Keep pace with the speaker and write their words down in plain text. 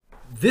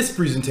This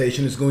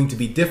presentation is going to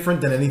be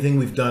different than anything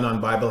we've done on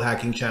Bible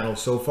Hacking Channel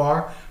so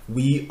far.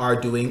 We are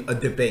doing a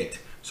debate.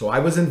 So I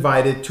was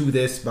invited to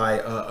this by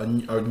a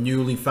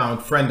newly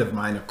found friend of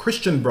mine, a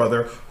Christian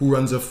brother who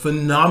runs a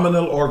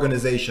phenomenal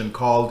organization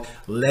called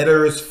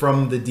Letters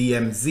from the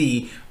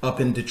DMZ up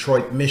in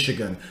Detroit,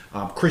 Michigan.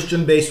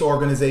 Christian-based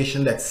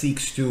organization that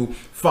seeks to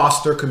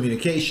foster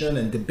communication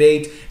and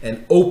debate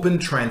and open,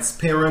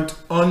 transparent,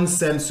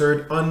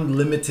 uncensored,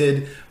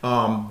 unlimited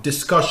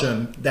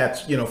discussion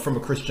that's, from a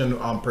Christian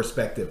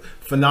perspective.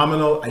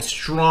 Phenomenal. I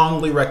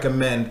strongly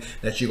recommend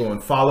that you go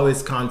and follow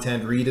his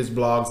content, read his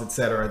blogs,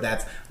 etc.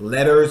 That's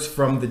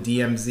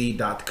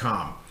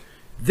lettersfromthedmz.com.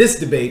 This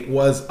debate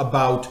was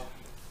about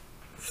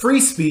free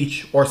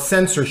speech or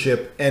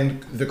censorship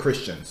and the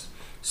Christians.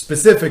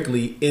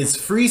 Specifically, is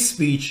free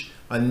speech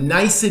a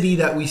nicety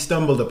that we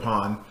stumbled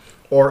upon,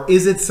 or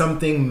is it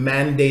something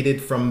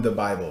mandated from the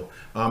Bible?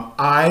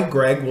 I,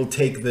 Greg, will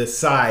take the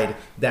side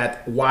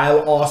that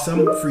while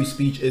awesome, free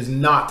speech is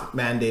not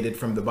mandated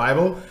from the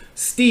Bible.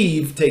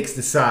 Steve takes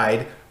the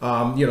side,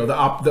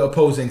 the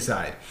opposing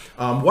side.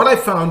 What I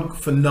found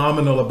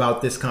phenomenal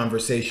about this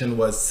conversation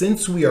was,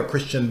 since we are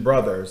Christian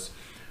brothers,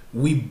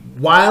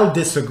 while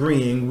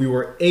disagreeing, we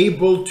were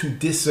able to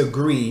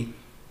disagree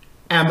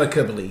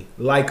amicably,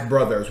 like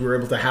brothers. We were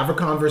able to have a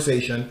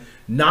conversation,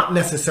 not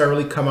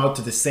necessarily come out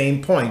to the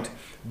same point,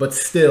 but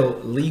still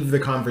leave the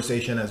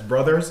conversation as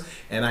brothers.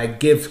 And I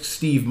give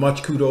Steve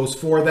much kudos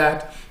for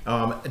that.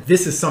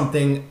 This is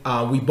something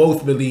we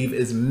both believe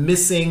is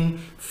missing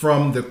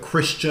from the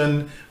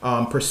Christian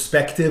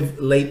perspective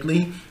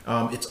lately.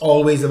 It's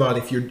always about,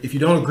 if you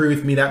don't agree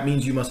with me, that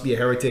means you must be a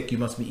heretic, you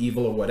must be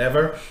evil or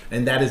whatever.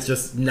 And that is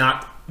just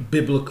not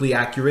biblically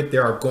accurate.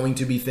 There are going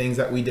to be things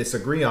that we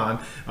disagree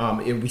on.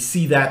 And we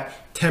see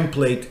that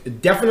template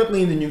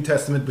definitely in the New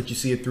Testament, but you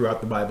see it throughout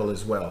the Bible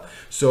as well.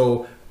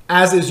 So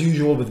as is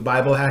usual with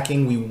Bible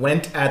hacking, we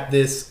went at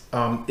this,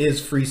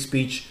 is free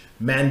speech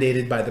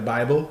mandated by the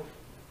Bible,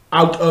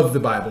 out of the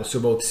Bible.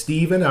 So both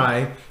Steve and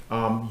I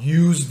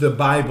use the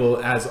Bible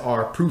as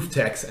our proof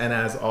text and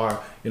as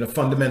our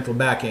fundamental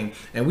backing.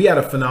 And we had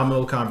a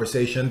phenomenal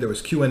conversation. There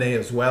was Q&A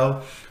as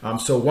well.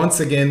 So once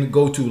again,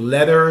 go to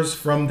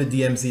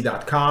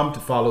lettersfromthedmz.com to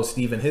follow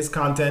Steve and his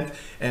content.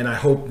 And I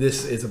hope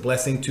this is a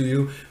blessing to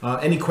you.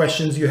 Any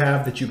questions you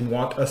have that you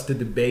want us to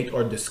debate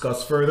or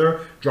discuss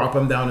further, drop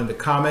them down in the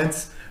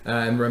comments.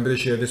 And remember to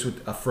share this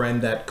with a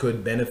friend that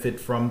could benefit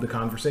from the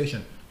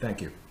conversation.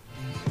 Thank you.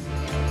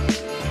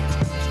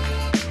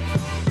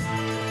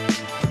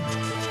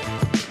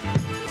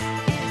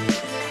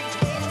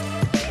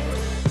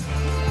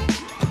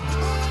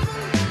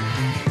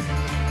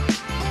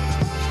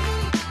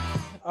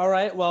 All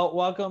right, well,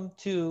 welcome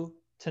to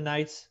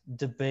tonight's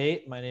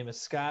debate. My name is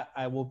Scott.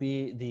 I will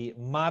be the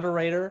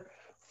moderator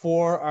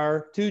for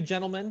our two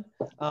gentlemen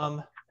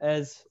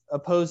as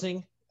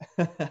opposing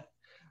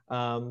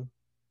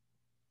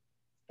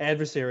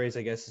adversaries,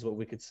 I guess is what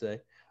we could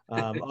say,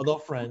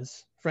 although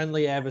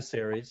friendly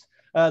adversaries.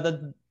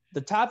 The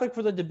topic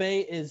for the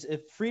debate is,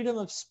 if freedom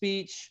of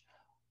speech,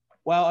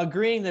 while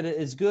agreeing that it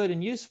is good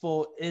and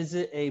useful, is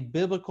it a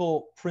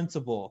biblical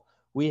principle?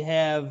 We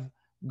have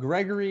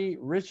Gregory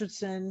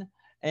Richardson,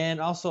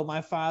 and also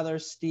my father,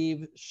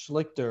 Steve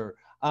Schlichter.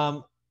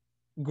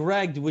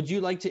 Greg, would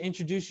you like to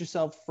introduce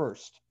yourself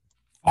first?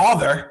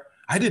 Father?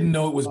 I didn't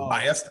know it was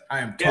biased. I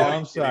am totally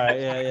I'm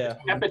sorry. Yeah.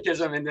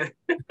 Nepotism in there.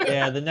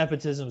 Yeah, the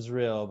nepotism's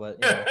real, but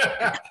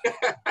yeah.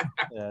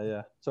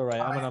 It's all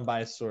right. I'm an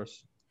unbiased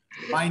source.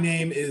 My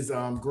name is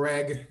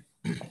Greg.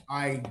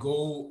 I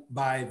go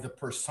by the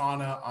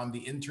persona on the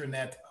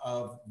internet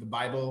of the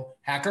Bible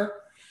hacker.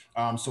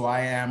 So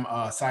I am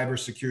a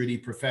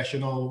cybersecurity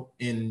professional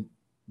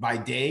by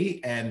day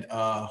and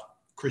a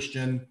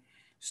Christian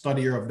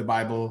studier of the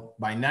Bible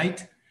by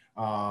night.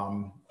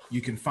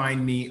 You can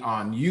find me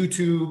on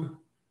YouTube,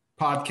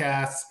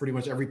 podcasts, pretty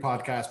much every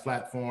podcast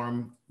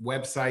platform,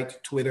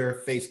 website,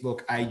 Twitter,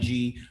 Facebook,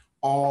 IG,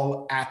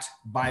 all at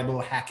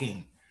Bible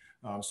Hacking.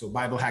 So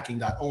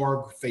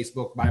BibleHacking.org,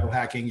 Facebook, Bible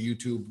Hacking,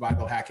 YouTube,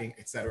 Bible Hacking,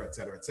 et cetera, et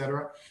cetera, et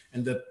cetera.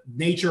 And the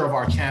nature of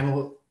our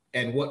channel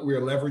and what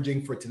we're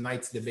leveraging for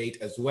tonight's debate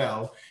as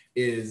well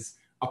is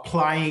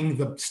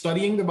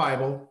studying the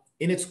Bible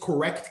in its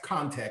correct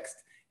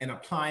context and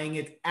applying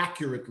it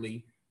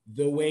accurately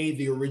the way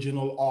the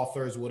original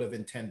authors would have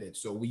intended.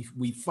 So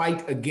we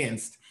fight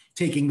against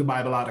taking the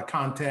Bible out of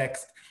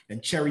context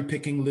and cherry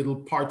picking little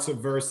parts of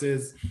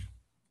verses.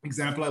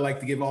 Example I like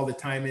to give all the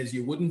time is,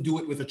 you wouldn't do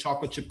it with a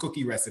chocolate chip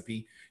cookie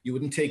recipe. You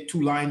wouldn't take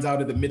 2 lines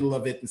out of the middle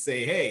of it and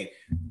say, hey,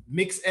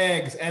 mix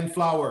eggs and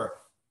flour,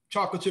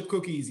 chocolate chip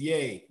cookies,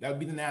 yay. That would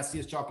be the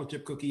nastiest chocolate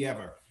chip cookie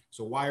ever.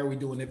 So why are we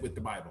doing it with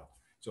the Bible?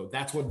 So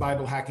that's what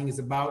Bible hacking is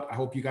about. I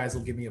hope you guys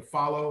will give me a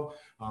follow.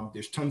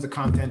 There's tons of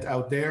content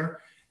out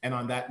there. And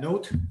on that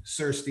note,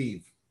 Sir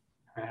Steve.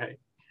 All right.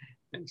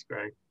 Thanks,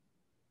 Greg.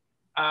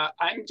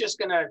 I'm just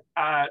going to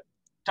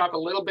talk a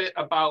little bit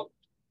about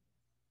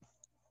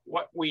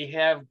what we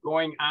have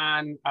going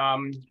on.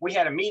 We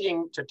had a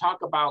meeting to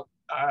talk about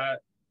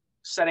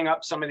setting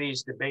up some of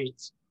these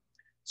debates.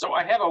 So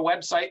I have a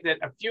website that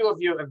a few of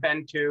you have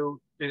been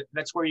to.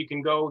 That's where you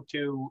can go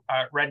to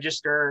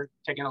register.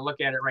 Taking a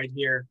look at it right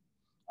here.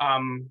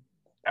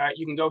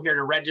 You can go here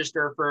to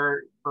register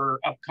for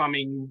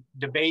upcoming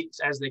debates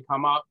as they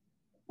come up.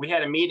 We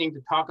had a meeting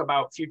to talk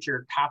about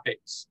future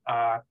topics.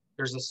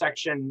 There's a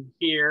section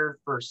here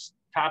for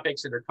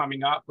topics that are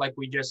coming up, like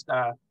we just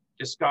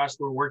discussed.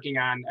 We're working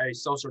on a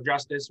social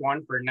justice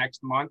one for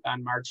next month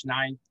on March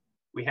 9th.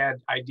 We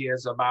had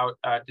ideas about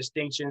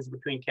distinctions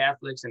between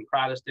Catholics and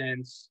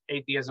Protestants,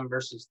 atheism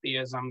versus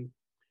theism,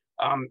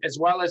 as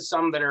well as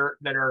some that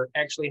are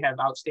actually have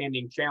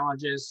outstanding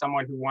challenges.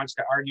 Someone who wants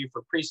to argue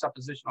for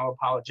presuppositional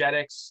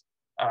apologetics,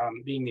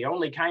 being the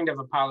only kind of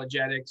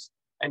apologetics.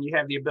 And you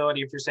have the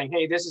ability, if you're saying,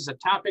 hey, this is a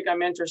topic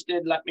I'm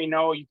interested, let me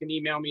know. You can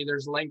email me,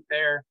 there's a link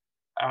there.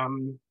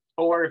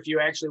 Or if you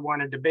actually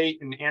want to debate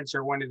and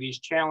answer one of these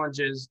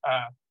challenges,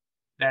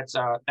 that's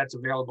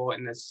available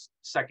in this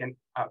second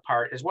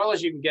part, as well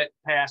as you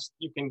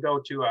can go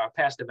to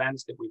past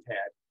events that we've had.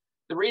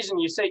 The reason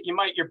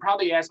you're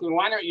probably asking,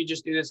 why don't you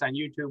just do this on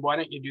YouTube? Why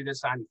don't you do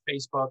this on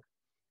Facebook?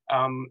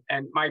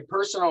 And my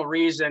personal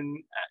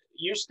reason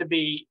used to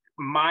be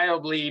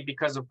mildly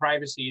because of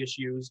privacy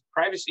issues.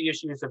 Privacy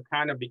issues have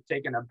kind of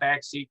taken a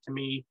backseat to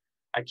me.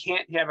 I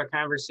can't have a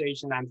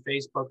conversation on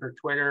Facebook or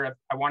Twitter. If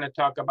I want to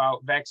talk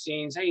about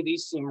vaccines, hey,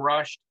 these seem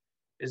rushed.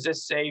 Is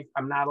this safe?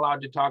 I'm not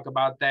allowed to talk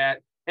about that.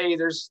 Hey,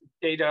 there's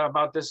data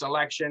about this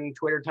election.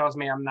 Twitter tells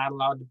me I'm not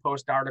allowed to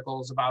post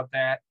articles about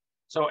that.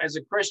 So as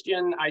a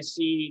Christian, I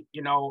see,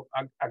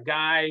 a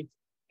guy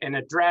in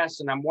a dress,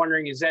 and I'm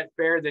wondering, is that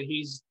fair that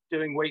he's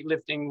doing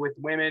weightlifting with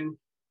women?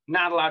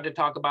 Not allowed to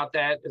talk about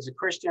that. As a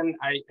Christian,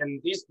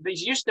 and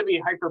these used to be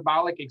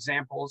hyperbolic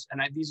examples,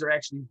 and these are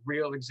actually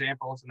real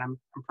examples, and I'm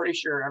pretty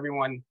sure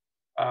everyone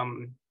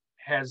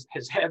has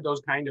had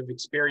those kind of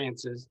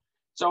experiences.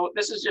 So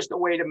this is just a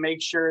way to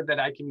make sure that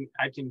I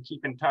can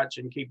keep in touch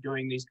and keep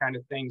doing these kind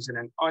of things in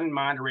an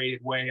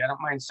unmoderated way. I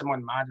don't mind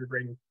someone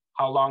monitoring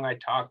how long I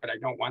talk, but I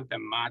don't want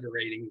them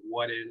moderating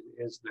what it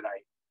is that I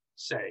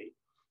say.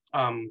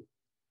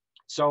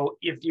 So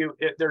if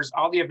there's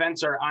all the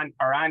events are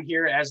on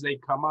here as they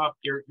come up,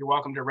 you're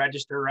welcome to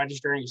register.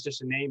 Registering is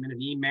just a name and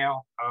an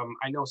email.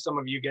 I know some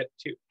of you get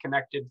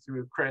connected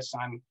through Chris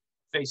on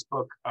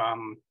Facebook,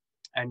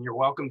 and you're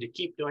welcome to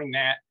keep doing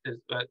that.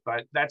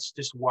 But that's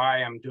just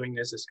why I'm doing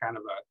this as kind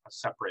of a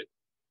separate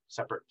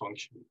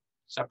function,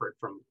 separate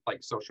from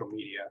like social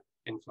media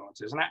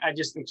influences. And I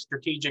just think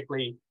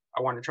strategically,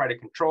 I want to try to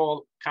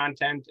control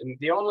content. And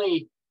the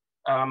only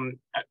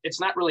it's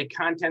not really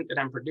content that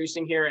I'm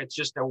producing here. It's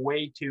just a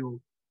way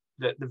to,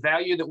 the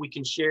value that we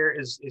can share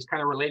is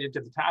kind of related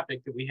to the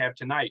topic that we have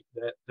tonight.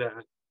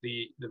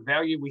 The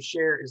value we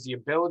share is the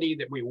ability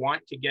that we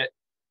want to get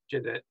to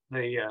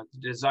the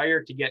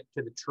desire to get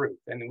to the truth.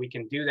 And we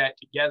can do that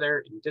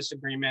together in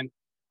disagreement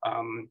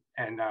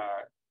and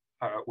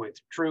with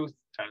truth,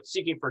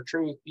 seeking for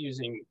truth,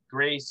 using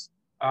grace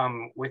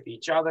with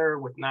each other,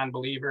 with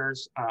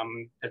non-believers.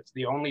 It's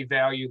the only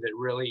value that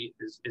really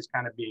is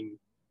kind of being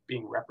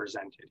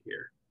represented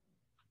here.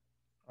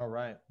 All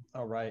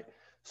right.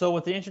 So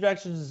with the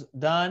introductions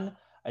done,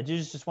 I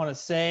just want to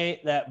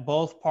say that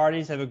both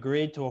parties have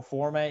agreed to a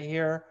format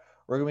here.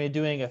 We're going to be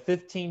doing a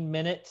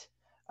 15-minute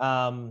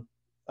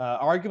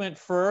argument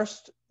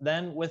first,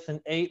 then with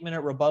an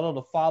 8-minute rebuttal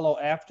to follow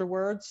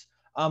afterwards.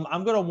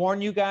 I'm going to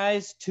warn you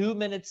guys 2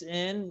 minutes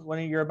in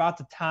when you're about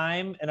to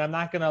time, and I'm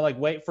not going to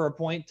wait for a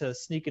point to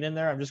sneak it in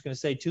there. I'm just going to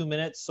say 2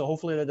 minutes. So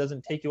hopefully that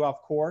doesn't take you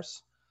off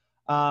course.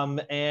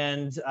 Kind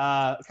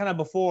of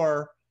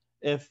before,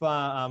 if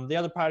the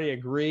other party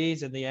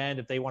agrees in the end,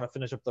 if they want to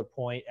finish up their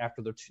point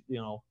after the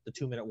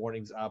 2 minute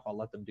warning's up, I'll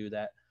let them do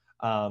that.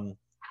 And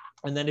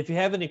then if you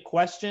have any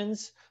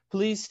questions,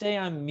 please stay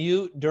on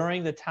mute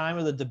during the time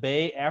of the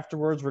debate.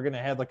 Afterwards, we're going to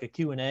have a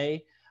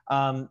Q&A.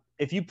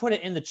 If you put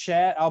it in the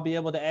chat, I'll be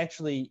able to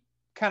actually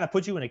kind of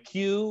put you in a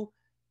queue,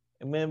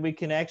 and then we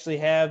can actually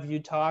have you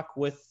talk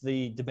with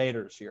the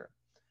debaters here.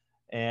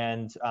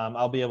 And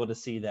I'll be able to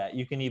see that.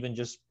 You can even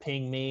just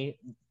ping me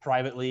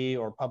privately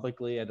or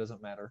publicly. It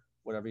doesn't matter,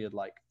 whatever you'd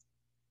like.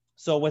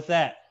 So with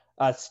that,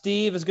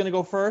 Steve is going to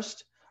go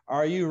first.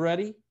 Are you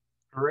ready?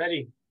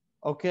 Ready.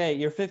 Okay,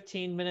 your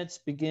 15 minutes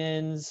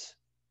begins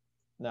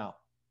now.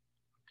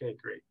 Okay,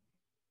 great.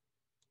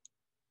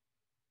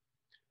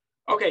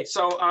 Okay,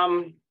 so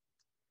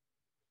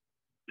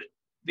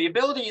the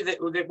ability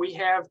that we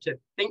have to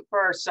think for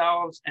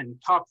ourselves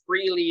and talk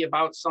freely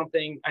about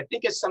something, I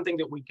think is something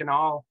that we can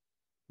all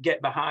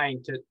get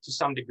behind to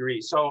some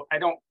degree. So I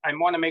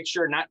want to make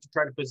sure not to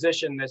try to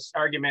position this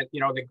argument,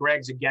 that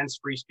Greg's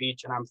against free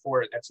speech and I'm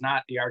for it. That's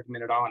not the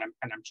argument at all. And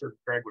I'm sure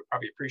Greg would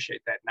probably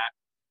appreciate that not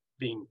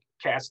being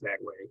cast that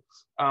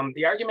way.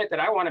 The argument that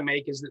I want to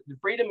make is that the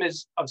freedom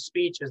of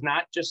speech is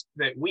not just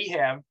that we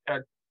have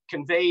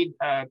conveyed,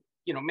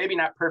 maybe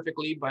not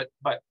perfectly,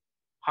 but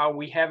how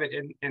we have it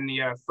in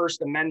the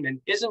First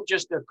Amendment isn't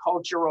just a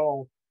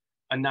cultural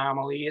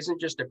anomaly,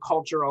 isn't just a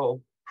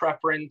cultural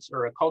preference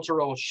or a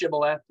cultural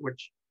shibboleth,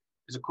 which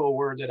is a cool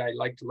word that I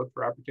like to look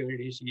for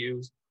opportunities to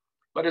use.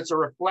 but it's a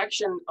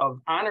reflection of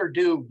honor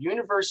due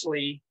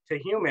universally to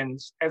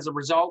humans as a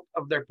result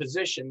of their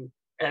position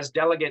as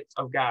delegates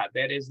of God.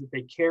 That is, that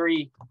they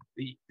carry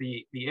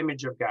the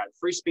image of God.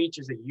 Free speech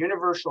is a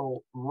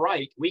universal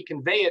right. We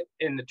convey it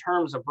in the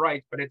terms of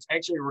rights, but it's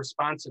actually a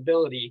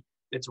responsibility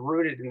that's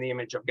rooted in the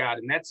image of God.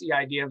 And that's the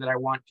idea that I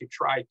want to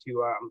try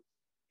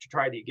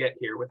to get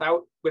here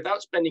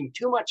without spending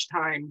too much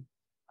time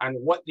on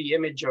what the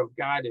image of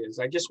God is.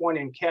 I just want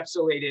to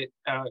encapsulate it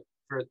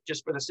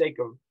for the sake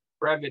of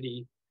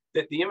brevity,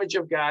 that the image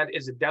of God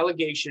is a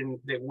delegation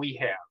that we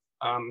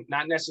have,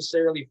 not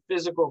necessarily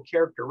physical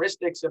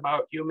characteristics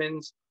about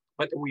humans,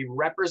 but that we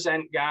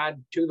represent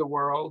God to the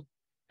world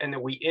and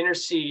that we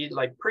intercede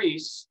like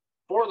priests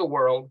for the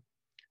world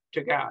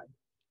to God.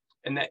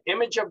 And the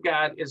image of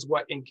God is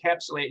what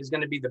is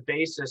going to be the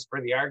basis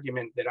for the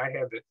argument that I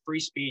have that free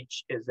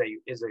speech is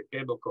a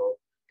biblical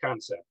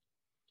concept.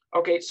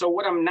 Okay, so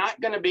what I'm not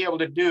going to be able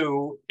to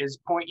do is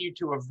point you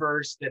to a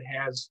verse that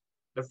has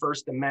the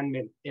First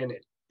Amendment in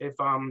it. If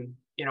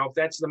if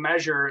that's the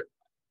measure,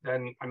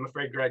 then I'm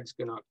afraid Greg's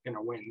gonna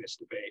win this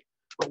debate.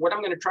 But what I'm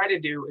going to try to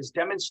do is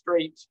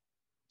demonstrate.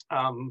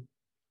 I'm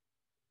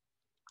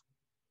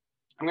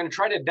going to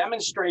try to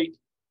demonstrate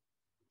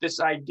this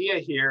idea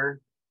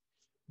here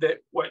that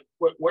what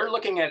we're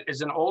looking at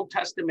is an Old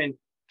Testament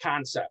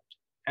concept,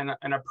 and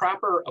a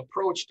proper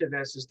approach to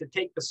this is to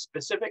take the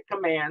specific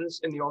commands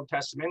in the Old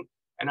Testament,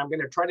 and I'm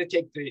going to try to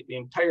take the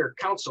entire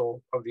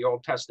counsel of the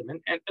Old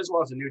Testament and as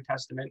well as the New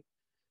Testament,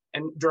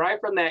 and derive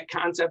from that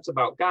concepts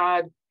about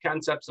God,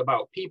 concepts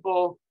about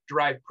people,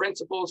 derive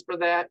principles from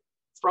that,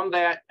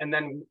 and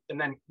then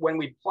when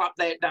we plop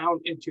that down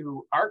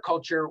into our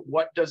culture,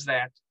 what does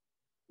that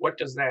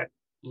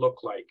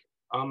look like?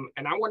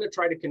 And I want to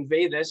try to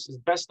convey this as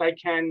best I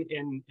can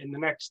in the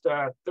next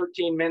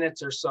 13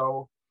 minutes or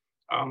so,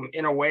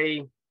 in a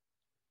way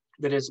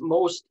that is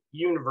most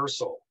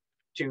universal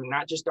to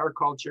not just our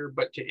culture,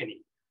 but to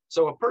any.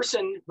 So a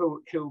person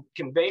who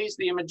conveys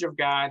the image of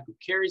God, who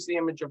carries the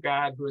image of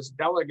God, who is a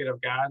delegate of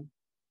God,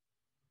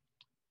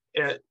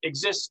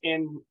 exists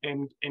in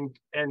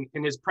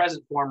his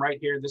present form right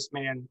here. The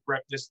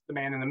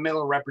man in the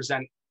middle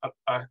represent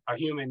a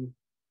human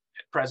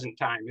at present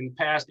time. In the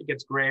past, it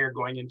gets grayer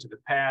going into the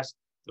past,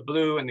 the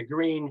blue and the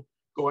green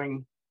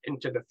going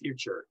into the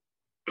future.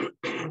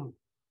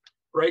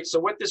 Right. So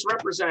what this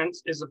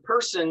represents is a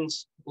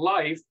person's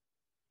life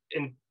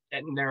in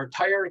their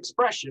entire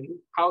expression,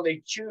 how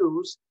they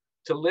choose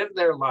to live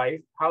their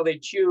life, how they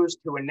choose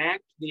to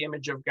enact the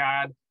image of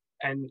God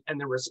and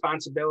the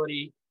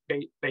responsibility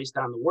based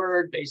on the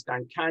word, based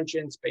on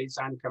conscience, based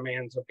on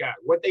commands of God.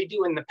 What they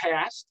do in the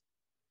past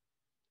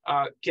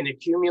can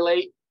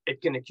accumulate. It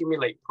can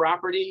accumulate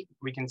property.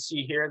 We can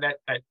see here that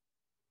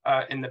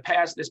in the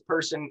past, this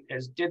person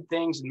did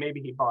things, and maybe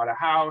he bought a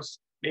house,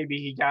 maybe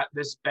he got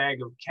this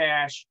bag of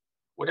cash,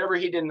 whatever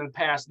he did in the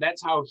past,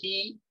 that's how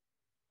he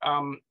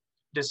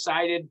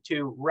decided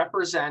to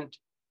represent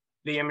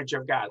the image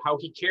of God, how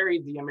he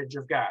carried the image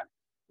of God.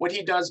 What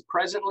he does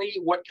presently,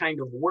 what kind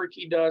of work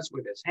he does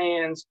with his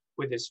hands,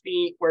 with his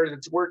feet, whether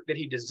it's work that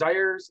he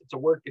desires, it's a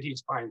work that he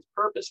finds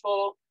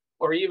purposeful,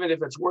 or even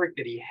if it's work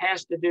that he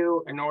has to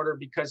do in order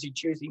because he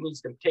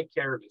needs to take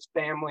care of his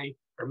family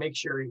or make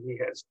sure he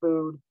has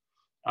food.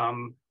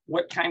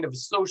 What kind of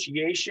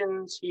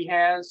associations he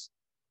has.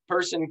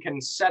 Person can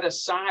set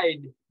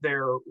aside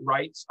their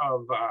rights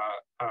of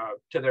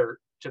to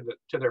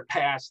their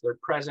past, their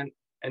present,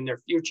 and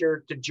their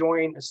future to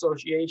join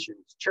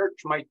associations. Church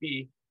might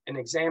be an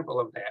example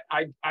of that.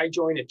 I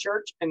join a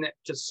church, and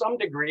to some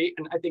degree,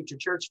 and I think to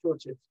church too,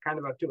 it's kind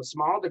of to a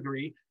small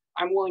degree,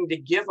 I'm willing to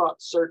give up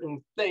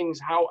certain things,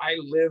 how I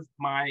live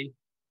my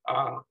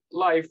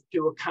life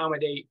to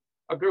accommodate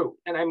a group.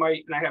 And I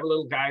have a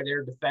little guy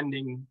there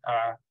defending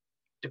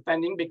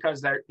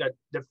because the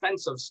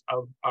defense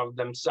of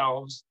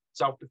themselves,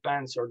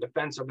 self-defense or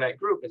defense of that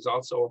group is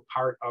also a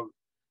part of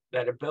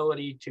that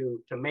ability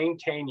to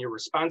maintain your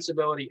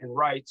responsibility and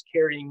rights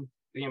carrying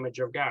the image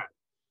of God.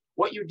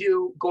 What you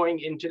do going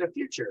into the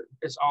future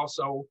is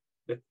also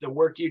the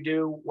work you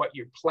do, what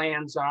your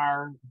plans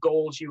are,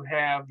 goals you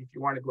have. If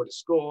you want to go to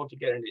school to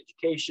get an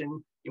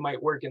education, you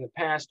might work in the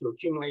past to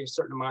accumulate a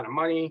certain amount of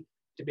money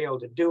to be able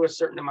to do a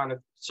certain amount of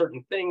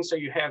certain things. So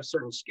you have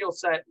certain skill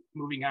set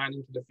moving on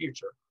into the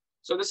future.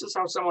 So this is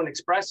how someone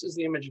expresses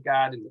the image of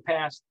God in the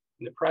past,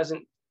 in the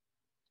present,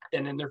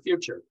 and in their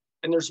future.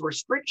 And there's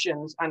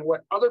restrictions on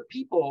what other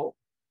people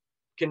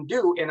can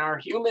do in our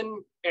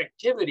human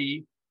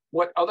activity,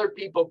 what other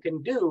people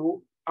can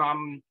do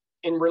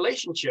in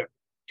relationship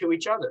to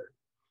each other,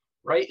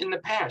 right? In the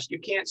past, you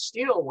can't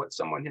steal what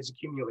someone has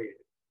accumulated.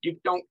 You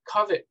don't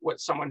covet what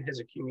someone has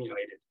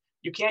accumulated.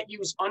 You can't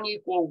use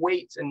unequal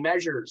weights and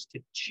measures to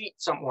cheat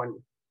someone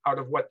out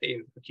of what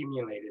they've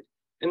accumulated.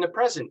 In the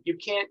present, you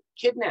can't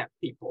kidnap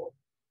people.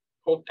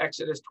 Hold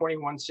Exodus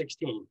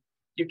 21:16.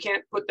 You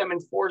can't put them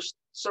in forced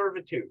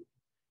servitude.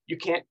 You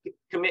can't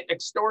commit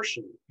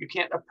extortion. You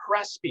can't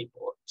oppress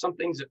people.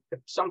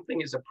 If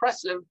something is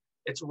oppressive,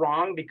 it's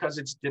wrong because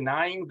it's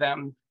denying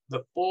them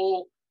the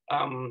full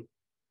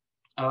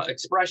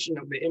expression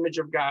of the image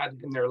of God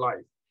in their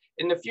life.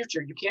 In the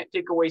future, you can't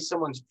take away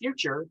someone's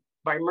future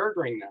by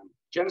murdering them.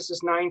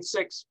 Genesis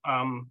 9:6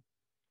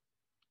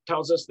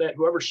 tells us that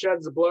whoever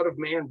sheds the blood of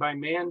man, by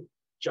man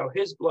shall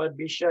his blood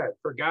be shed.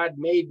 For God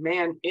made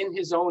man in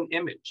his own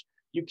image.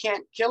 You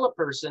can't kill a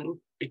person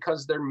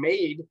because they're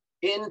made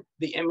in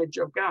the image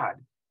of God.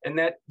 And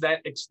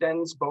that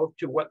extends both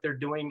to what they're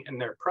doing in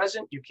their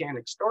present. You can't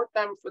extort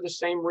them for the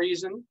same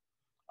reason.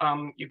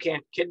 You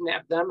can't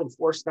kidnap them and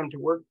force them to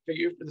work for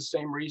you for the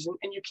same reason.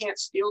 And you can't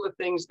steal the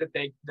things that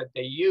they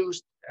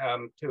used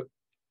to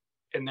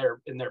in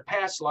their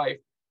past life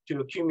to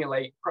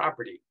accumulate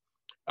property.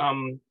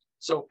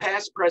 So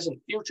past, present,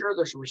 future,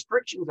 there's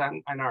restrictions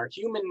on our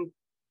human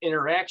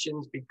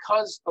interactions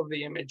because of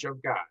the image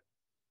of God.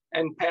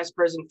 And past,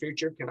 present,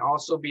 future can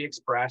also be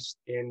expressed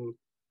in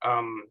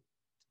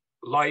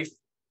life,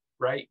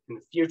 right? In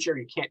the future,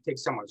 you can't take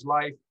someone's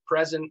life.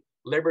 Present,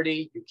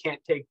 liberty, you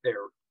can't take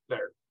their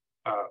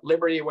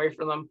liberty away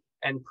from them.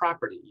 And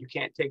property, you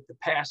can't take the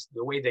past,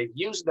 the way they've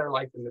used their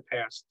life in the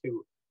past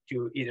to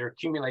either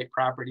accumulate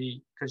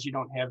property, because you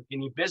don't have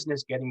any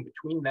business getting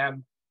between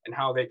them and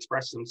how they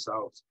express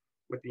themselves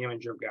with the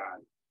image of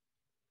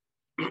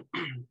God.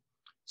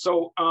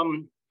 So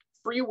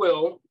free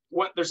will,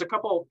 there's a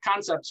couple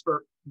concepts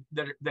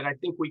that I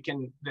think we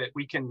can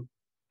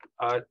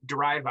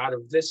derive out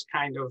of this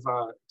kind of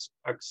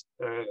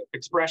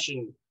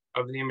expression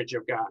of the image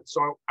of God.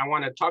 So I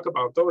want to talk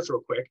about those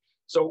real quick.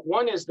 So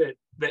one is that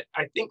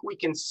I think we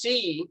can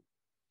see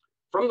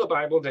from the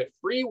Bible that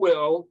free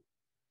will,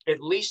 at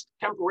least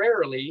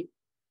temporarily,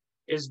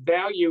 is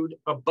valued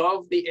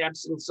above the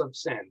absence of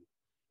sin.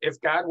 If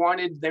God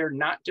wanted there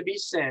not to be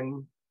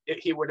sin,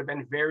 he would have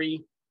been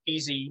very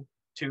easy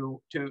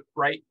to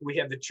right. We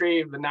have the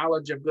tree of the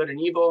knowledge of good and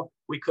evil.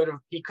 He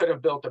could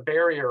have built a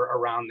barrier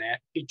around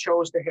that. He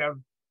chose to have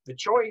the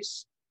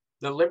choice,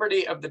 the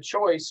liberty of the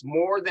choice,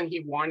 more than he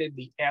wanted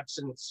the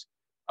absence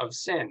of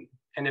sin.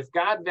 And if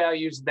God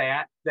values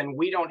that, then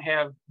we don't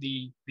have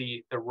the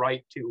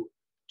right to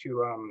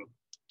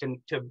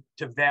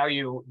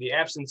value the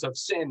absence of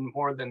sin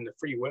more than the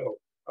free will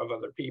of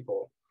other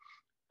people.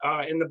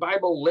 In the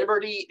Bible,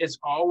 liberty is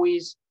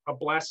always a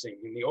blessing.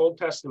 In the Old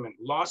Testament,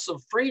 loss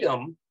of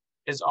freedom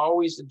is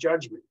always a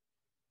judgment.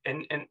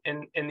 And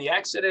in the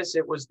Exodus,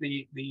 it was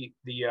the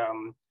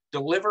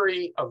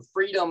delivery of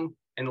freedom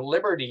and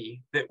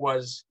liberty that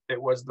was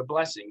the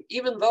blessing,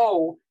 even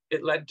though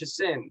it led to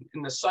sin.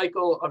 In the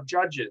cycle of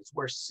Judges,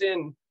 where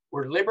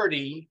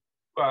liberty,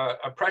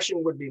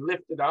 oppression would be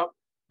lifted up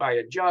by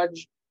a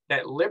judge,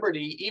 that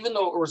liberty, even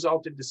though it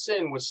resulted to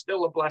sin, was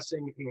still a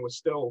blessing and was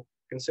still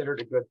considered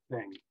a good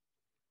thing.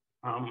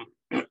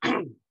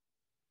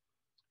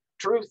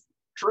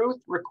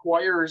 Truth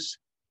requires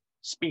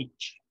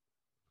speech.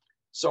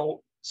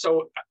 So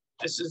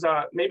this is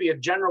maybe a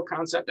general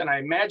concept, and I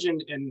imagine,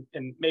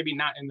 and maybe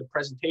not in the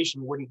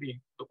presentation, wouldn't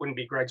be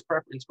Greg's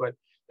preference, but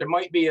there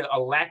might be a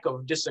lack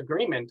of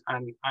disagreement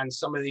on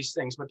some of these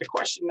things. But the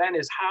question then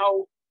is,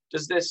 how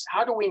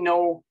do we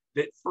know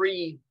that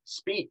free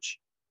speech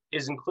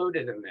is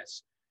included in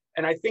this?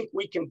 And I think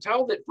we can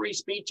tell that free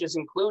speech is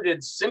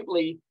included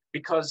simply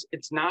because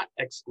it's not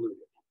excluded,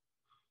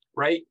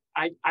 right?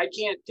 I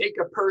can't take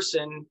a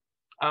person,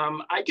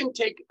 I can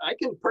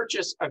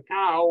purchase a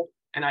cow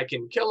and I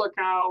can kill a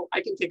cow.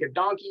 I can take a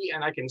donkey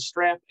and I can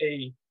strap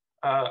a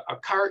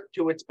cart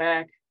to its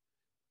back.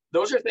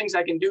 Those are things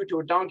I can do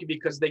to a donkey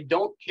because they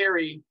don't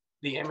carry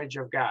the image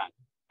of God.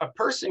 A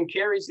person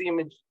carries the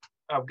image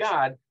of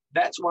God.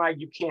 That's why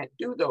you can't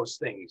do those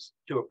things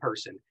to a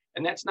person.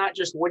 And that's not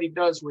just what he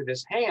does with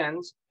his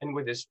hands and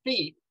with his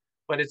feet,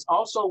 but it's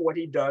also what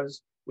he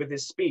does with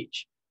his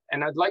speech.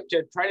 And I'd like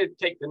to try to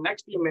take the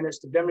next few minutes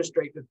to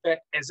demonstrate that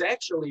is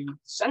actually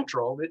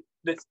central,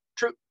 that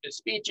true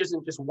speech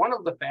isn't just one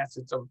of the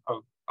facets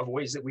of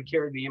ways that we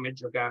carry the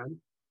image of God.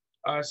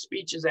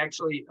 Speech is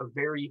actually a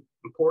very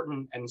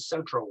important and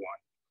central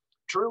one.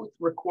 Truth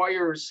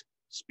requires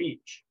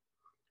speech.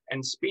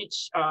 And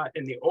speech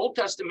in the Old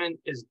Testament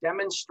is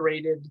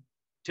demonstrated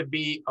to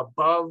be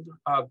above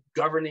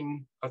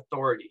governing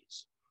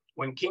authorities.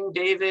 When King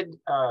David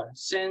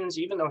sins,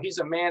 even though he's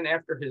a man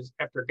after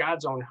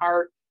God's own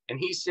heart, and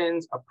he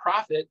sins, a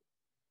prophet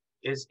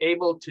is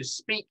able to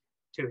speak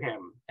to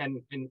him. And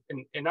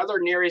in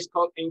other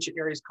ancient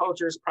Near East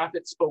cultures,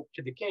 prophets spoke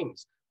to the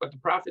kings. But the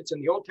prophets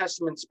in the Old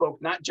Testament spoke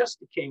not just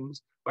to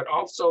kings, but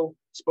also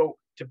spoke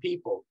to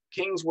people.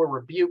 Kings were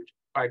rebuked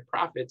by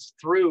prophets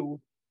through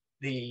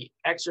the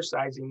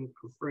exercising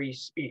of free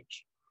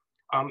speech.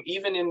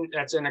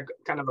 That's in a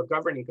kind of a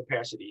governing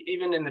capacity.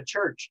 Even in the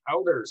church,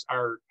 elders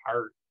are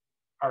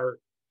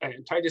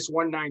and Titus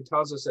 1:9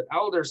 tells us that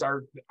elders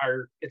are,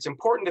 it's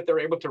important that they're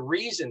able to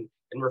reason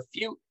and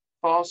refute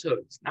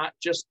falsehoods, not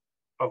just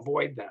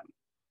avoid them.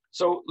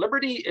 So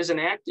liberty is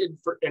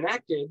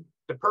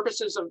the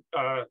purposes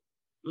of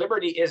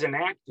liberty is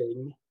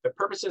enacting the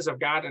purposes of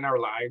God in our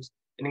lives,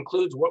 and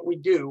includes what we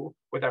do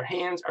with our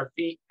hands, our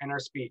feet, and our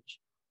speech.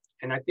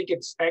 And I think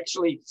it's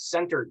actually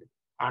centered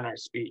on our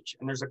speech.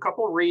 And there's a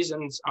couple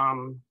reasons,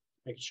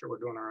 making sure we're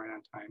doing all right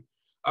on time.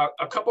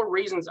 A couple of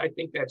reasons I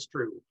think that's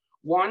true.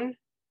 One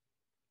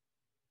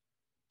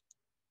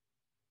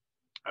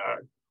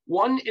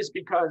is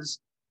because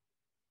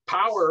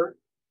power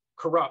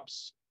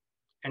corrupts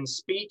and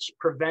speech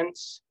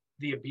prevents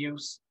the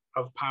abuse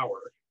of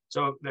power.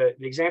 So the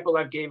example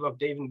I gave of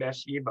David and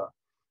Bathsheba,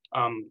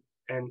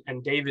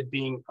 and David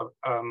being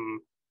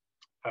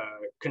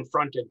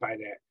confronted by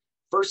that.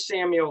 1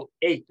 Samuel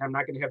 8, I'm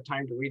not going to have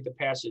time to read the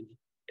passage,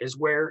 is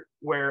where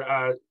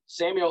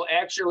Samuel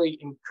actually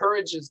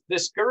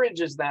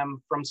discourages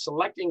them from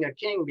selecting a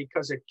king,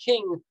 because a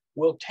king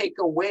will take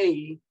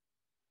away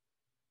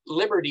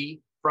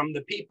liberty from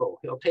the people.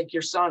 He'll take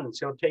your sons,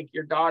 he'll take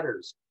your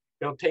daughters,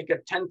 he'll take a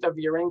tenth of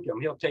your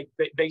income. He'll take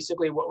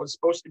basically what was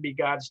supposed to be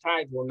God's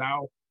tithe will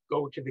now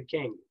go to the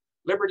king.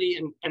 Liberty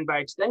and by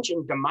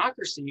extension,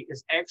 democracy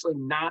is actually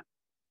not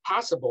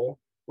possible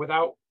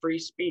without free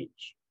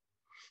speech.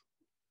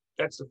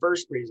 That's the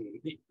first reason.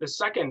 The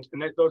second,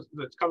 and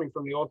that's coming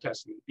from the Old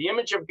Testament, the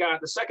image of God,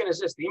 the second is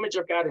this: the image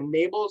of God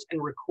enables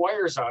and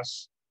requires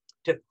us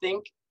to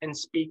think and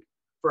speak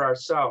for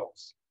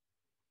ourselves.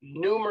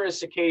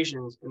 Numerous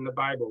occasions in the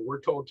Bible,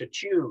 we're told to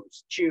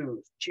choose.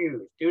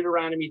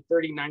 Deuteronomy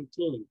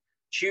 30:19,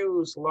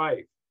 choose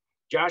life.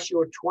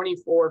 Joshua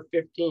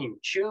 24:15,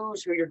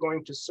 choose who you're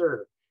going to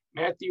serve.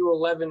 Matthew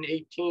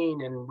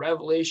 11:18 and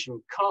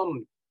Revelation,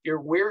 come, you're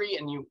weary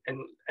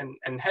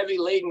and heavy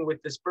laden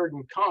with this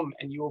burden, come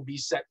and you will be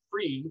set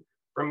free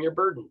from your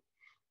burden.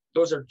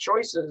 Those are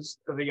choices.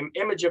 The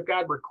image of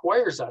God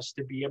requires us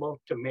to be able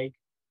to make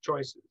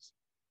choices.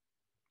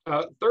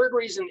 Third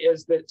reason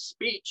is that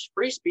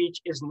free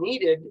speech is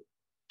needed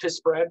to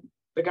spread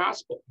the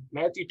gospel.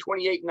 Matthew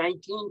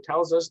 28:19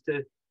 tells us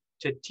to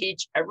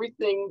teach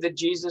everything that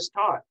Jesus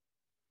taught.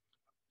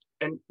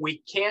 And we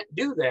can't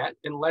do that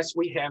unless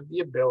we have the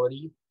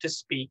ability to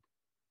speak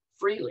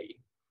freely.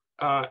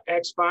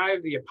 Acts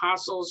 5, the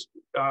apostles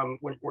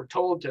were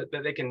told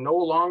that they can no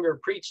longer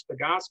preach the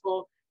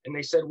gospel. And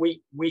they said,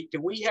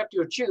 do we have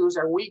to choose,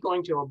 are we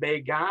going to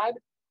obey God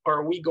or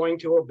are we going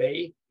to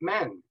obey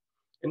men?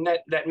 And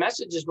that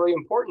message is really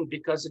important,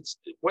 because it's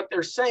what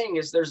they're saying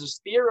is there's a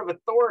sphere of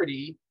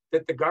authority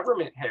that the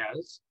government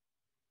has,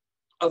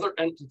 other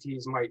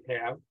entities might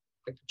have,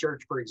 like the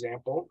church, for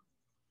example.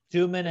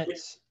 2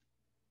 minutes.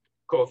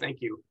 Cool, thank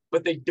you.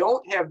 But they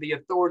don't have the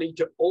authority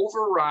to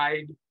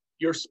override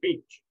your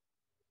speech.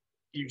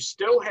 You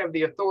still have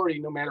the authority,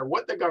 no matter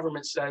what the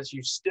government says,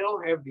 you still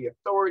have the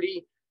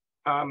authority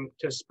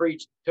to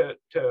preach the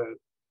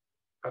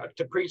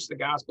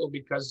gospel,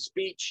 because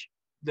speech,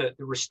 the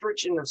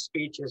restriction of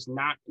speech is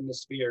not in the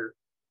sphere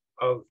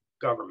of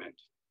government.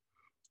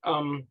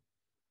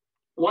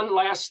 One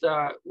last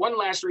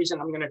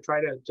reason I'm going to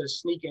try to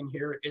sneak in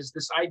here is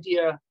this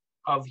idea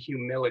of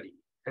humility.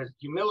 As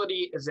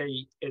humility is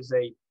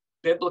a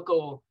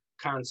biblical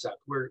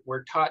concept.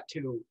 We're taught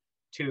to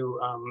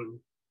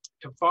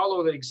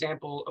follow the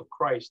example of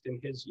Christ in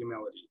his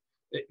humility.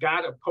 That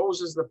God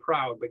opposes the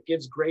proud but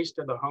gives grace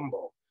to the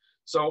humble.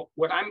 So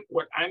what I'm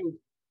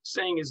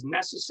saying is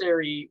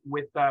necessary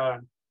with the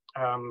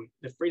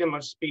freedom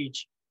of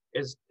speech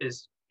is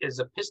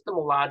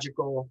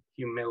epistemological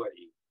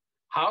humility.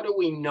 How do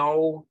we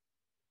know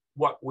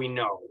what we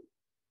know?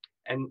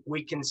 And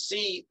we can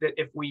see that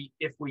if we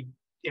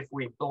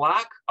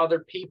block other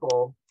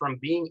people from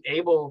being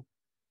able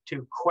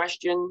to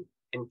question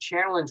and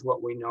challenge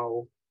what we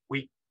know,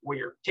 we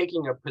are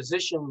taking a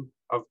position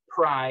of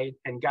pride,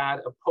 and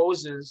God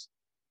opposes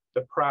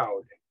the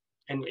proud.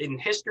 And in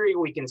history,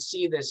 we can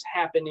see this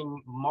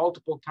happening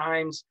multiple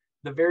times.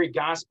 The very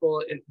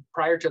gospel,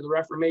 prior to the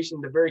Reformation,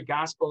 the very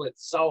gospel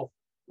itself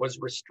was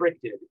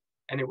restricted,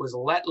 and it was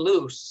let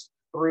loose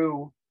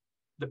through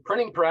the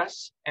printing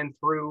press and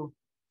through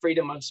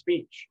freedom of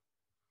speech.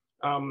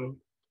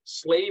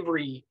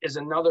 Slavery is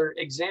another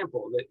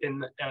example. That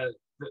in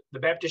the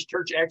Baptist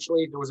church,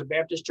 actually, there was a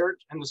Baptist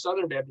church and the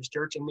Southern Baptist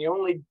church, and the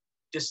only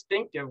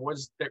distinctive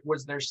was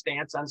their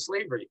stance on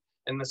slavery.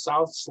 In the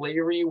South,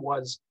 slavery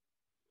was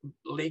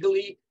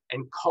legally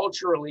and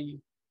culturally,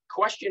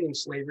 questioning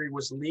slavery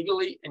was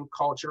legally and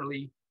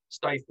culturally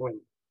stifling.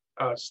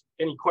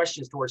 Any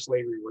questions towards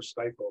slavery were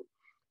stifled.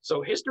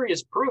 So history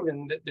has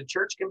proven that the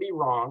church can be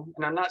wrong.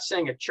 And I'm not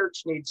saying a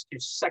church needs to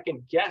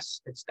second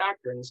guess its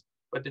doctrines,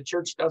 but the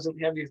church doesn't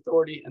have the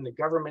authority and the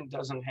government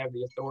doesn't have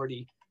the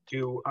authority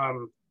to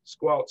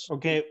squelch.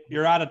 Okay,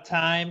 you're out of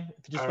time.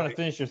 If you just want to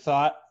finish your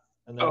thought,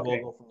 and then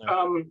we'll go from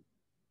there.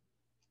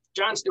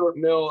 John Stuart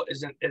Mill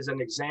is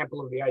an example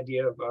of the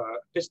idea of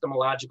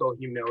epistemological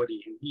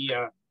humility.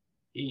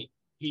 And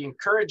he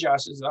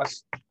encourages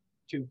us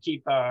to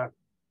keep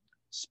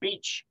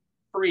speech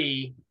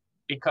free,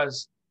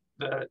 because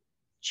the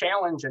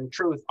challenge and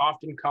truth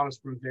often comes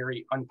from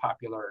very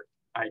unpopular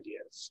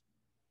ideas.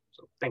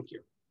 So thank you.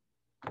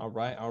 All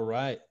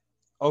right.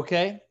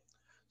 Okay.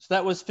 So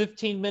that was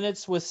 15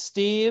 minutes with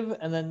Steve.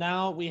 And then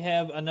now we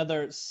have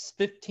another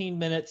 15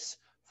 minutes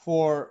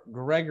for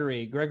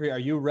Gregory. Gregory, are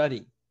you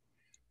ready?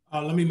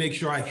 Let me make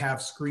sure I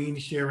have screen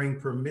sharing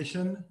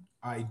permission.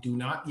 I do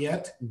not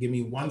yet. Give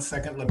me 1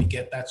 second. Let me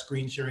get that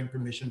screen sharing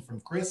permission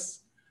from Chris.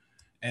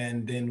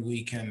 and then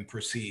we can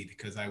proceed,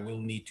 because I will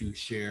need to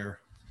share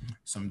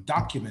some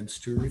documents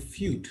to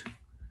refute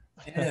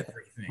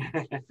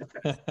everything.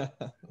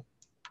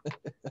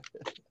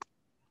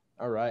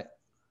 All right.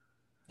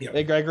 Yep.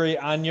 Hey, Gregory,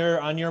 on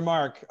your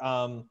mark,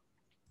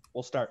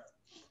 we'll start.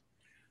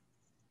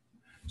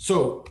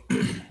 So,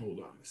 hold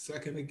on a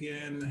second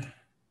again.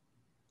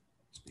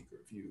 Speaker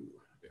view.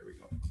 There we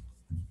go.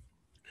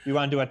 You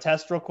want to do a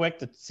test real quick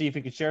to see if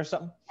you could share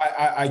something?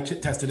 I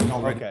tested it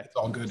already. Okay. It's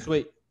all good.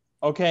 Sweet.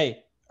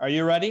 Okay. Are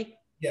you ready?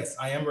 Yes,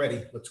 I am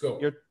ready. Let's go.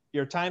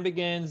 Your time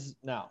begins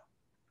now.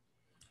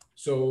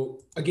 So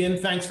again,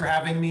 thanks for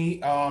having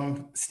me,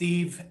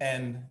 Steve,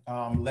 and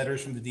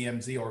Letters from the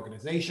DMZ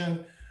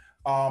organization.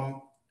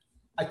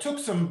 I took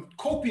some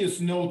copious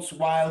notes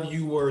while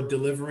you were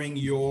delivering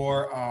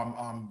your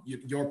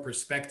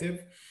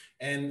perspective.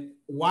 And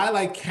while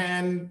I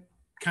can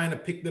kind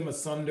of pick them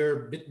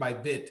asunder bit by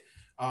bit,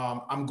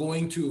 I'm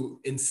going to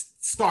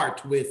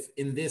start with,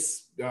 in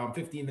this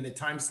 15-minute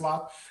time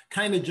slot,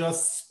 kind of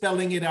just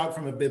spelling it out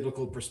from a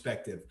biblical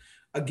perspective.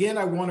 Again,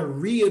 I want to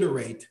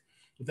reiterate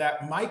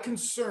that my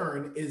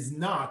concern is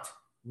not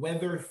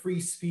whether free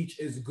speech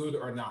is good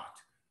or not.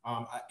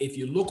 If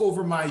you look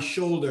over my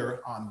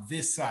shoulder on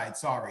this side,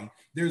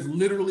 there's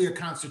literally a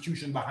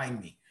constitution behind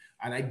me.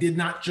 And I did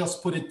not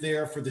just put it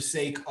there for the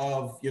sake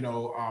of,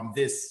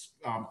 this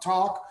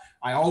talk.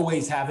 I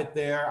always have it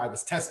there. I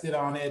was tested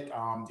on it.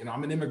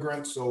 I'm an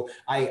immigrant, so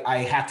I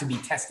had to be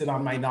tested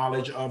on my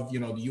knowledge of,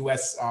 the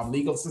U.S.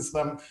 Legal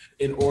system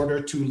in order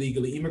to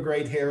legally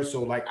immigrate here.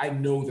 So I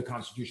know the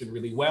Constitution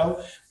really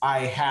well.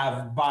 I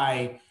have,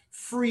 by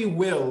free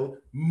will,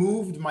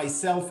 moved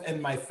myself and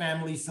my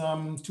family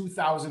some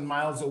 2,000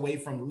 miles away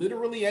from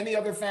literally any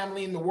other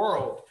family in the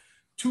world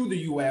to the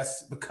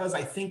U.S. because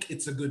I think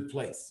it's a good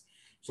place.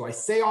 So I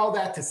say all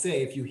that to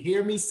say, if you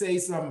hear me say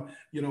some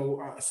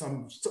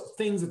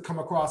things that come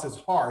across as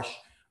harsh,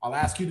 I'll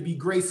ask you to be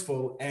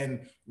graceful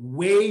and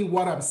weigh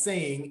what I'm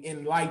saying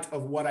in light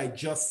of what I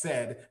just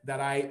said, that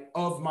I,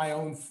 of my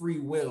own free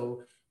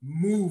will,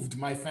 moved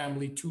my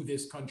family to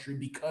this country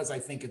because I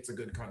think it's a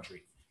good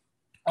country.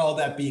 All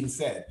that being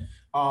said,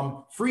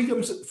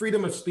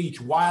 freedom of speech,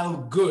 while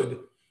good,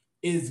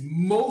 is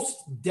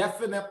most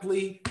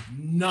definitely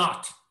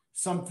not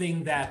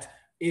something that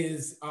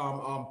is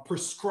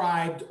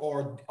prescribed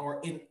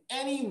or in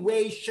any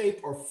way,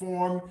 shape, or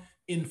form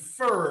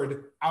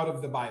inferred out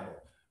of the Bible.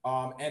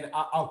 And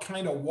I'll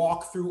kind of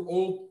walk through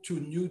Old to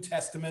New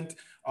Testament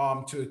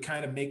to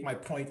kind of make my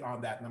point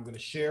on that. And I'm going to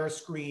share a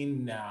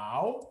screen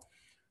now.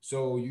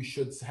 So you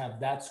should have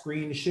that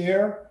screen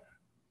share.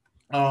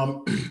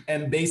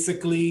 And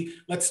basically,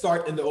 let's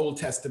start in the Old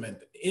Testament.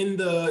 In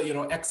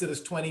the,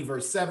 Exodus 20,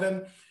 verse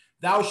 7,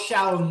 thou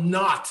shalt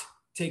not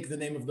take the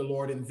name of the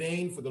Lord in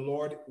vain, for the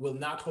Lord will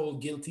not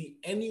hold guilty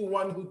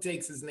anyone who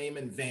takes his name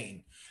in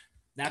vain.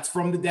 That's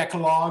from the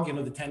Decalogue,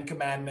 the 10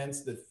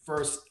 Commandments, the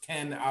first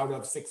 10 out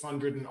of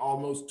 600 and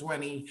almost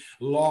 20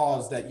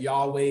 laws that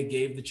Yahweh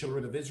gave the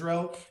children of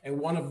Israel. And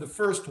one of the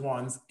first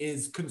ones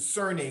is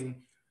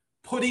concerning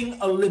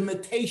putting a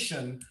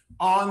limitation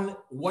on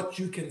what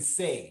you can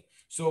say.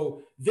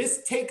 So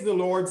this take the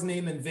Lord's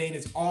name in vain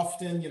is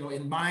often,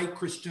 in my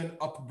Christian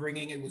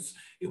upbringing, it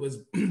was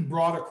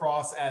brought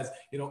across as,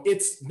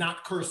 it's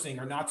not cursing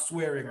or not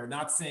swearing or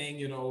not saying,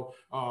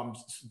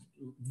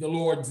 the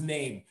Lord's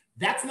name.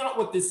 That's not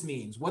what this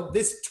means. What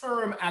this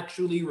term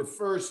actually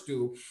refers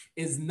to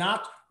is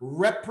not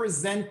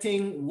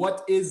representing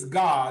what is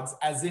God's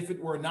as if it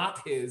were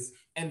not his,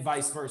 and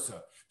vice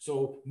versa.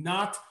 So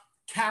not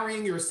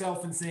carrying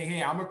yourself and saying,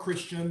 hey, I'm a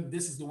Christian,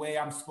 this is the way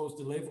I'm supposed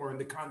to live, or in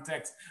the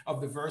context of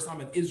the verse,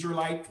 I'm an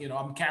Israelite,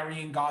 I'm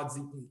carrying God's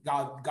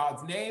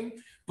name,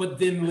 but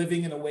then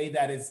living in a way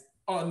that is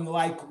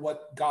unlike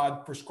what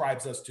God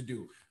prescribes us to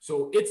do.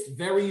 So it's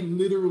very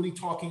literally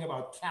talking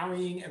about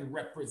carrying and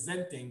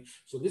representing.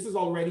 So this is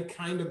already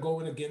kind of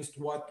going against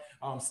what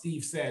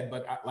Steve said,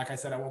 but like I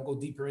said, I won't go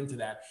deeper into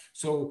that.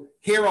 So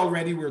here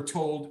already we're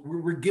told,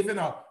 we're given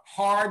a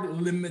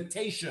hard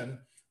limitation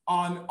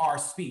on our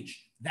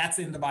speech. That's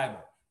in the Bible.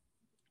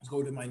 Let's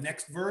go to my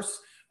next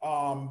verse.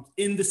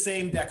 In the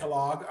same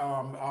Decalogue,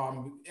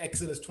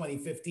 Exodus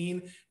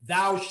 20:15,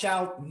 thou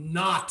shalt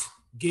not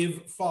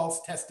give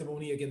false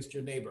testimony against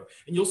your neighbor.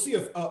 And you'll see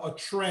a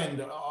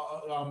trend,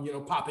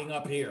 popping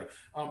up here.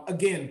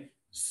 Again,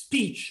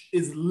 speech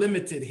is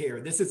limited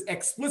here. This is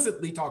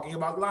explicitly talking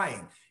about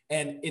lying.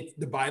 And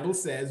the Bible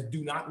says,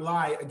 do not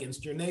lie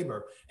against your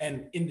neighbor.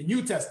 And in the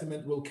New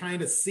Testament, we'll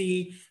kind of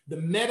see the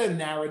meta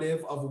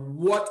narrative of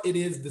what it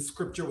is the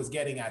scripture was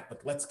getting at.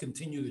 But let's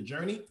continue the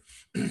journey.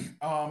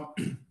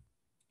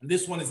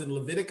 This one is in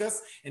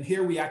Leviticus. And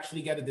here we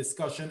actually get a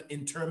discussion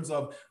in terms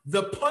of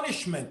the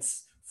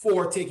punishments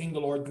for taking the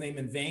Lord's name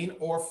in vain,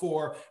 or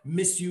for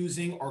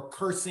misusing or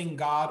cursing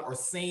God or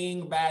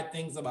saying bad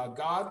things about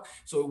God.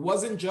 So it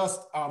wasn't just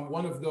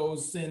one of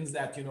those sins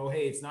that,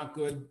 hey, it's not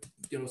good,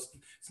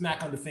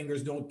 smack on the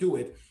fingers, don't do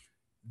it.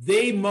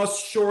 They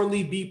must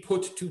surely be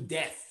put to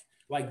death.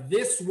 Like,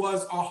 this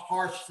was a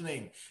harsh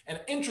thing. An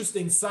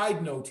interesting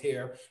side note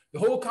here, the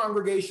whole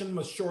congregation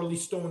must surely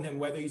stone him,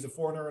 whether he's a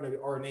foreigner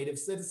or a native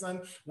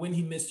citizen. When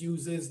he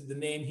misuses the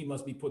name, he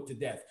must be put to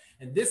death.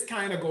 And this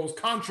kind of goes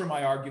contra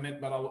my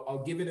argument, but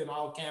I'll give it in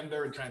all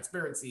candor and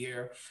transparency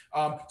here.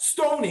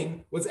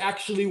 Stoning was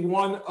actually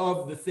one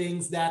of the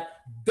things that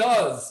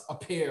does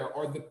appear,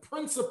 or the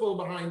principle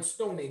behind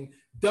stoning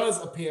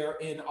does appear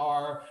in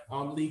our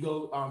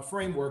legal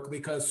framework,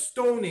 because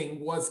stoning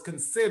was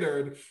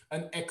considered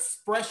an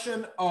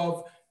expression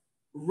of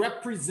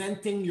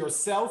representing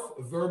yourself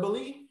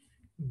verbally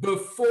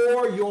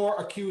before your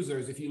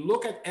accusers. If you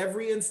look at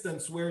every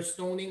instance where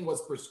stoning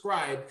was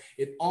prescribed,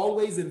 it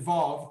always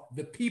involved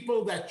the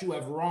people that you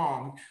have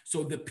wronged.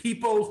 So the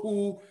people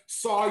who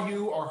saw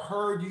you or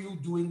heard you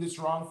doing this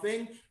wrong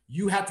thing,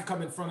 you had to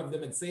come in front of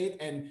them and say it.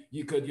 And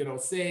you could,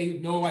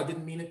 say, no, I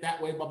didn't mean it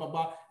that way, blah, blah,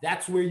 blah.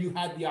 That's where you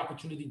had the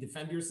opportunity to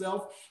defend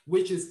yourself,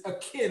 which is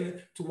akin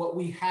to what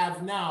we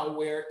have now,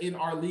 where in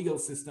our legal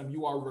system,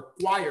 you are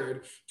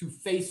required to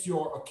face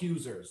your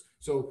accusers.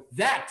 So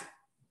that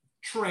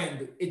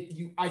trend,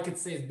 I could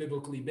say, is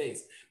biblically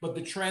based. But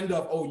the trend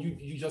of,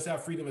 you just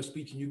have freedom of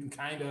speech and you can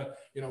kind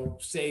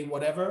of, say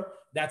whatever,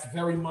 that's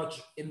very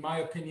much, in my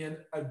opinion,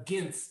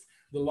 against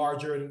the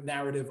larger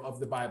narrative of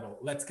the Bible.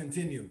 Let's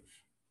continue.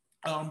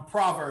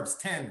 Proverbs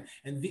 10,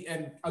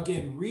 and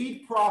again,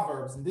 read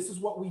Proverbs, and this is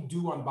what we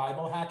do on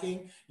Bible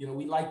hacking.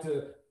 We like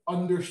to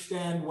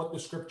understand what the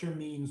scripture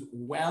means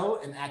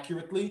well and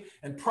accurately,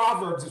 and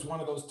Proverbs is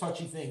one of those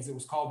touchy things. It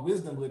was called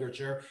wisdom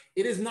literature.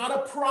 It is not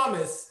a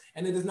promise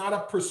and it is not a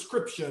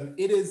prescription.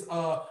 It is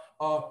a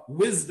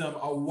wisdom,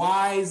 a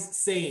wise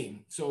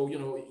saying. So,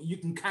 you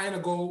can kind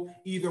of go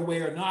either way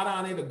or not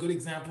on it. A good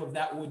example of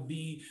that would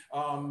be,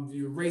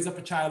 you raise up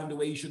a child in the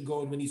way he should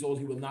go, and when he's old,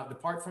 he will not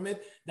depart from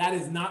it. That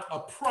is not a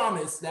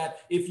promise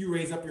that if you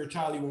raise up your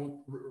child,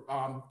 you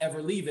won't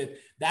ever leave it.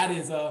 That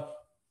is a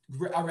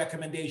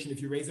recommendation.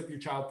 If you raise up your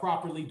child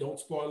properly, don't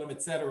spoil them,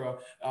 etc.,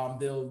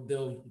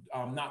 they'll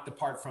not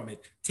depart from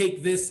it.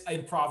 Take this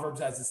in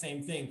Proverbs as the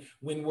same thing.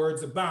 When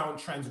words abound,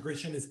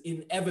 transgression is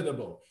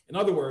inevitable. In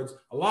other words,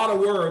 a lot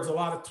of words, a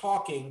lot of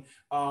talking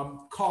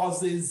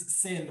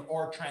causes sin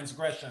or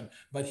transgression.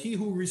 But he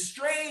who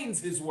restrains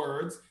his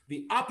words,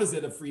 the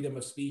opposite of freedom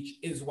of speech,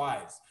 is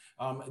wise.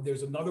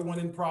 There's another one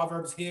in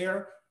Proverbs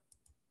here.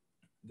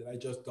 Did I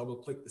just double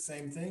click the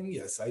same thing?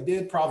 Yes, I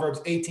did. Proverbs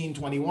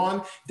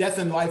 18:21. Death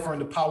and life are in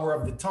the power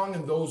of the tongue,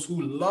 and those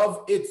who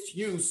love its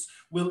use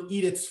will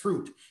eat its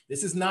fruit.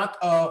 This is not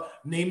a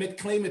name it,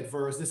 claim it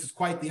verse. This is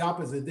quite the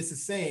opposite. This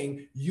is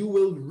saying you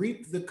will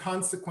reap the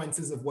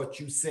consequences of what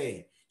you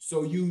say.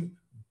 So you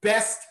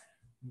best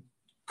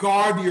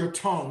guard your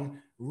tongue,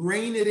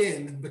 rein it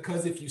in,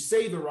 because if you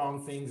say the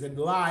wrong things and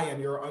lie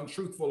and you're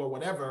untruthful or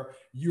whatever,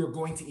 you're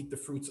going to eat the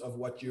fruits of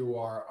what you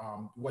are,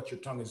 what your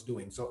tongue is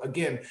doing. So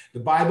again, the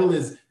Bible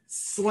is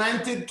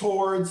slanted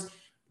towards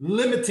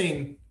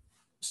limiting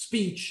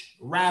speech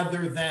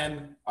rather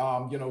than,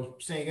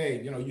 saying,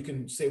 hey, you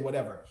can say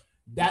whatever.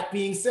 That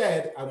being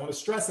said, I want to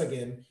stress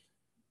again,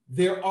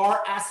 there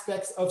are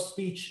aspects of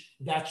speech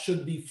that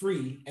should be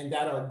free and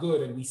that are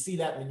good. And we see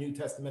that in the New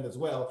Testament as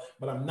well.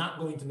 But I'm not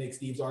going to make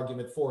Steve's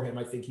argument for him.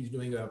 I think he's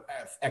doing an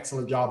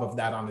excellent job of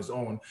that on his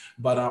own.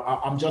 But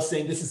I'm just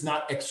saying this is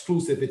not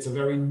exclusive. It's a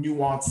very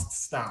nuanced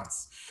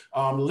stance.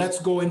 Let's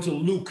go into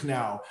Luke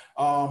now.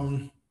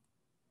 Thought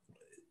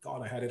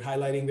I had it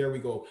highlighting. There we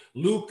go.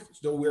 Luke,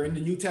 so we're in the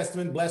New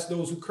Testament. Bless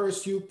those who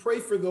curse you. Pray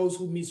for those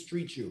who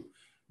mistreat you.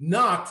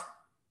 Not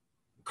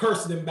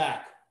curse them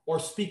back or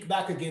speak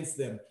back against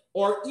them,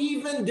 or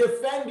even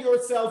defend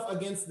yourself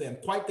against them.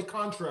 Quite the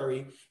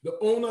contrary, the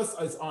onus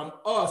is on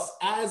us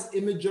as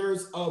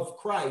imagers of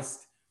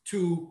Christ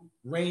to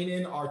rein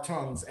in our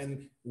tongues.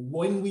 And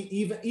when we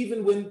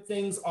even when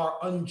things are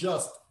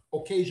unjust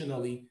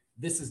occasionally,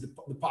 this is the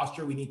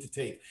posture we need to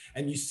take.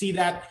 And you see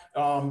that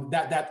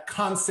that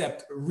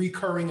concept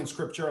recurring in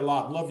scripture a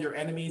lot. Love your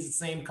enemies. The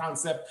same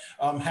concept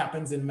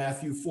happens in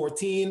Matthew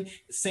 14.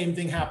 Same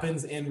thing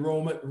happens in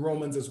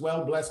Romans as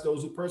well. Bless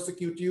those who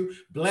persecute you.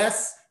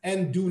 Bless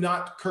and do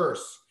not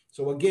curse.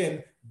 So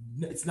again,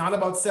 it's not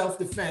about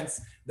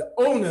self-defense. The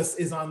onus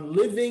is on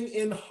living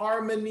in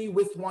harmony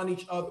with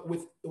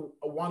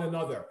one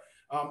another.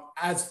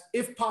 As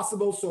if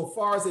possible, so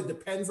far as it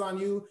depends on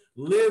you,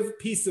 live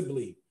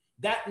peaceably.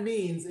 That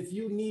means if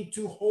you need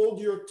to hold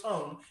your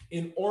tongue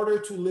in order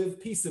to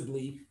live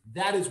peaceably,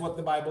 that is what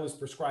the Bible is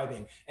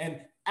prescribing.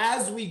 And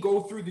as we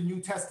go through the New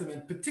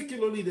Testament,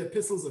 particularly the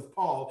epistles of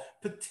Paul,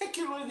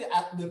 particularly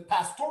the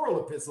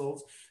pastoral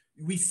epistles,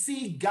 we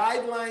see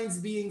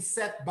guidelines being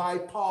set by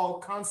Paul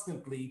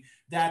constantly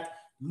that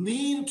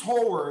lean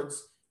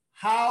towards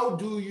how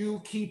do you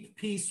keep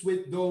peace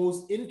with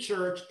those in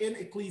church, in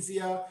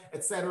ecclesia,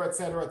 et cetera, et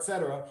cetera, et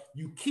cetera.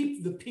 You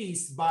keep the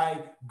peace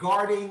by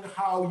guarding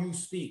how you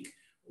speak,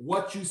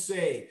 what you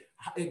say,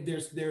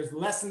 there's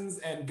lessons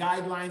and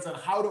guidelines on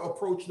how to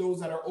approach those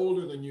that are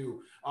older than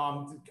you.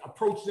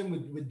 Approach them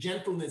with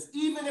gentleness,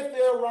 even if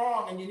they're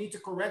wrong and you need to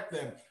correct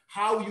them.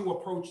 How you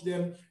approach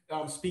them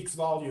speaks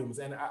volumes.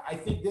 And I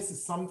think this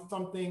is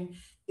something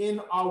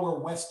in our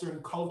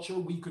Western culture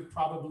we could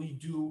probably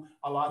do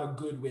a lot of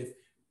good with.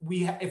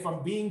 If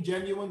I'm being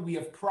genuine, we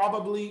have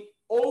probably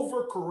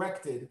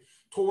overcorrected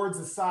towards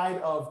the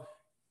side of,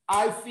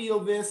 I feel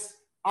this,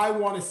 I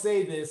want to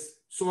say this,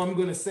 so I'm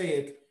going to say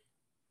it,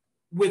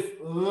 with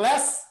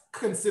less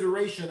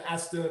consideration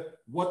as to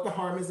what the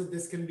harm is that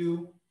this can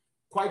do.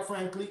 Quite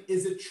frankly,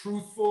 is it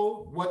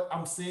truthful what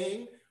I'm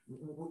saying?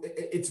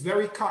 It's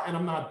very, and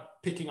I'm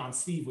not picking on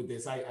Steve with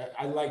this.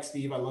 I like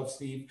Steve. I love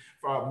Steve.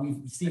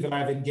 Steve and I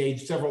have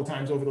engaged several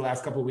times over the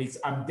last couple of weeks.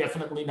 I'm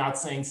definitely not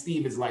saying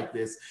Steve is like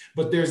this,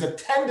 but there's a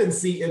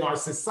tendency in our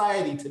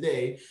society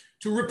today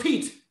to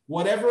repeat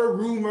whatever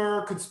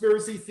rumor,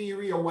 conspiracy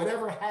theory, or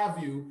whatever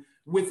have you,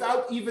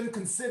 without even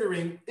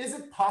considering, is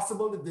it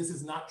possible that this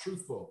is not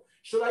truthful?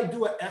 Should I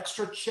do an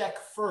extra check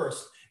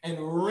first and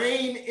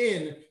rein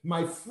in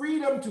my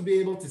freedom to be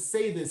able to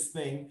say this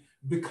thing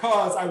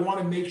because I want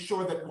to make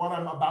sure that what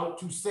I'm about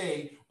to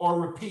say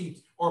or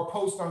repeat or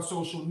post on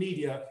social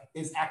media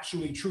is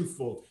actually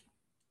truthful?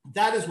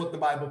 That is what the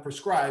Bible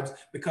prescribes,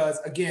 because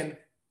again,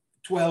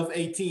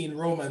 12:18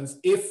 Romans,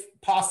 if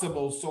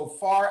possible, so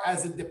far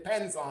as it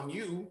depends on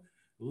you,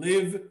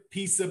 live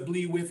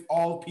peaceably with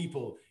all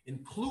people,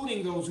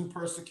 including those who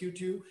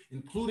persecute you,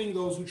 including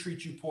those who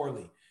treat you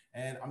poorly.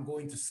 And I'm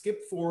going to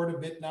skip forward a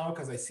bit now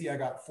because I see I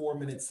got 4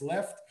 minutes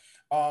left.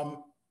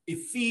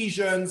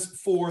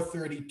 Ephesians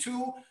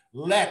 4:32,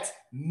 let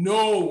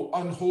no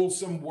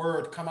unwholesome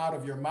word come out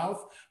of your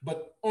mouth,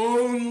 but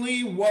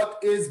only what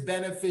is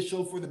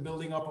beneficial for the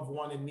building up of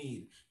one in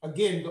need.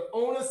 Again, the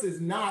onus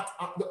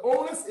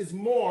is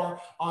more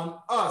on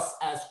us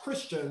as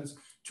Christians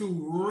to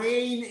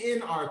rein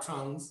in our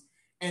tongues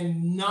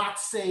and not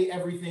say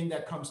everything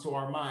that comes to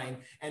our mind,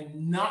 and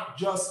not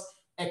just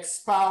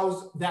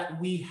espouse that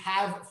we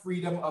have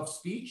freedom of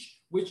speech,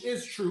 which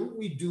is true.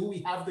 We do. We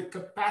have the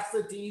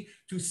capacity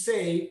to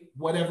say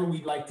whatever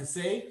we'd like to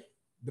say.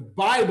 The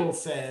Bible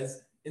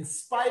says, in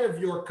spite of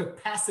your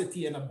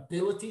capacity and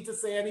ability to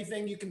say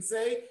anything you can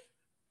say,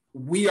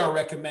 we are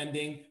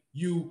recommending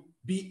you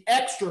be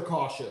extra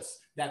cautious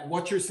that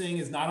what you're saying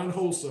is not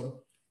unwholesome.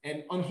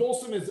 And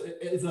unwholesome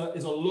is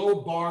a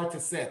low bar to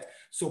set.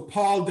 So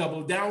Paul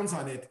double downs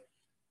on it.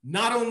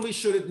 Not only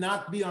should it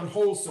not be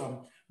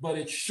unwholesome, but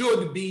it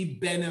should be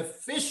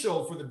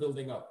beneficial for the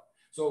building up.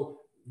 So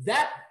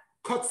that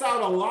cuts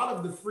out a lot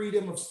of the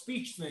freedom of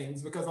speech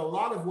things, because a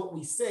lot of what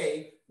we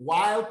say,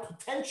 while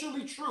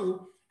potentially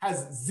true,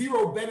 has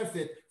zero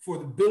benefit for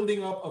the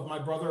building up of my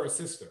brother or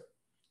sister.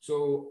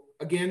 So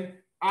again,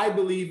 I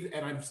believe,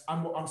 and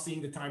I'm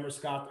seeing the timer,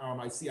 Scott.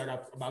 I see I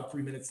got about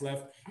 3 minutes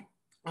left.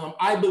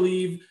 I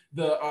believe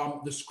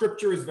the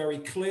scripture is very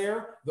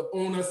clear. The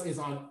onus is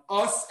on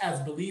us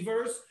as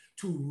believers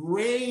to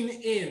rein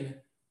in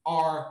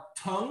our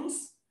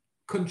tongues,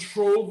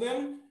 control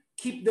them,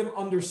 keep them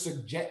under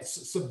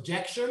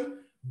subjection,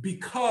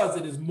 because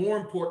it is more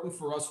important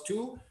for us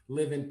to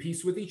live in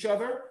peace with each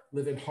other,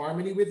 live in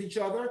harmony with each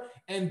other,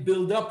 and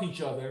build up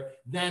each other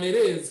than it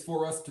is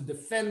for us to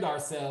defend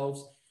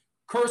ourselves,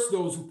 curse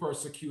those who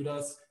persecute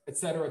us,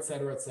 etc.,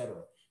 etc., etc.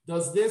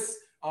 Does this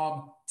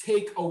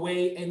take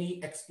away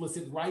any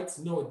explicit rights?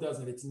 No, it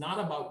doesn't. It's not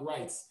about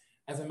rights.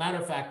 As a matter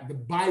of fact, the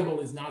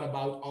Bible is not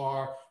about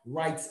our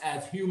rights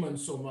as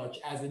humans so much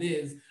as it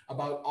is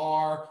about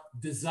our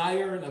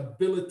desire and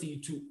ability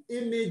to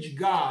image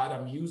God.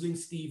 I'm using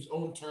Steve's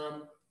own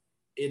term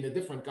in a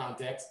different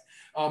context,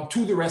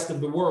 to the rest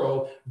of the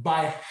world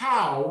by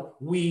how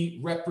we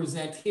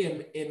represent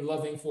him in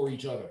loving for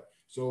each other.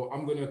 So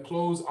I'm going to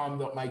close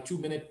on my 2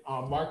 minute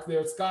mark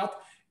there, Scott.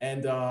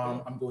 And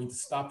I'm going to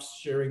stop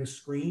sharing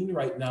screen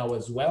right now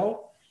as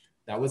well.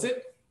 That was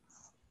it.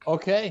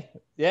 Okay.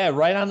 Yeah,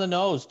 right on the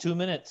nose, 2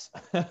 minutes.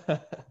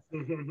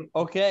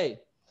 Okay.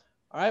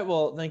 All right.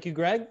 Well, thank you,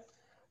 Greg.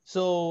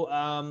 So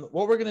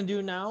what we're going to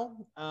do now,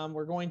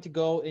 we're going to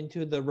go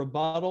into the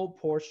rebuttal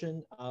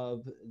portion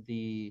of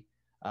the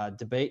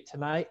debate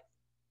tonight.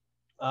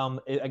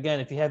 Again,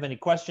 if you have any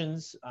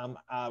questions,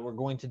 we're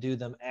going to do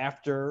them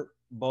after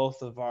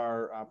both of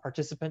our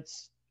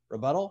participants'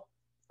 rebuttal.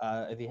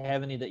 If you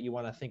have any that you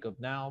want to think of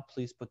now,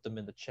 please put them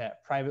in the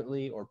chat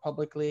privately or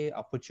publicly.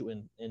 I'll put you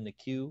in the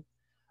queue.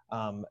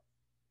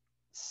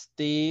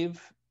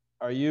 Steve,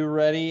 are you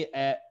ready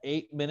at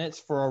 8 minutes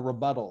for a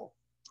rebuttal?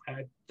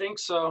 I think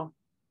so.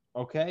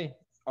 Okay.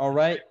 All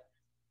right.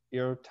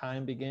 Your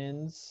time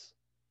begins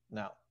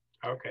now.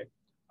 Okay.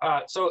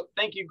 So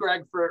thank you,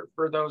 Greg,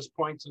 for those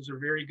points. Those are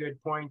very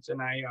good points.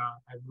 And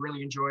I've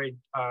really enjoyed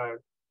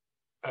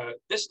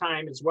this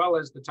time, as well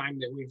as the time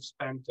that we've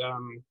spent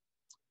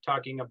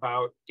talking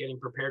about getting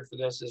prepared for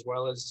this, as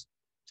well as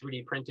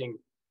 3D printing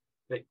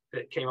that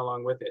came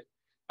along with it.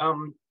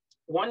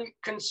 One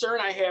concern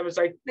I have is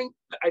I think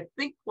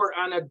we're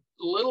on a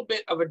little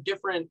bit of a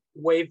different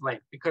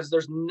wavelength, because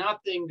there's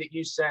nothing that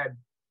you said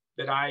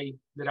that I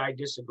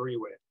disagree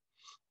with.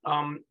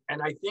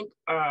 And I think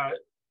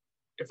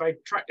if I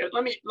try,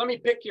 let me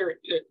pick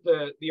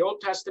the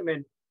Old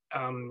Testament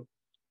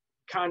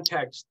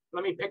context.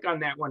 Let me pick on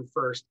that one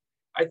first.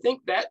 I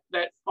think that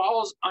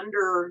falls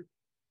under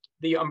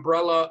the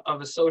umbrella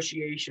of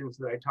associations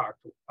that I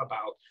talked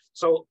about.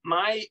 So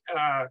my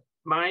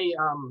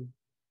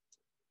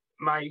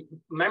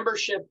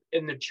membership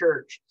in the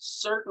church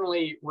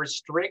certainly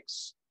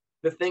restricts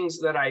the things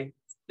that I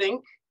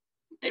think,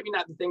 maybe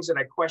not the things that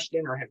I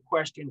question or have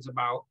questions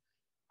about.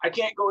 I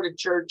can't go to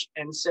church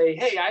and say,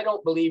 hey, I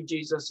don't believe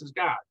Jesus is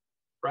God,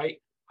 right?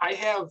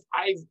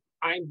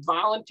 I'm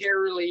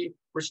voluntarily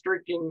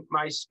restricting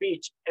my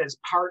speech as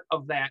part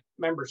of that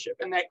membership.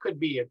 And that could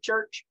be a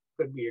church,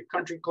 could be a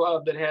country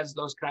club that has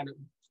those kind of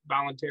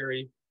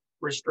voluntary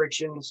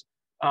restrictions.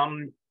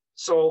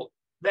 So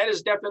that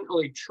is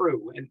definitely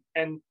true.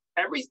 And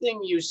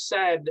everything you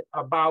said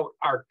about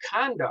our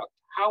conduct,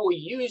 how we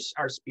use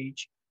our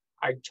speech,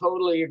 I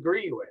totally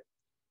agree with.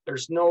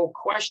 There's no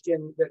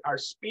question that our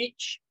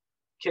speech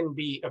can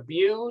be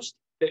abused,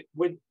 that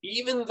would,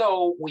 even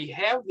though we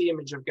have the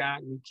image of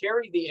God, we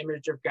carry the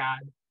image of God,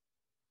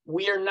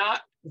 we are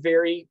not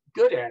very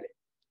good at it.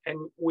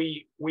 And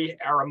we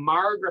are a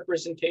marred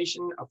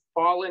representation, a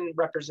fallen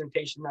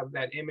representation of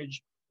that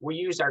image. We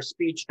use our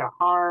speech to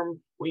harm.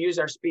 We use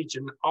our speech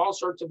in all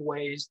sorts of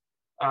ways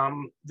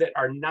that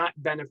are not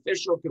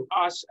beneficial to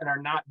us and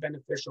are not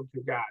beneficial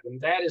to God. And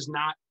that is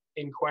not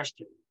in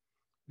question.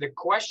 The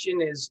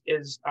question is,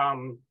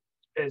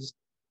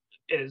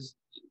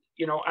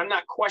 you know, I'm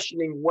not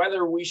questioning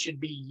whether we should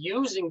be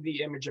using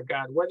the image of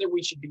God, whether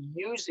we should be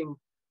using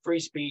free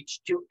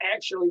speech to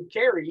actually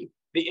carry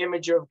the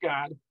image of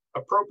God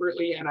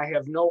appropriately. And I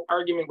have no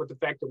argument with the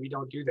fact that we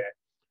don't do that.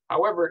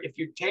 However, if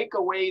you take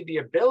away the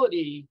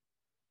ability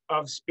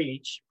of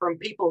speech from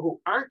people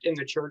who aren't in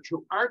the church,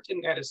 who aren't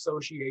in that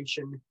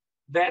association,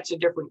 that's a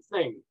different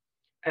thing.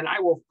 And I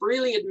will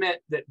freely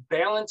admit that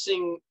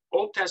balancing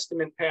Old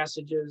Testament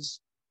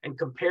passages and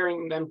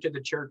comparing them to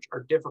the church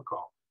are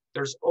difficult.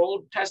 There's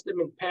Old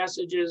Testament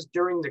passages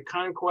during the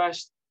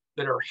conquest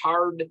that are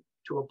hard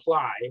to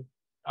apply.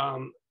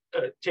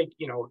 Take,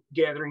 you know,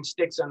 gathering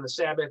sticks on the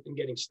Sabbath and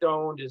getting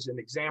stoned is an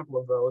example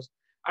of those.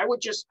 I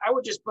would just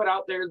put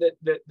out there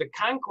that the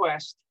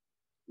conquest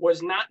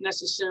was not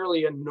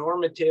necessarily a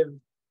normative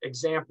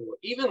example.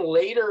 Even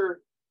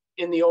later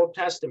in the Old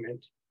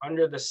Testament,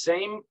 under the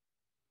same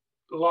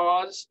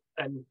laws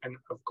and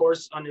of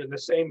course under the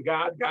same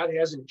God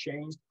hasn't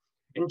changed.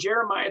 In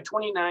Jeremiah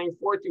 29,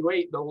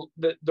 4-8,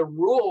 the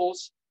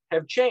rules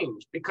have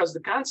changed because the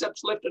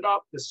concept's lifted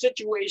up, the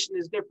situation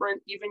is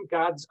different, even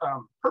God's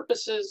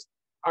purposes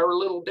are a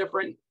little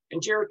different. In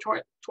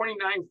Jeremiah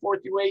 29,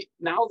 4-8,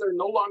 now they're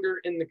no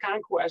longer in the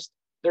conquest,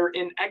 they're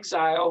in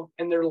exile,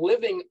 and they're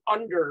living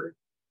under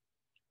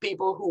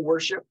people who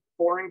worship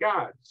foreign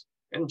gods.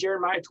 In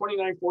Jeremiah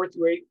 29,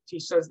 4-8, he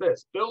says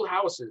this: build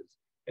houses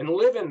and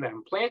live in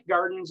them, plant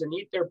gardens and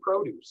eat their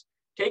produce.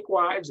 Take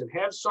wives and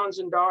have sons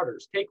and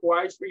daughters. Take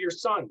wives for your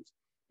sons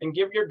and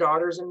give your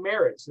daughters in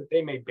marriage, that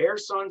they may bear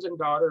sons and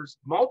daughters,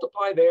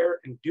 multiply there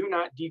and do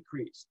not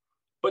decrease.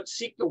 But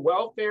seek the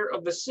welfare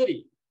of the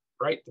city,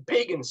 right? The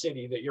pagan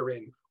city that you're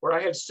in, where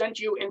I have sent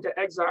you into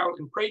exile,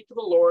 and pray to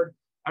the Lord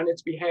on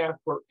its behalf,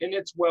 for in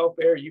its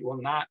welfare you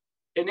will not,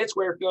 in its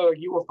welfare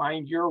you will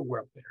find your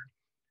welfare.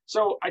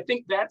 So I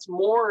think that's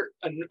more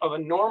of a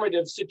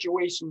normative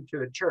situation to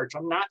the church.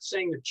 I'm not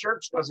saying the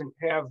church doesn't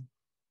have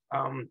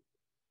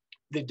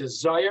the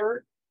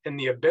desire and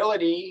the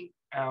ability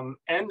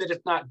and that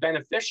it's not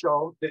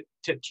beneficial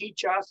to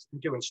teach us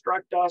and to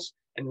instruct us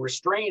and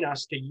restrain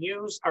us to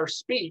use our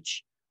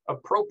speech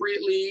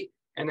appropriately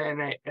and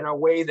in a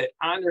way that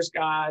honors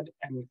God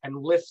and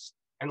lifts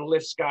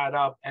God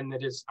up and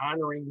that is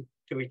honoring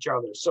to each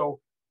other. So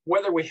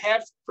whether we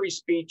have free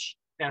speech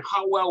and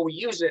how well we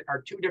use it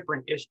are two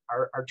different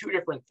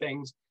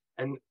things.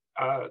 And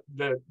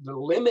the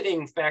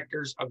limiting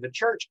factors of the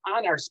church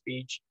on our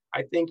speech,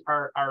 I think,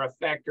 are a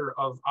factor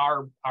of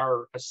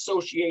our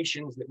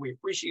associations that we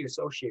appreciate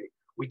associate.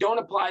 We don't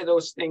apply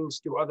those things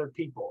to other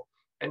people.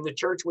 In the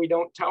church, we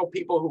don't tell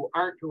people who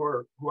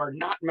are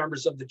not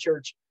members of the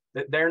church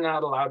that they're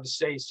not allowed to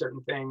say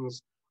certain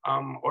things,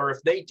 or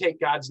if they take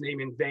God's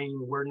name in vain,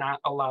 we're not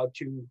allowed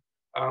to,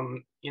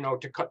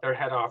 to cut their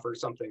head off or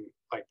something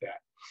like that.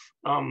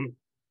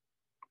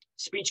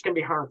 Speech can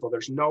be harmful.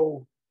 There's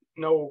no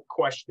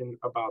question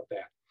about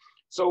that.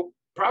 So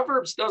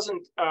Proverbs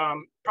doesn't,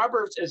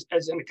 Proverbs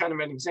as in kind of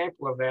an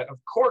example of that. Of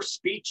course,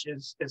 speech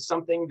is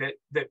something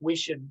that we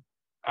should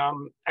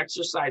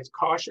exercise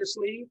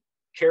cautiously,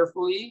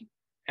 carefully,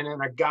 and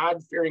in a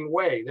God-fearing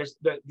way. There's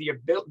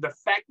the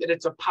fact that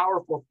it's a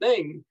powerful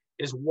thing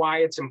is why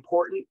it's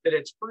important that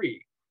it's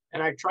free.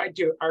 And I tried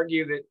to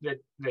argue that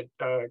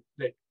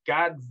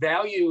God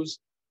values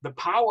the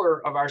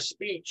power of our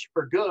speech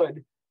for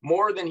good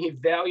more than he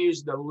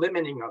values the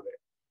limiting of it.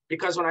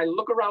 Because when I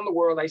look around the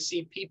world, I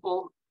see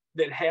people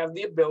that have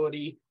the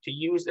ability to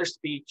use their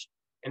speech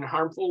in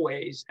harmful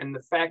ways. And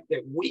the fact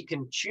that we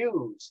can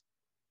choose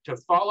to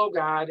follow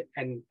God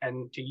and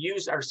to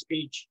use our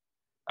speech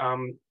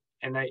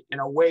in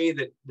a way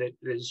that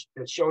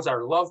shows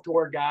our love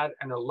toward God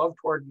and a love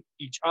toward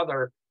each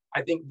other.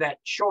 I think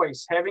that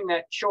choice, having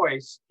that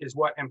choice, is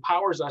what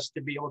empowers us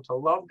to be able to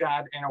love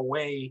God in a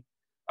way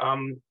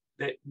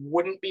that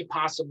wouldn't be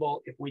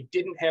possible if we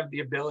didn't have the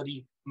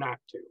ability not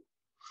to.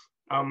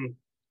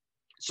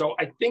 So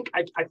I think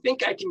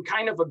I can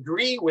kind of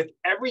agree with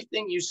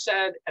everything you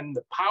said and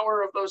the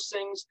power of those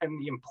things and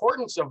the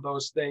importance of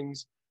those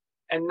things,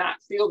 and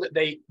not feel that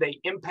they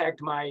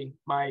impact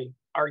my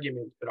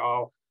argument at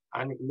all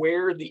on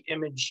where the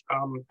image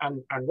on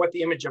what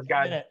the image of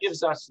God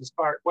gives us as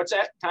part. What's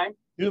that time?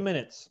 2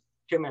 minutes.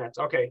 2 minutes.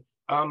 Okay.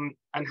 And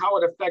how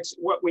it affects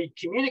what we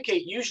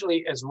communicate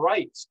usually as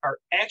rights are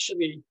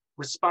actually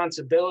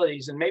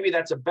responsibilities, and maybe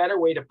that's a better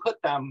way to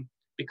put them,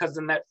 because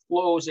then that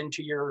flows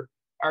into your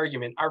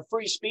argument. Our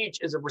free speech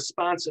is a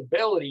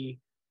responsibility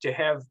to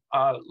have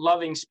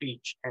loving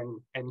speech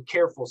and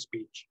careful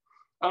speech.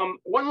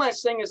 One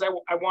last thing is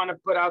I want to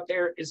put out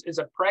there is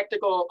a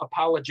practical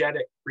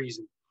apologetic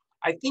reason.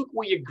 I think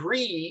we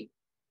agree,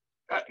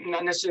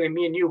 not necessarily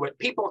me and you, but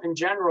people in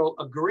general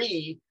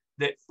agree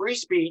that free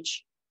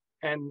speech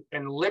and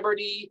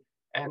liberty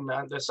and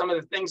some of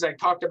the things I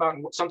talked about,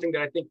 and something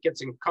that I think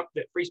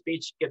that free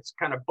speech gets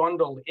kind of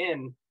bundled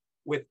in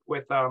with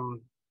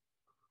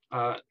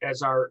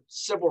as our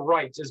civil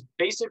rights, is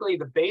basically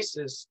the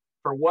basis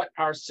for what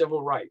are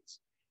civil rights.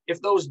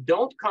 If those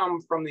don't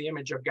come from the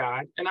image of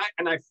God, and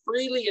I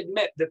freely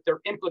admit that there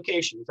are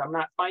implications. I'm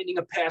not finding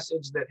a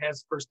passage that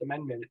has First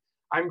Amendment.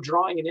 I'm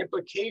drawing an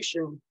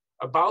implication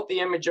about the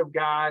image of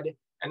God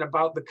and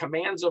about the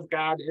commands of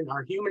God in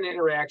our human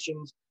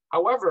interactions.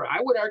 However, I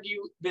would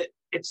argue that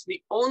it's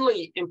the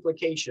only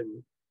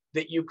implication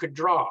that you could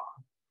draw,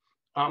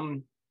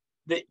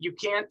 that you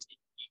can't,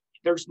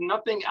 there's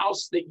nothing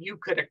else that you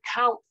could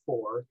account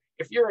for.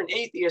 If you're an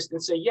atheist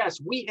and say, yes,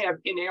 we have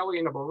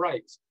inalienable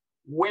rights,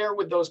 where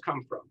would those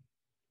come from?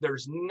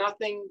 There's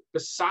nothing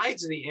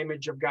besides the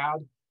image of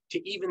God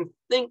to even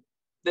think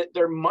that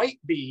there might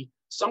be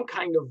some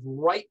kind of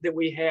right that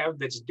we have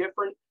that's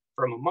different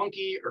from a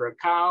monkey or a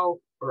cow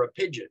or a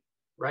pigeon,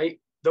 right?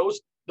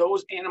 Those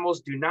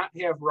animals do not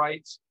have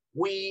rights.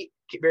 We,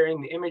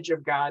 bearing the image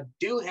of God,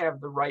 do have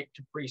the right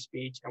to free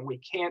speech, and we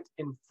can't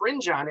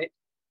infringe on it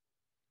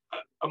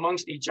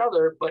amongst each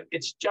other, but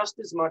it's just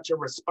as much a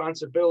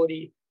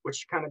responsibility,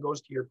 which kind of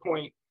goes to your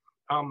point,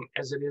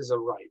 as it is a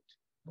right.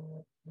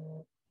 Is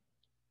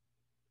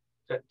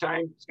that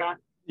time, Scott?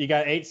 You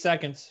got 8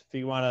 seconds if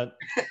you want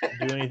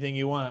to do anything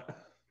you want.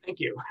 Thank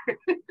you.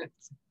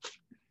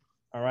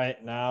 All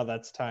right, now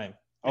that's time.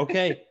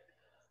 Okay.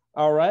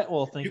 All right.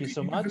 Well, thank you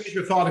so much. Finish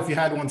your thought if you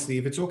had one,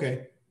 Steve. It's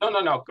okay.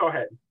 No. Go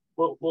ahead.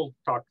 We'll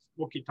talk.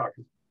 We'll keep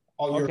talking.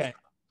 Okay.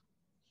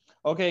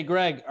 Okay,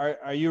 Greg,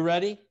 are you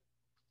ready?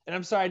 And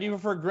I'm sorry, do you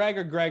prefer Greg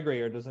or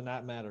Gregory, or does it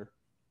not matter?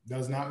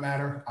 Does not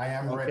matter. I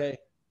am ready.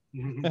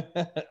 Okay.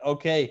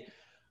 Okay.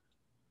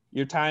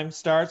 Your time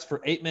starts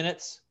for 8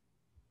 minutes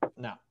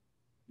now.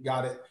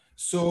 Got it.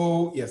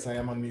 So yes, I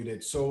am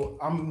unmuted. So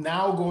I'm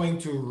now going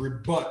to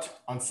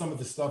rebut on some of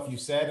the stuff you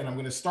said, and I'm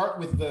going to start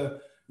with the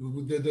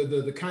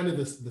kind of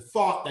the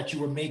thought that you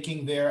were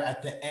making there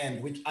at the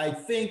end, which I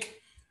think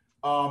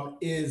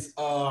is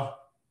I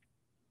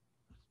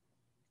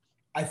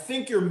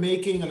think you're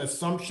making an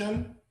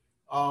assumption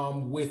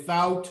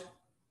without,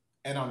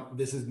 and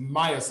this is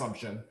my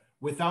assumption,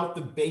 without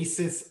the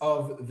basis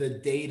of the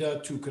data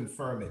to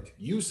confirm it.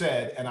 You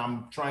said, and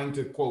I'm trying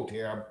to quote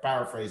here, I'm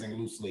paraphrasing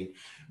loosely,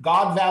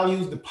 God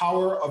values the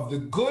power of the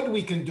good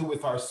we can do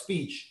with our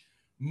speech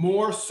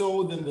more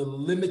so than the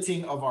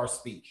limiting of our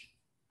speech.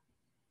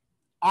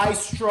 I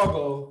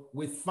struggle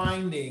with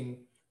finding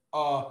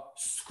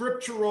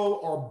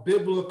scriptural or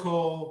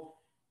biblical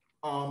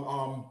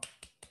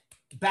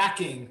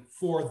backing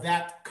for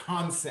that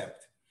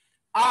concept.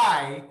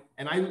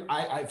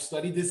 I've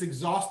studied this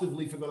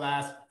exhaustively for the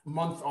last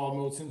month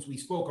almost since we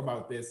spoke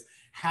about this,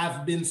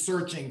 have been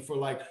searching for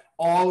like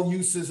all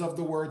uses of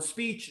the word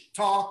speech,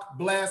 talk,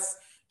 bless,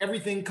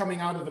 everything coming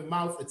out of the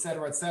mouth, et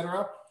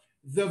cetera,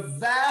 the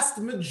vast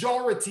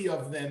majority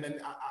of them,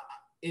 and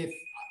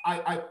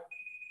I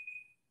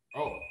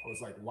was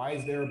like, why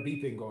is there a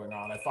beeping going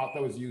on? I thought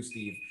that was you,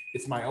 Steve.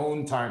 It's my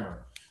own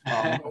timer.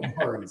 No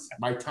worries.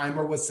 My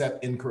timer was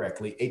set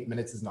incorrectly. 8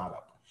 minutes is not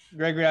up.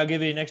 Gregory, I'll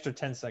give you an extra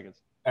 10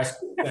 seconds. That's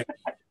cool. Thank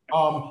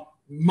you.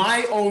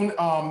 My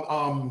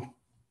own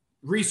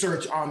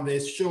research on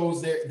this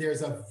shows that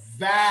there's a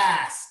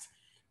vast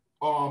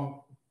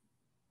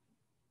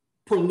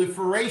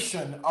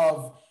proliferation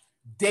of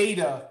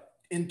data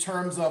in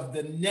terms of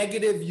the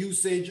negative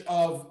usage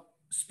of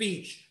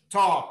speech,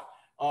 talk,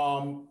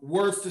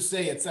 words to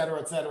say, et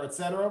cetera,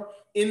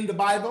 in the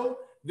Bible.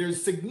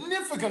 There's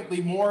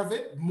significantly more of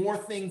it, more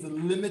things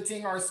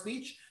limiting our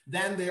speech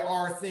than there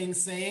are things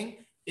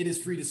saying it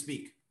is free to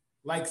speak.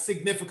 Like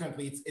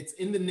significantly,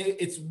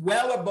 it's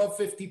well above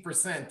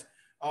 50%,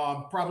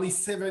 probably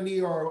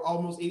 70 or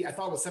almost 80. I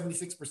thought it was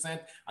 76%.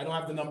 I don't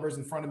have the numbers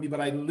in front of me,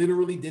 but I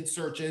literally did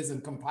searches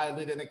and compiled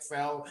it in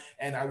Excel,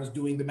 and I was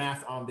doing the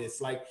math on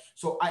this. Like,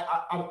 so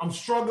I'm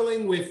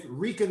struggling with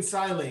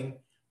reconciling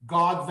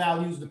God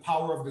values the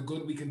power of the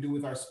good we can do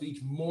with our speech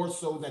more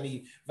so than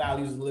he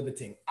values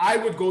limiting. I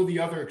would go the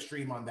other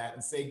extreme on that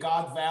and say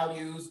God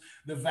values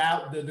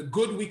the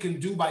good we can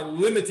do by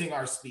limiting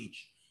our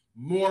speech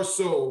more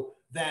so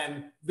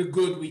than the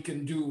good we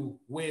can do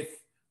with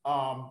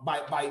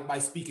by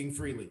speaking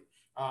freely.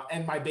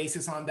 And my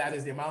basis on that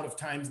is the amount of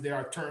times there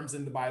are terms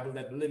in the Bible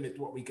that limit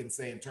what we can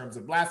say in terms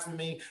of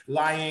blasphemy,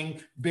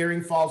 lying,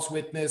 bearing false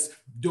witness,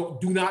 do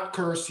not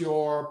curse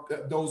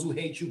those who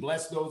hate you,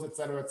 bless those,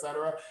 etc.,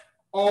 etc.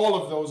 All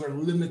of those are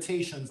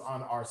limitations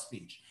on our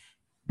speech.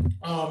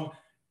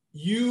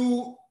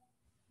 You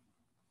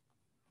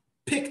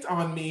picked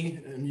on me,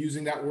 I'm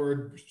using that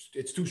word,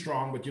 it's too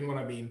strong, but you know what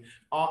I mean,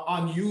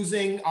 on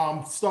using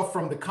stuff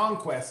from the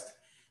conquest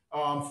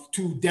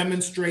to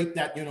demonstrate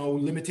that,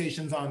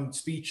 limitations on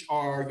speech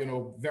are,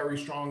 very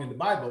strong in the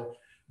Bible.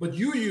 But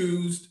you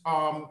used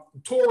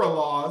Torah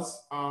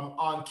laws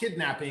on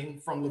kidnapping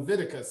from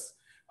Leviticus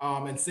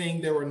and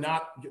saying they were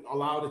not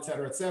allowed,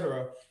 et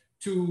cetera,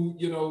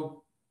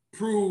 to,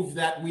 prove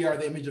that we are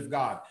the image of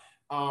God.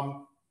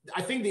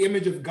 I think the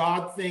image of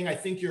God thing, I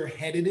think you're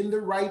headed in the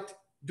right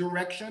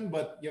direction,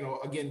 but,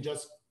 again,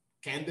 just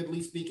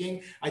candidly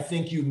speaking, I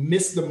think you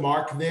missed the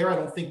mark there. I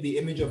don't think the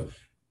image of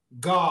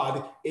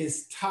God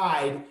is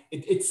tied.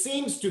 It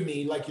seems to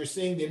me like you're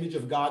saying the image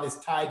of God is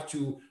tied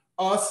to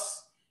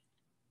us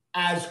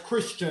as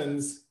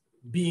Christians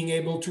being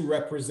able to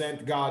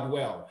represent God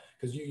well.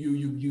 Because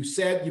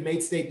you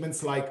made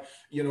statements like,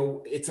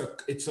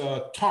 it's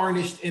a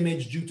tarnished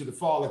image due to the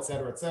fall, et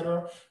cetera, et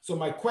cetera. So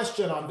my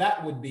question on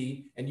that would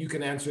be, and you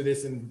can answer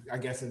this in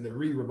the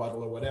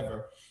rebuttal or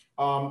whatever.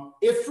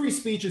 If free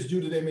speech is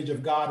due to the image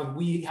of God and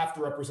we have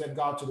to represent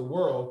God to the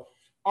world,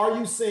 are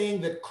you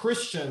saying that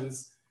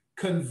Christians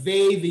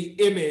convey the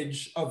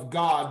image of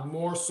God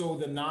more so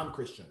than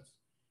non-Christians?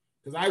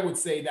 Because I would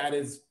say that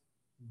is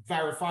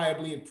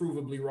verifiably and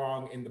provably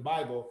wrong in the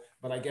Bible,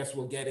 but I guess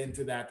we'll get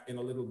into that in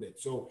a little bit.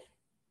 So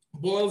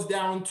boils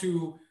down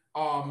to,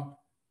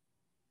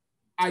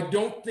 I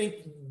don't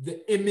think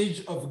the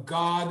image of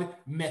God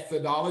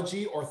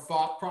methodology or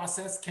thought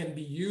process can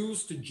be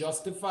used to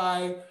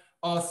justify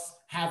us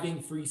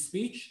having free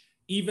speech,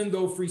 even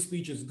though free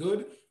speech is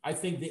good. I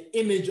think the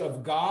image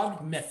of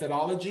God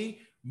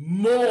methodology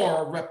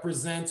more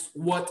represents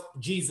what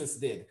Jesus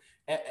did.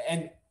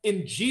 And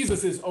in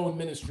Jesus's own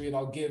ministry, and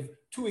I'll give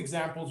two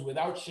examples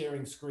without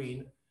sharing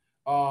screen.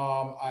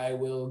 I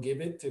will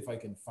give it if I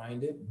can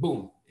find it.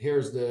 Boom.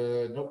 Here's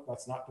nope,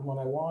 that's not the one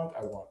I want.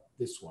 I want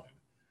this one.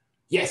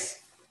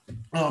 Yes.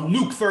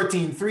 Luke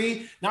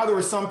 13:3. Now there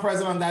were some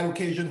present on that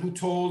occasion who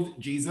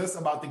told Jesus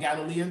about the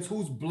Galileans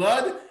whose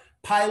blood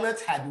Pilate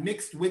had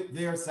mixed with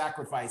their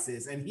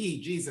sacrifices. And he,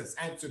 Jesus,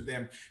 answered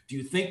them, do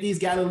you think these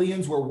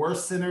Galileans were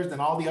worse sinners than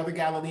all the other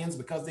Galileans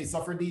because they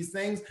suffered these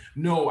things?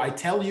 No, I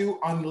tell you,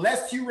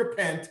 unless you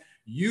repent,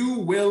 you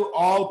will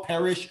all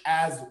perish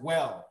as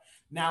well.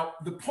 Now,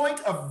 the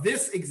point of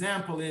this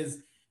example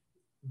is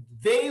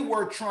they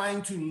were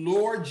trying to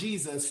lure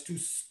Jesus to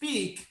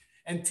speak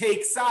and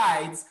take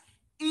sides,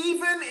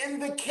 even in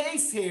the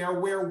case here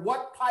where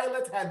what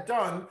Pilate had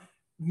done,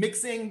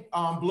 mixing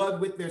blood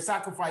with their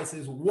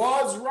sacrifices,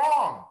 was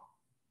wrong.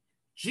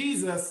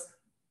 Jesus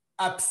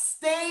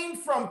abstained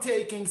from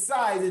taking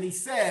sides, and he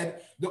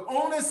said, the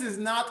onus is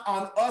not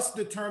on us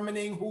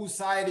determining whose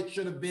side it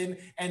should have been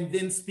and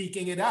then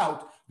speaking it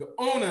out. The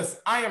onus,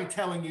 I am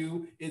telling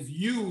you, is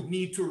you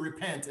need to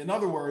repent. In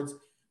other words,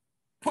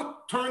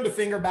 turn the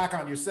finger back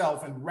on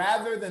yourself, and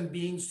rather than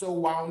being so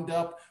wound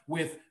up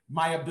with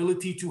my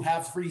ability to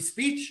have free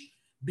speech,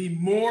 be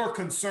more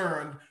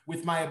concerned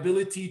with my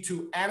ability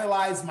to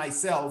analyze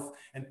myself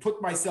and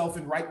put myself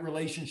in right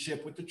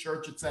relationship with the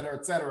church, et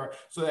cetera,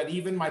 so that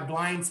even my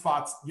blind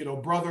spots,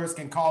 brothers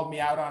can call me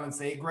out on and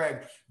say, hey,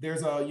 Greg,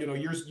 there's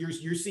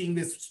you're seeing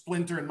this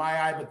splinter in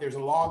my eye, but there's a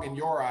log in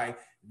your eye.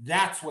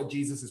 That's what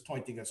Jesus is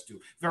pointing us to.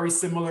 Very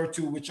similar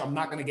to, which I'm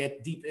not going to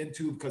get deep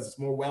into because it's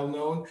more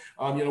well-known,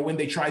 when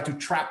they try to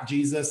trap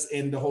Jesus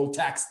in the whole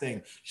tax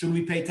thing. Should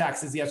we pay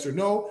taxes, yes or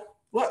no?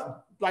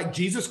 Well, like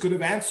Jesus could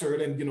have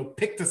answered and,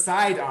 picked a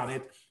side on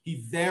it.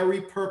 He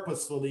very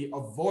purposefully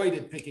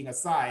avoided picking a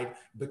side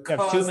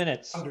because 2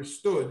 minutes. He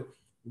understood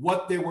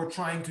what they were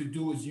trying to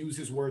do is use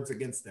his words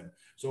against them.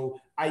 So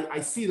I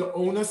see the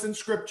onus in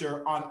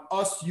scripture on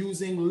us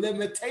using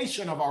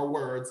limitation of our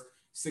words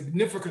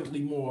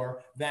significantly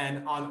more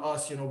than on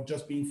us,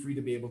 just being free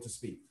to be able to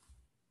speak.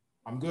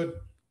 I'm good.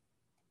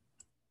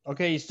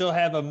 Okay, you still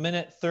have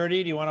 1:30.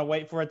 Do you want to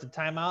wait for it to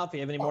time out if you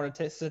have any more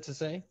to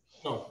say?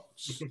 No.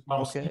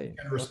 Okay.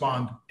 Can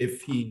respond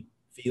if he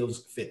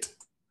feels fit.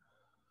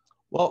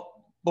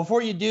 Well,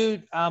 before you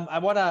do, I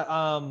want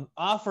to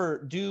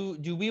offer, do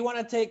we want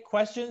to take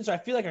questions? I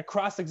feel like a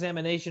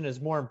cross-examination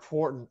is more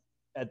important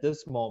at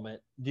this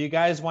moment. Do you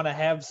guys want to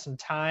have some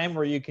time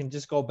where you can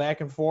just go back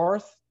and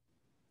forth?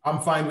 I'm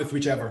fine with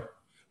whichever.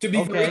 To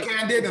be very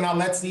candid, and I'll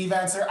let Steve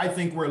answer, I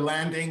think we're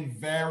landing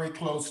very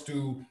close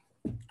to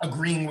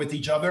agreeing with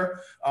each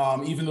other,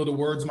 even though the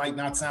words might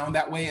not sound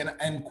that way.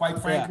 And quite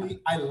frankly,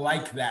 I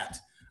like that.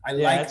 I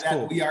Yeah, like that's that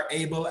cool. we are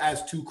able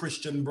as two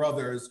Christian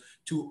brothers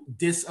to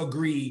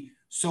disagree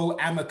so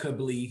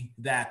amicably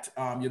that,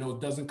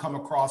 it doesn't come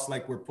across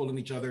like we're pulling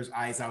each other's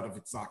eyes out of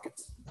its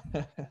sockets.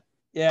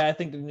 Yeah, I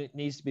think there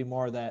needs to be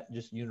more of that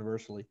just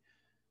universally.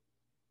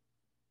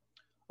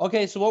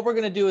 Okay, so what we're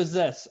going to do is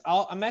this.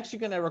 I'm actually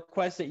going to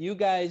request that you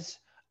guys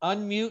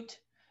unmute,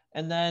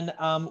 and then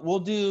we'll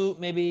do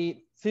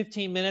maybe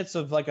 15 minutes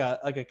of like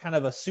a kind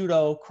of a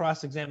pseudo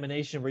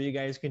cross-examination where you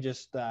guys can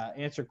just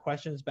answer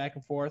questions back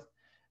and forth.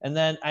 And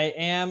then I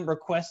am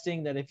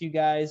requesting that if you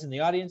guys in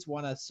the audience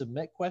want to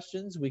submit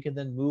questions, we can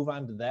then move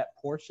on to that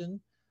portion.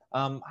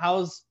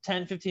 How's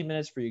 10, 15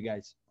 minutes for you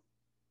guys?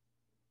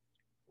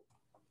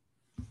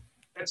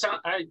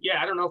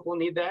 Yeah, I don't know if we'll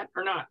need that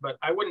or not, but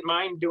I wouldn't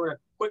mind doing a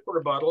quick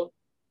rebuttal.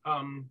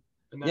 And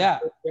then Yeah.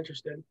 if you're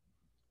interested.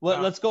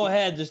 Let's go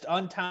ahead, just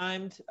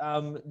untimed.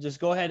 Just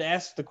go ahead,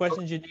 ask the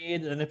questions you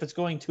need, and if it's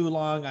going too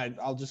long,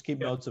 I'll just keep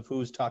notes of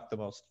who's talked the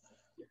most.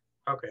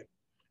 Okay.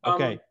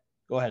 Okay,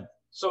 go ahead.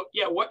 So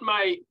yeah, what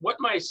my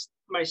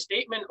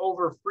statement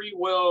over free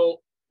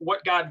will,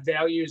 what God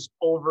values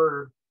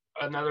over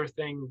another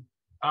thing,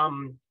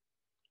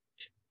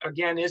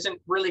 again,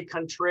 isn't really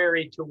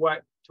contrary to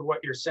what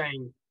you're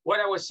saying. What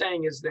I was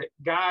saying is that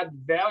God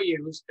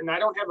values, and I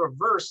don't have a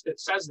verse that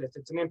says this,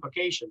 it's an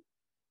implication,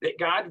 that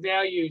God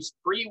values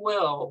free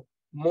will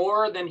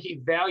more than he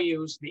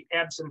values the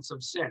absence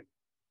of sin.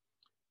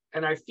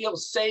 And I feel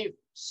safe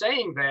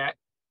saying that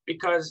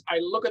because I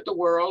look at the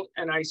world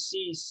and I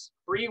see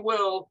free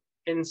will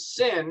in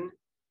sin,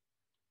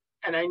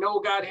 and I know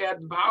God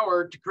had the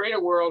power to create a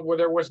world where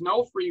there was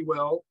no free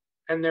will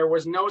and there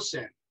was no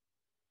sin.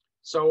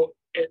 So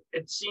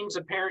it seems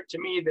apparent to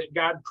me that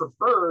God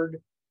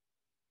preferred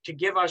to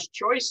give us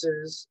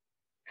choices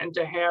and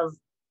to have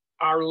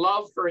our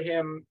love for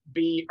him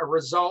be a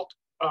result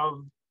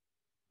of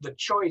the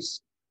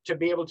choice to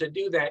be able to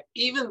do that,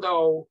 even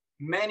though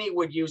many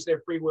would use their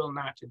free will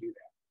not to do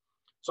that.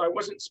 So I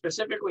wasn't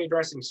specifically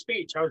addressing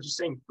speech. I was just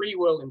saying free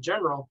will in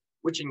general,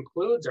 which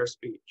includes our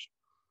speech.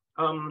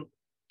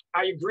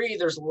 I agree.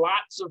 There's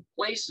lots of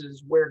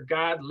places where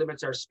God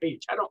limits our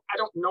speech. I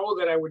don't know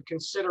that I would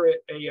consider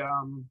it a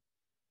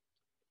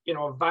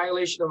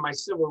violation of my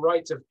civil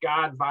rights if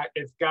God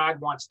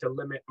wants to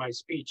limit my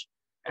speech.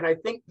 And I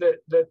think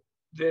that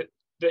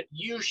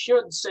you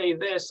should say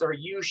this or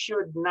you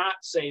should not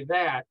say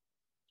that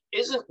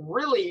isn't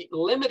really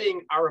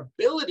limiting our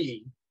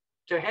ability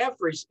to have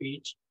free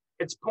speech.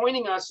 It's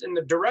pointing us in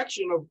the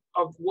direction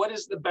of what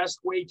is the best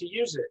way to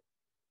use it.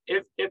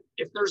 If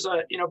there's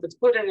if it's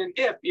put in an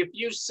if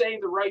you say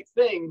the right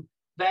thing,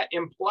 that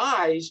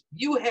implies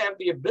you have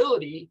the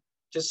ability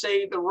to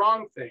say the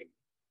wrong thing.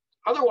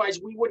 Otherwise,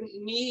 we wouldn't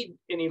need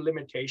any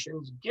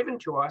limitations given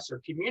to us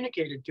or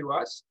communicated to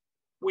us.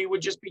 We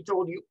would just be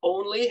told you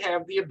only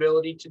have the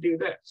ability to do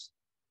this.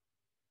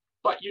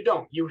 But you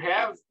don't. You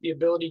have the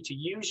ability to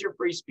use your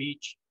free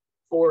speech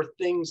for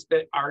things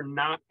that are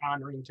not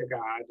honoring to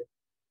God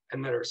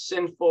and that are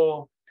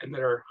sinful and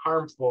that are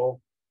harmful.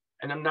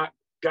 And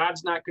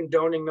God's not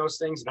condoning those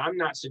things, and I'm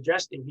not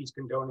suggesting he's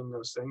condoning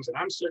those things, and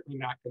I'm certainly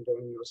not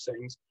condoning those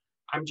things.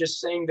 I'm just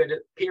saying that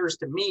it appears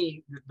to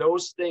me that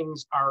those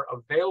things are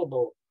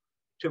available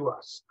to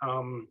us.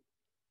 And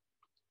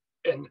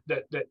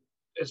that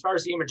as far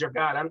as the image of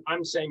God,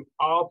 I'm saying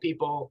all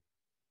people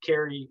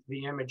carry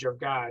the image of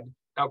God.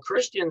 Now,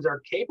 Christians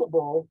are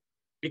capable,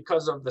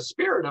 because of the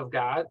Spirit of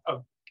God,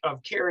 of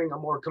carrying a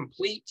more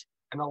complete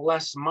and a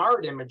less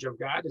marred image of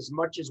God, as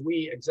much as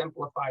we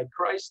exemplified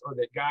Christ, or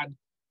that God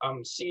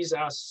sees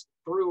us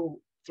through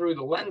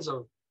the lens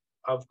of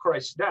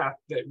Christ's death,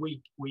 that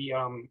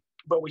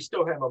but we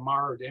still have a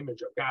marred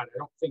image of God. I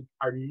don't think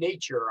our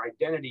nature, our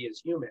identity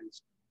as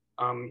humans,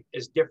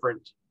 is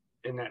different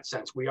in that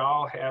sense. We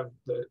all have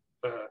the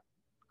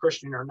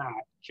Christian or not,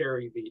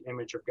 carry the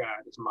image of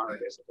God as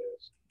marred as it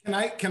is.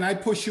 Can I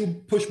push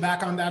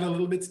back on that a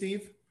little bit,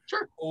 Steve?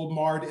 Sure. Old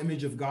marred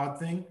image of God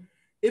thing.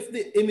 If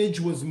the image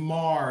was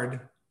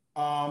marred,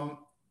 why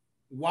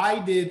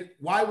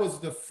was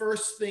the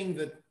first thing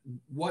that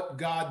what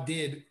God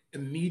did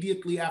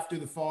immediately after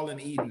the fall in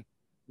Eden?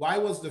 Why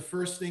was the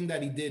first thing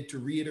that he did to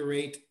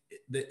reiterate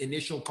the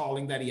initial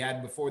calling that he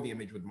had before the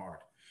image was marred?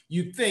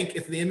 You'd think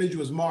if the image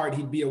was marred,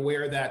 he'd be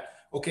aware that,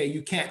 okay,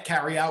 you can't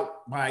carry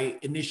out my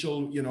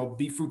initial,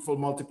 be fruitful,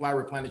 multiply,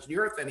 replenish the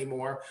earth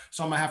anymore.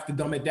 So I'm gonna have to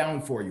dumb it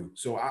down for you.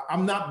 So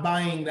I'm not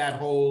buying that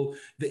whole,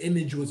 the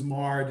image was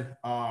marred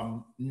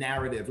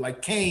narrative.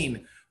 Like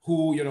Cain,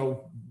 who,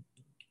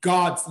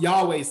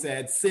 Yahweh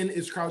said, sin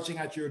is crouching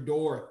at your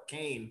door,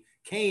 Cain.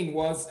 Cain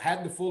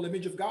had the full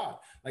image of God.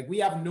 Like, we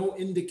have no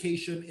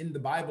indication in the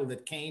Bible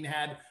that Cain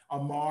had a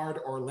marred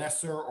or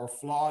lesser or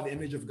flawed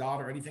image of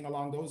God or anything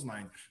along those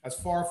lines. As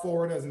far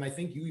forward as, and I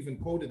think you even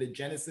quoted it,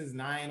 Genesis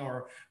 9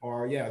 or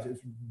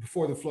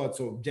before the flood.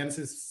 So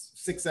Genesis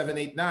 6, 7,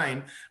 8,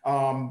 9,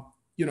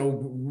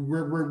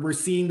 we're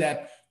seeing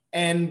that.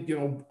 And,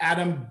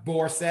 Adam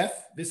bore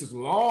Seth. This is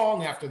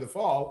long after the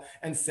fall.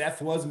 And Seth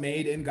was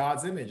made in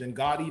God's image. And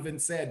God even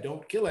said,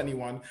 don't kill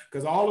anyone,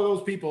 because all of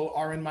those people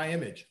are in my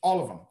image.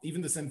 All of them,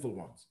 even the sinful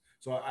ones.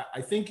 So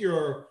I think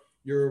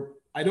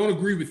I don't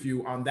agree with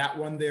you on that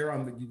one there,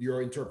 on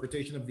your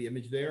interpretation of the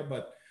image there,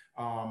 but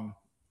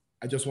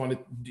I just wanted,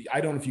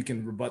 I don't know if you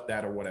can rebut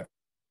that or whatever.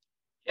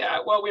 Yeah,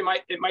 well,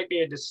 it might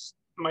be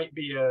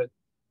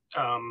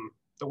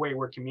the way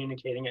we're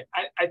communicating it.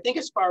 I think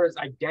as far as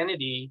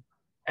identity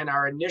and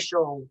our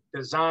initial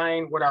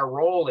design, what our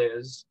role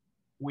is,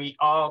 we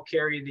all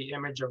carry the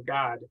image of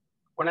God.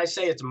 When I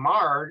say it's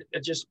marred,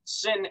 it's just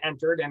sin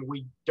entered and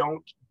we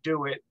don't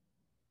do it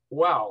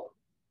well.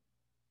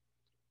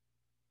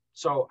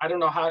 So I don't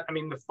know how, I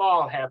mean, the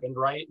fall happened,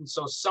 right? And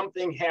so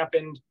something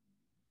happened,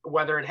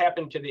 whether it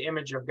happened to the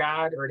image of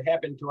God or it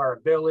happened to our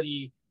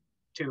ability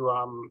to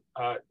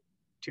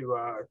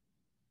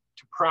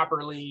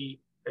properly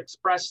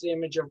express the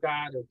image of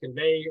God or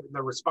convey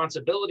the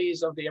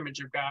responsibilities of the image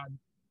of God.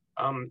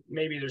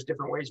 Maybe there's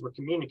different ways we're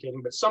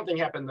communicating, but something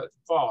happened that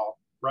fall,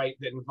 right,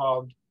 that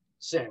involved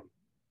sin.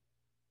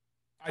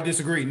 I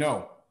disagree.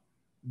 No,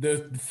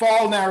 the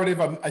fall narrative,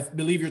 I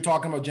believe you're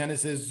talking about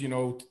Genesis,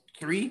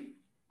 3.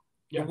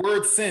 Yeah. The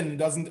word sin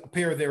doesn't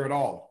appear there at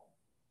all.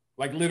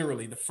 Like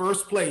literally, the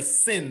first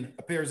place sin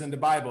appears in the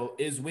Bible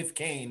is with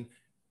Cain,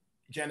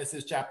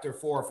 Genesis chapter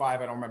 4 or 5.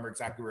 I don't remember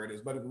exactly where it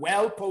is, but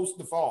well post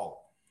the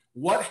fall.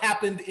 What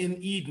happened in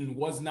Eden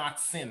was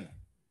not sin.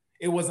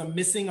 It was a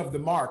missing of the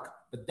mark.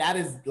 But that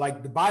is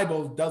like the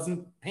Bible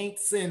doesn't paint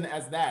sin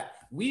as that.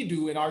 We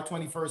do in our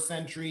 21st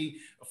century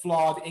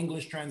flawed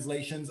English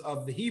translations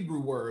of the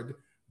Hebrew word.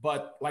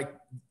 But like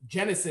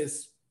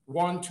Genesis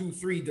 1, 2,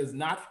 3 does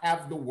not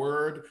have the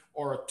word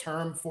or a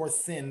term for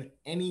sin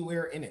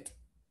anywhere in it.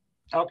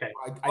 Okay.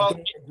 I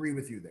don't agree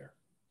with you there.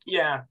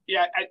 Yeah.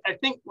 I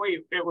think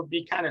it would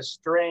be kind of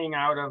straying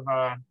out of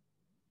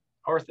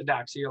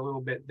orthodoxy a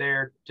little bit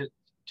there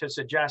to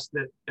suggest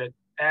that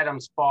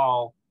Adam's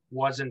fall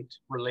wasn't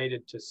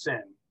related to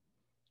sin.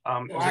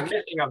 It was a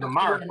missing of the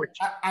mark.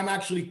 I'm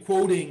actually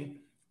quoting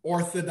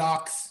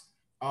Orthodox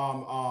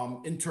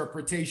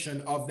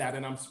interpretation of that,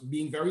 and I'm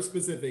being very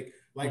specific,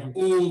 like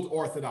old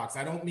Orthodox.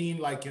 I don't mean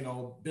like,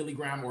 Billy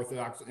Graham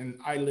Orthodox, and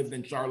I lived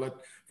in Charlotte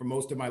for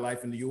most of my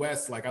life in the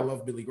US. Like I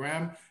love Billy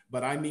Graham,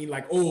 but I mean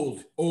like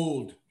old,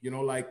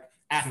 like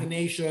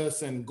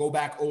Athanasius and go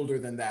back older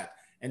than that.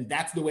 And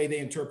that's the way they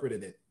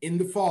interpreted it. In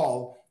the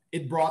fall,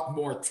 it brought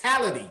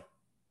mortality.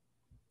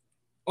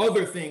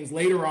 Other things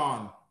later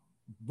on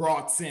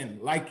brought sin,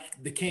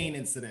 like the Cain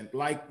incident,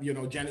 like,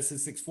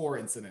 Genesis 6:4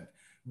 incident.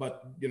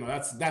 But,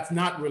 that's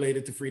not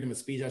related to freedom of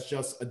speech. That's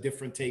just a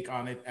different take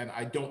on it. And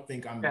I don't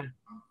think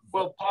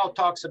Well, Paul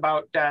talks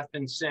about death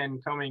and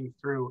sin coming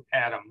through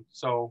Adam.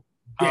 So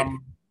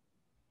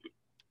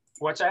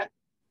what's that?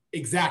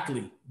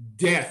 Exactly.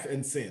 Death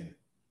and sin.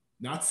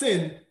 Not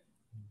sin,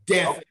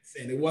 death and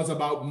sin. It was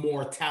about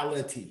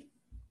mortality.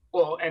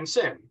 Well, and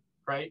sin,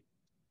 right?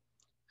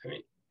 I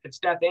mean, it's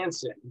death and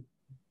sin.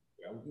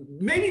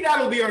 Maybe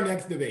that'll be our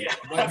next debate.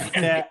 But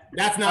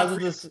that's not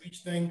a speech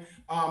thing.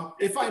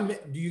 If I were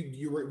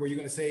you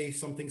going to say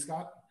something,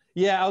 Scott?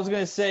 Yeah, I was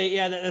going to say,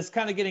 that's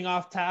kind of getting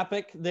off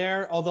topic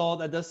there. Although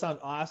that does sound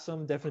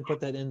awesome. Definitely put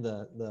that in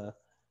the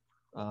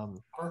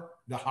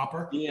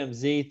hopper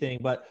DMZ thing.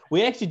 But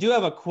we actually do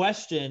have a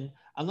question.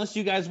 Unless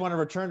you guys want to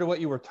return to what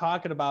you were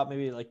talking about,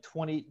 maybe like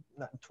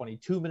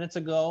 22 minutes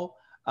ago.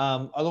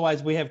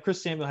 Otherwise, we have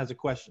Chris Samuel has a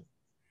question.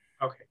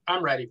 Okay,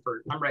 I'm ready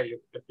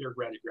if you're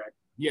ready, Greg.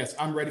 Yes,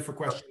 I'm ready for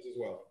questions as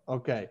well.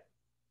 Okay.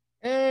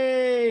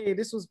 Hey,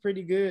 this was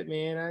pretty good,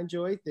 man. I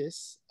enjoyed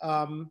this.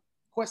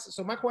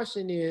 So my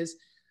question is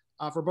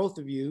for both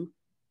of you,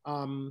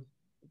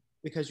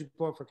 because you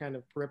both are kind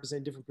of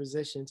represent different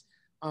positions.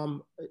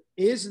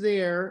 Is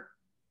there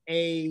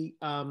a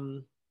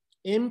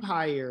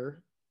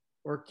empire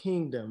or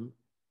kingdom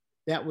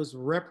that was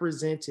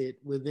represented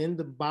within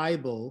the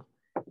Bible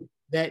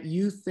that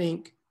you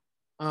think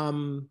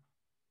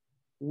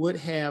would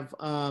have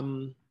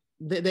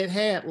that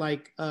had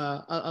like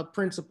a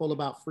principle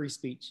about free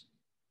speech?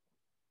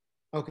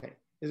 Okay,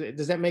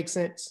 does that make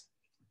sense?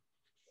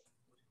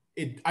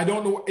 I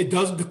don't know. It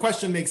does. The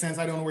question makes sense.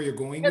 I don't know where you're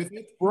going with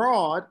it.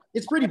 Broad.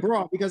 It's pretty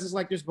broad because it's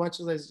like there's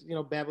bunches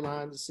of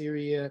Babylon,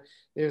 Assyria.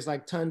 There's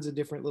like tons of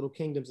different little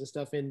kingdoms and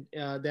stuff, and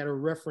that are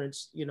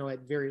referenced, at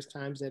various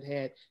times that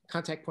had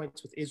contact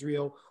points with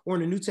Israel. Or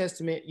in the New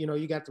Testament,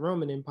 you got the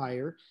Roman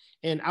Empire.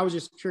 And I was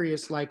just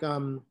curious, like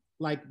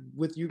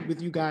with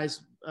you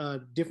guys,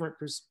 different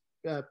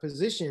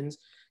positions.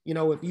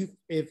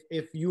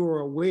 If you are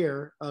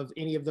aware of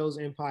any of those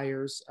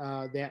empires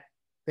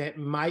that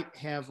might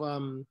have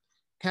would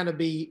kind of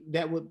be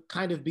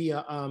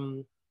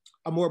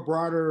a more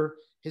broader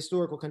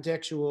historical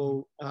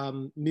contextual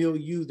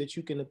milieu that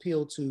you can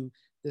appeal to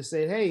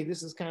say, hey,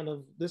 this was kind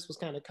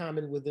of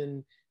common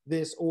within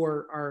this,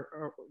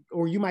 or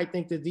you might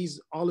think that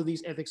all of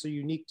these ethics are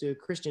unique to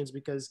Christians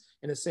because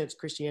in a sense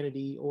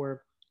Christianity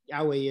or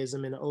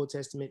Yahwehism in the Old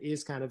Testament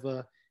is kind of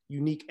a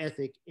unique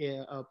ethic.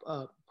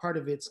 Part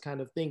of its kind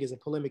of thing is a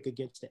polemic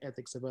against the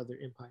ethics of other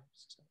empires.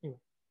 So, anyway.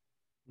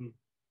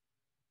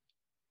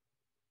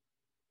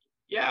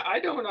 Yeah, I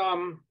think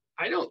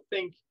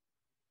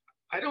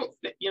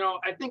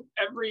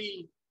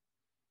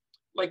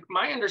like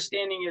my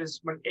understanding is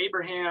when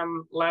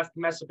Abraham left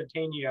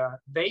Mesopotamia,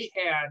 they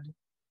had,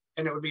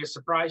 and it would be a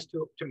surprise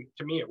to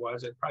me,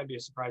 it'd probably be a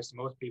surprise to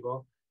most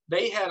people.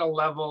 They had a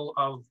level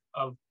of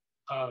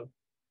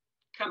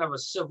kind of a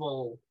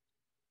civil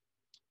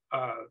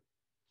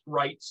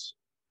rights,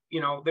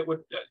 that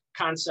would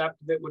concept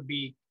that would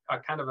be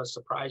kind of a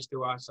surprise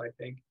to us. I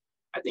think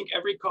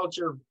every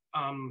culture,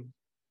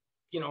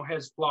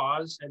 has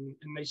flaws, and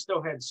they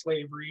still had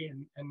slavery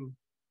and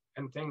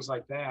things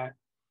like that.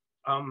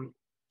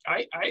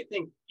 I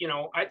think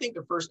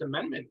the First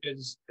Amendment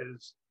is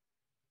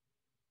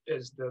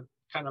the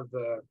kind of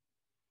the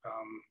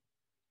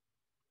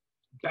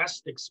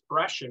best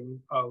expression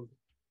of,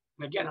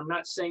 and again, I'm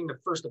not saying the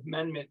First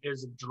Amendment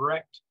is a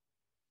direct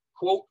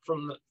quote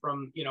from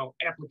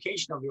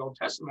application of the Old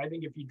Testament. I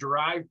think if you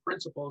derive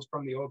principles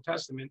from the Old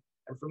Testament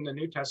and from the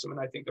New Testament,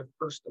 I think the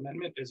First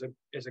Amendment is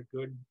a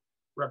good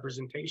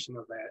representation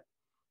of that.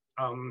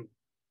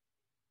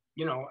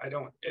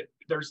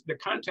 There's the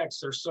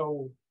contexts are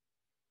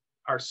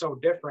so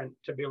different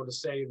to be able to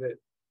say that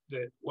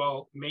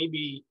well,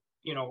 maybe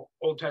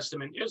Old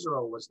Testament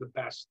Israel was the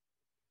best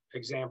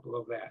example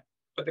of that,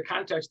 but the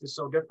context is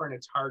so different,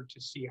 it's hard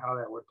to see how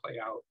that would play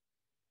out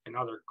in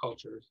other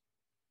cultures.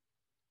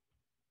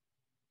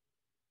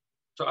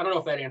 So I don't know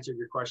if that answered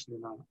your question or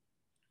not.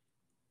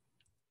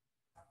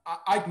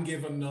 I can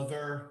give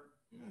another,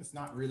 it's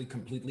not really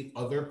completely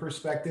other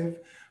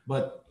perspective,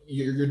 but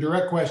your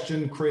direct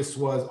question, Chris,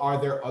 was,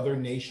 are there other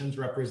nations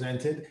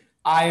represented?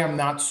 I am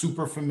not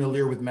super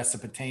familiar with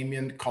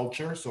Mesopotamian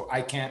culture, so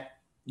I can't,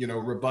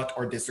 rebut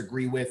or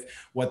disagree with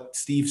what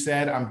Steve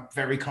said. I'm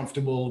very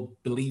comfortable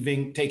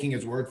taking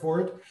his word for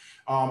it.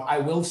 I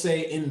will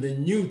say in the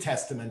New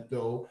Testament,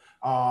 though,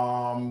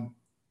 and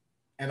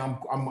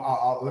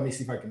let me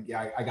see if I can,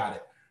 yeah, I got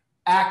it.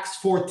 Acts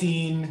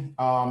 14,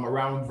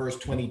 around verse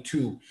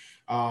 22.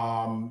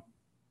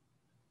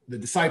 The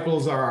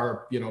disciples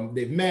are,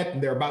 they've met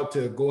and they're about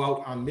to go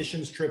out on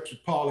missions trips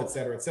with Paul, et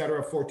cetera,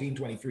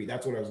 14:23.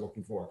 That's what I was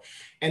looking for.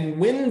 And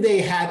when they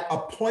had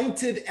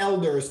appointed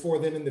elders for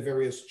them in the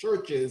various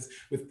churches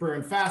with prayer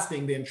and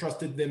fasting, they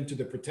entrusted them to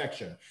the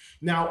protection.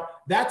 Now,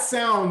 that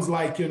sounds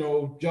like, they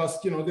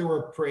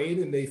were prayed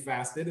and they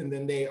fasted and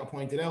then they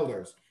appointed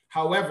elders.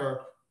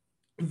 However,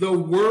 the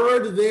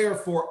word there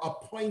for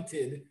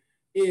appointed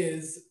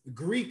is the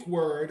Greek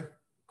word,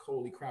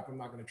 holy crap, I'm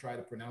not going to try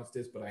to pronounce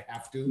this, but I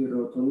have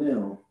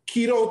to.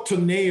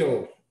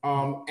 Kirotoneo.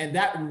 And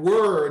that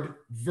word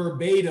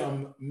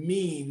verbatim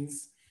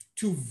means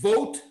to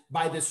vote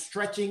by the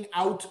stretching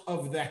out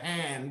of the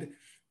hand,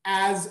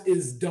 as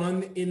is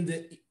done in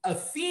the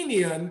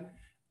Athenian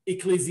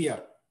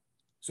ecclesia.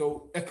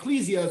 So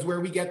ecclesia is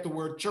where we get the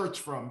word church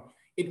from.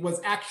 It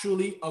was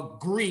actually a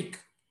Greek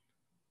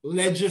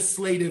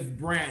legislative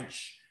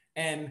branch.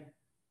 And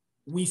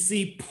we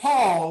see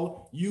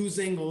Paul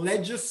using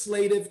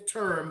legislative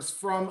terms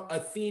from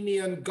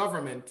Athenian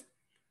government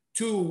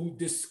to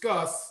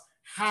discuss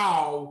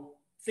how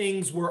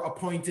things were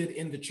appointed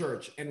in the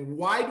church. And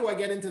why do I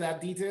get into that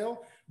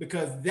detail?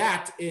 Because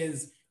that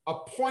is a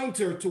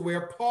pointer to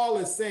where Paul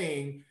is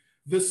saying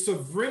the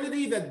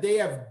sovereignty that they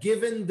have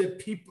given the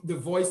people, the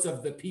voice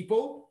of the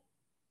people,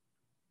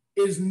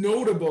 is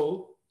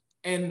notable,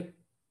 and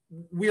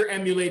we're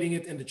emulating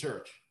it in the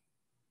church.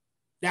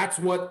 That's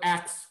what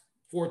Acts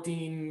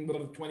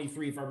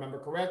 14:23, if I remember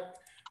correct.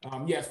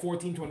 Yes,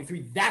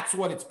 14:23. That's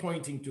what it's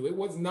pointing to. It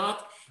was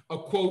not a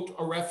quote,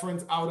 a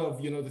reference out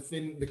of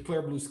the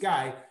clear blue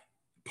sky.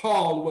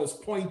 Paul was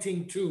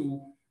pointing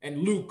to, and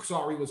Luke,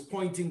 was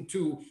pointing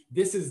to,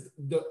 this is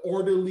the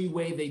orderly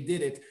way they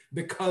did it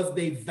because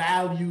they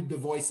valued the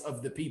voice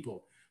of the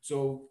people.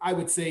 So I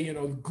would say,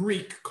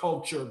 Greek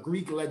culture,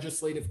 Greek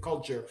legislative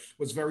culture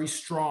was very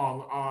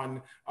strong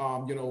on,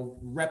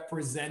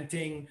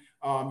 representing,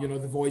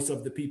 the voice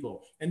of the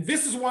people. And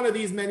this is one of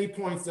these many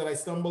points that I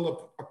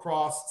stumbled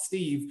across,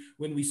 Steve,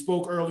 when we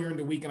spoke earlier in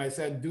the week. And I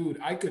said, dude,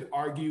 I could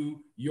argue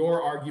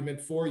your argument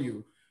for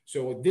you.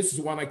 So this is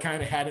one I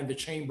kind of had in the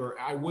chamber.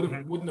 I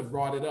wouldn't have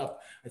brought it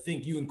up. I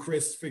think you and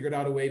Chris figured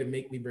out a way to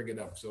make me bring it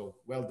up. So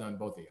well done,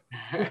 both of you.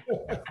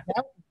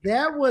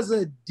 That was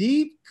a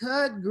deep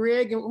cut,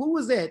 Greg. And who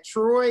was that?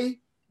 Troy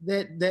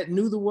that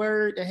knew the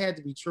word? That had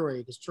to be Troy,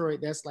 because Troy,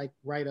 that's like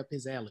right up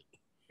his alley.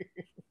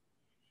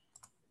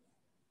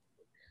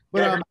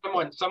 But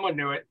someone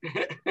knew it.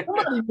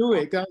 Somebody knew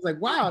it. I was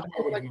like, wow.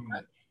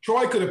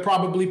 Troy could have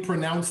probably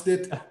pronounced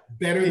it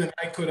better than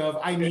I could have.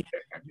 I need,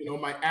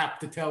 my app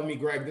to tell me,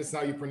 Greg, this is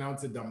how you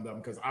pronounce it,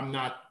 dum-dum, because I'm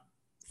not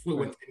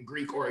fluent in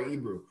Greek or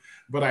Hebrew,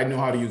 but I know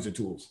how to use the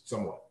tools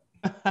somewhat.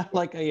 I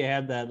like how you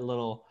had that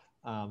little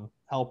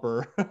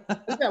helper.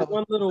 Yeah,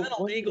 one little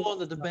legal in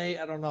the debate.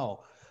 I don't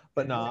know,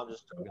 but no, I'm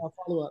just joking. I'll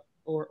follow up,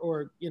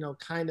 or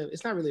kind of.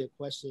 It's not really a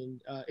question.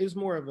 It was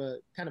more of a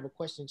kind of a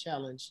question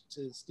challenge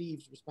to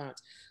Steve's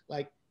response.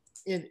 Like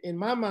in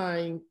my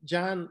mind,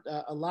 John,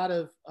 a lot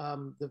of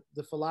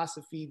the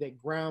philosophy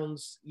that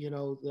grounds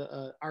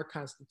our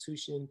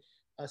Constitution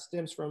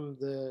stems from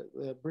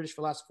the British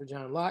philosopher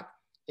John Locke.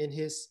 in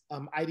his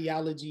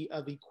ideology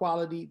of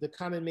equality, the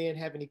common man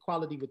having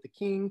equality with the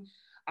king.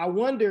 I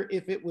wonder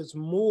if it was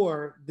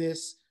more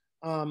this,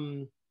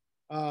 if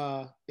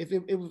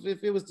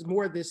it was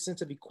more this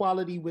sense of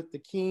equality with the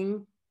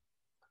king,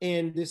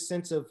 and this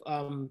sense of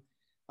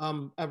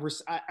a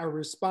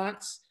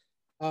response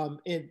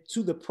and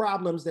to the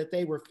problems that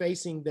they were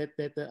facing, that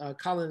the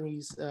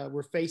colonies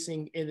were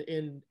facing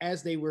in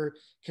as they were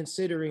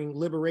considering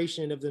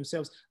liberation of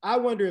themselves. I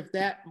wonder if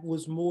that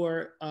was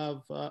more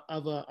of a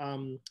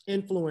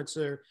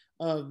influencer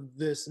of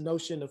this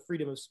notion of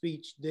freedom of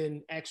speech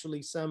than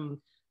actually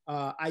some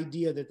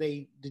idea that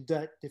they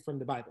deducted from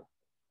the Bible.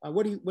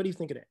 What do you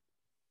think of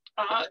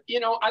that?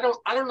 You know, I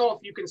don't know if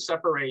you can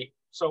separate.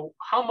 So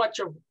how much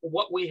of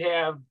what we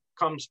have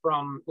comes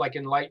from like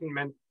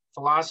Enlightenment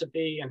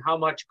philosophy and how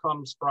much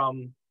comes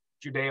from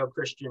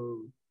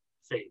Judeo-Christian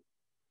faith?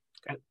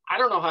 And I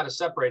don't know how to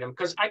separate them,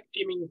 because I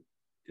mean,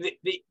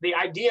 the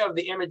idea of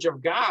the image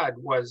of God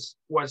was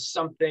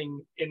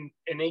something in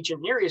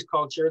ancient Near East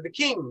culture. The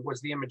king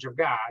was the image of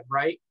God,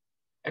 right?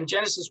 And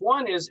Genesis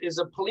 1 is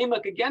a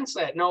polemic against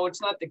that. No,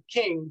 it's not the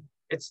king.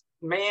 It's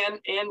man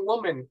and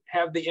woman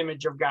have the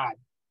image of God.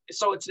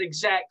 So it's the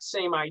exact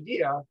same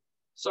idea.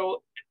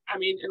 So, I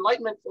mean,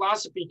 Enlightenment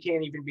philosophy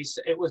can't even be,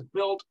 it was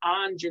built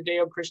on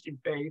Judeo-Christian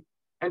faith,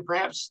 and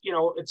perhaps, you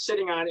know, it's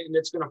sitting on it and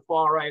it's going to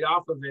fall right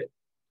off of it.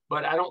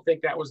 But I don't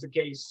think that was the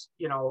case,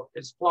 you know,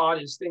 as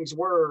flawed as things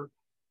were.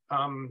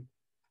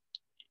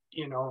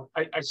 You know,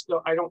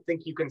 I don't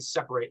think you can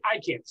separate. I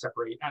can't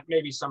separate.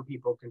 Maybe some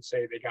people can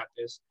say they got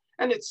this.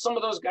 And it's some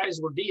of those guys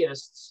were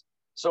deists.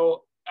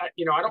 So,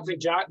 you know, I don't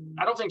think John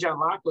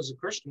Locke was a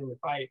Christian, if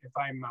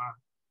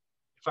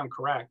I'm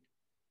correct.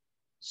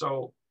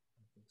 So,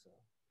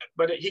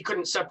 but he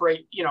couldn't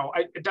separate, you know,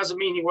 it doesn't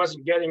mean he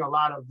wasn't getting a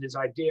lot of his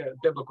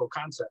biblical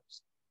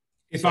concepts.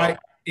 If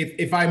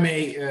I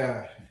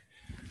may,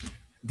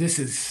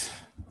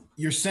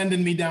 you're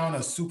sending me down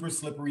a super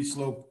slippery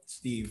slope,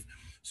 Steve.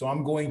 So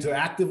I'm going to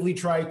actively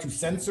try to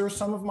censor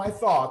some of my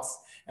thoughts,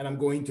 and I'm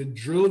going to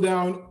drill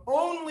down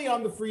only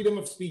on the freedom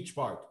of speech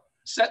part.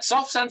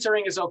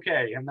 Self-censoring is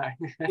okay.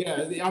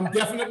 Yeah, I'm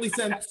definitely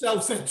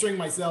self-censoring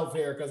myself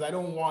here, because I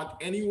don't want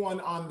anyone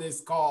on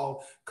this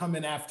call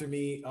coming after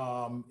me,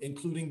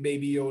 including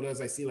Baby Yodas.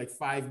 I see like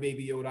 5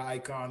 Baby Yoda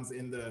icons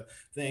in the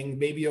thing.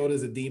 Baby Yoda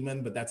is a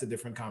demon, but that's a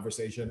different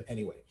conversation.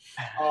 Anyway,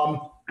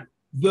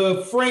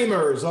 the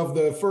framers of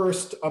the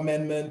First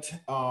Amendment,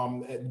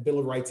 Bill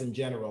of Rights in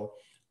general,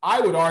 I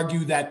would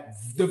argue that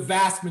the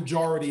vast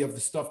majority of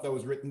the stuff that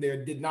was written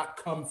there did not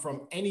come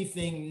from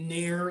anything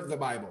near the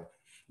Bible.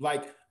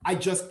 Like, I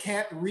just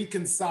can't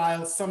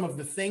reconcile some of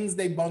the things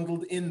they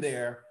bundled in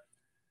there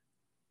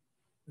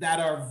that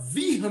are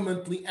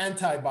vehemently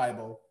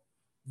anti-Bible,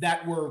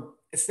 that were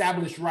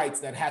established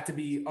rights that had to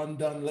be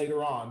undone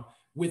later on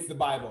with the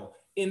Bible.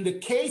 In the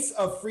case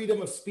of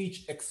freedom of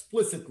speech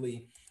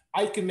explicitly,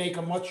 I can make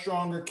a much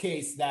stronger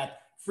case that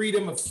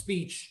freedom of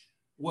speech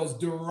was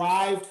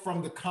derived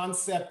from the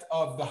concept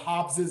of the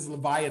Hobbes's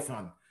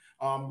Leviathan,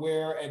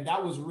 and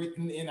that was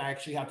written in, I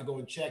actually have to go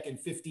and check, in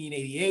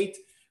 1588.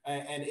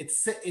 And it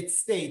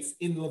states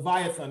in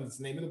Leviathan, it's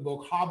the name of the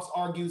book, Hobbes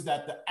argues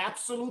that the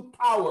absolute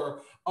power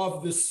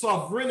of the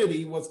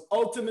sovereignty was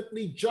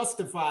ultimately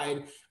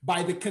justified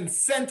by the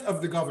consent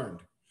of the governed.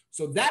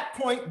 So that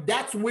point,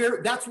 that's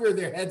where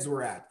their heads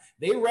were at.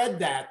 They read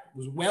that,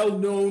 was well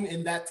known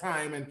in that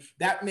time, and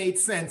that made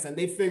sense. And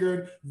they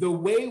figured the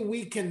way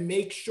we can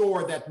make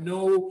sure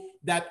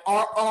that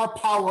our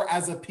power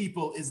as a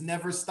people is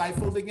never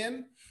stifled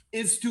again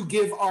is to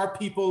give our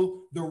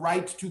people the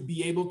right to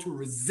be able to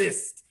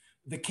resist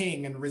the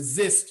king and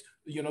resist,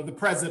 you know, the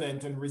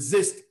president and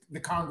resist the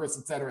Congress,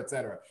 et cetera, et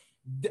cetera.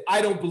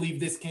 I don't believe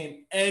this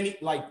came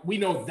we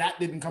know that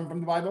didn't come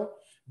from the Bible,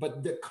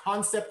 but the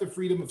concept of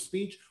freedom of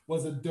speech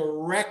was a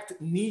direct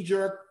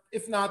knee-jerk,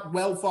 if not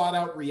well thought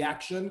out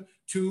reaction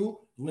to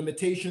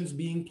limitations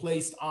being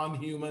placed on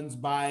humans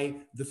by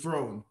the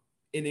throne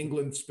in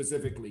England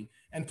specifically,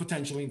 and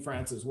potentially in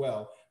France as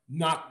well.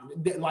 Not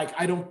like,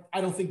 I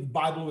don't think the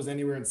Bible was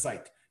anywhere in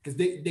sight, because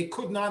they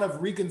could not have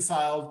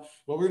reconciled,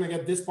 well, we're going to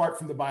get this part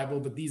from the Bible,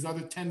 but these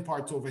other 10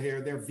 parts over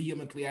here, they're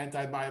vehemently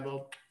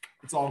anti-Bible.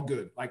 It's all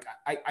good. Like,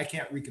 I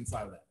can't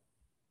reconcile that.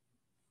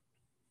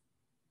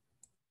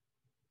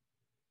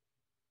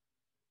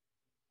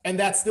 And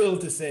that's still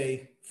to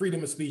say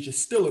freedom of speech is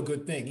still a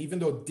good thing, even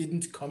though it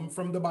didn't come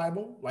from the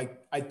Bible.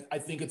 Like, I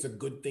think it's a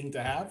good thing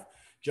to have.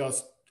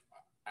 Just,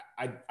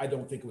 I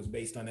don't think it was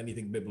based on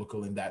anything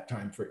biblical in that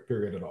time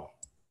period at all.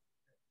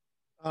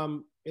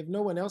 If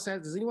no one else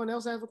does anyone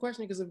else have a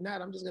question? Because if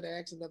not, I'm just going to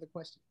ask another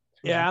question.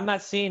 Yeah, I'm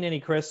not seeing any,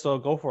 Chris, so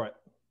go for it.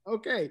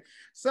 Okay.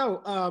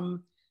 So,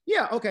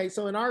 yeah, okay.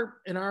 So in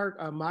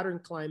our modern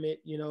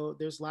climate, you know,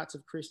 there's lots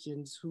of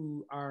Christians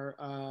who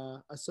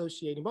are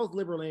associating, both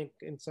liberal and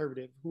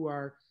conservative,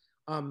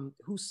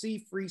 who see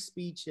free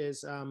speech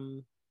as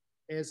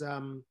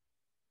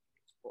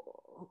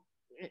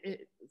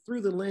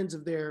through the lens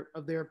of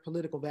their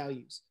political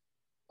values.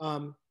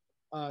 You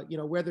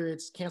know, whether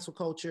it's cancel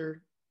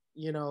culture,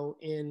 you know,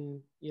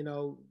 in, you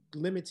know,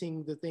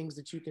 limiting the things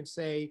that you can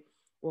say,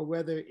 or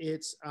whether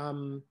it's,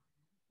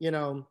 you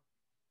know,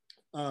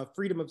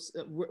 freedom of,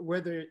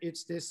 whether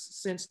it's this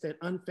sense that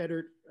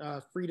unfettered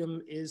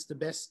freedom is the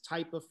best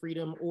type of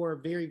freedom, or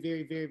very,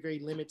 very, very, very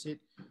limited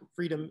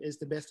freedom is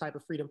the best type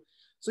of freedom.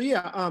 So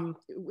yeah,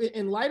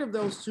 in light of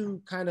those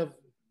two kind of,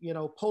 you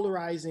know,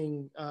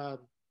 polarizing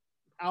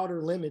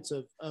outer limits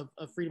of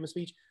freedom of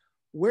speech,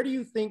 where do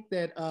you think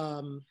that,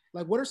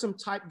 like, what are some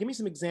give me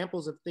some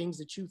examples of things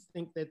that you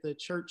think that the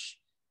church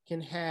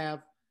can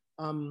have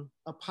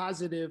a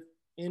positive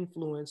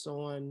influence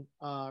on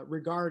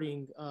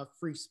regarding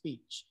free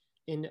speech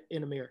in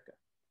America?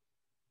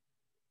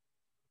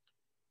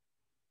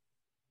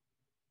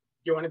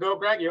 You want to go,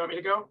 Greg? You want me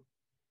to go?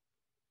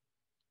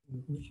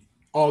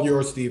 All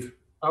yours, Steve.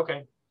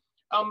 Okay.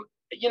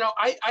 You know,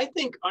 I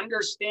think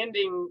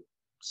understanding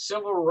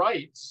civil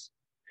rights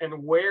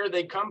and where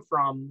they come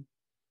from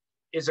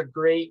is a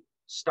great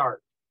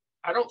start.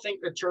 I don't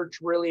think the church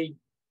really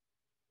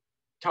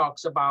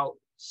talks about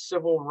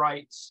civil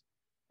rights.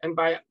 And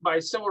by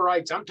civil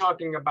rights, I'm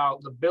talking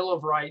about the Bill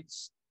of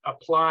Rights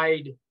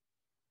applied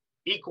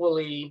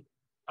equally,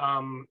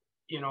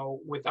 you know,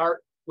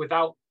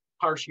 without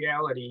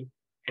partiality,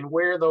 and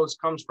where those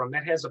comes from.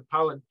 That has a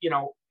you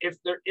know, if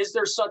there is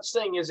such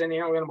thing as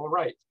inalienable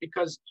rights,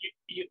 because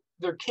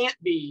there can't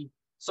be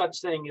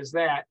such thing as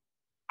that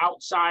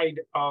outside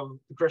of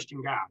the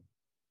Christian God.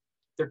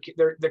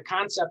 The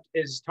concept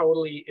is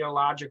totally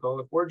illogical.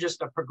 If we're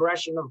just a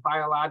progression of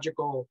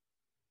biological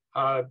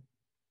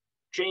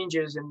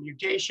changes and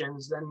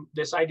mutations, then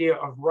this idea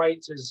of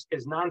rights is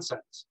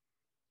nonsense.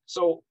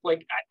 So,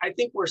 like, I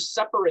think we're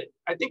separate.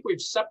 I think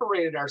we've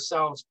separated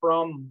ourselves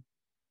from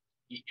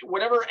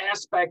whatever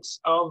aspects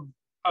of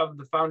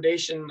the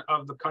foundation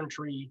of the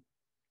country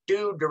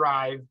do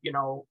derive, you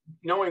know,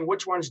 knowing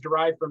which ones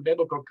derive from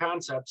biblical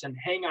concepts and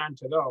hang on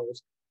to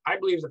those. I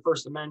believe the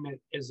First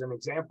Amendment is an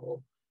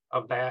example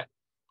of that,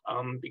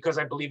 because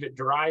I believe it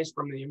derives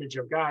from the image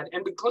of God.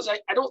 And because I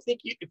don't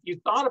think if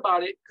you thought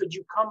about it, could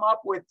you come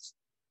up with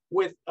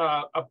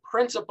a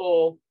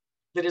principle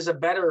that is a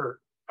better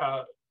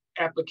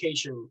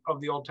application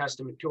of the Old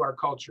Testament to our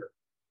culture?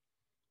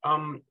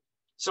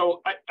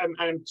 So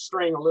I'm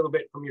straying a little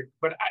bit from your,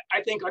 but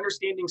I think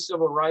understanding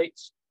civil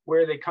rights,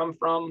 where they come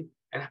from,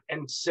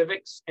 and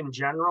civics in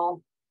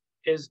general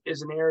is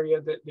an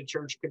area that the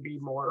church could be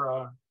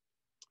more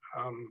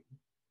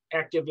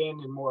active in,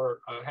 and more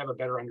have a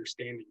better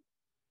understanding.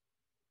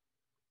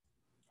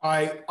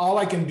 All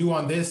I can do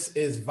on this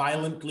is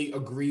violently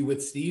agree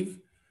with Steve.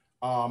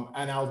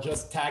 And I'll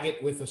just tag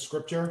it with a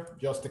scripture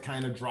just to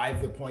kind of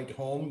drive the point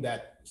home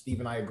that Steve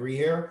and I agree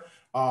here.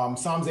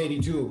 Psalms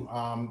 82,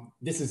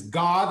 this is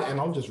God, and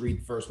I'll just read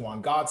the first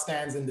one. God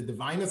stands in the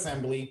divine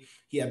assembly.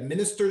 He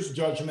administers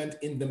judgment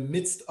in the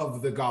midst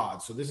of the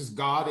gods. So this is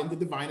God in the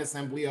divine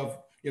assembly of,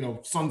 you know,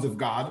 sons of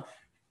God,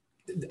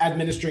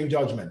 administering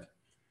judgment.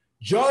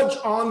 Judge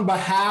on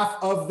behalf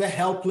of the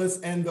helpless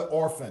and the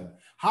orphan.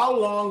 How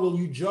long will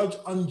you judge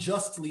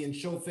unjustly and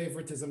show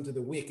favoritism to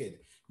the wicked?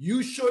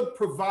 You should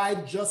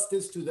provide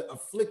justice to the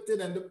afflicted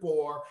and the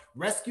poor,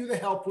 rescue the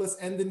helpless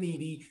and the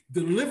needy,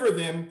 deliver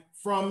them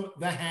from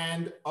the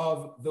hand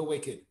of the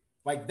wicked.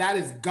 Like, that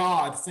is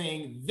God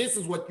saying, this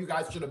is what you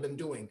guys should have been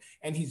doing.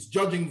 And he's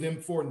judging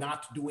them for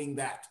not doing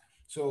that.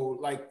 So,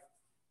 like,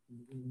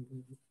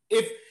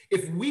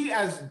 if we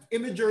as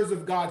imagers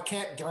of God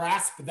can't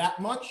grasp that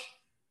much,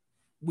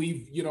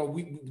 I'm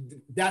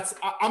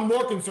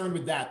more concerned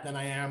with that than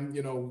I am,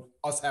 you know,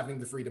 us having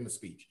the freedom of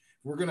speech.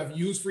 If we're going to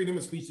use freedom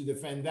of speech to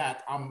defend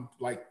that, I'm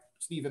like,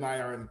 Steve and I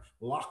are in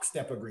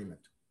lockstep agreement.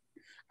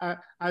 I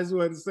just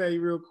wanted to say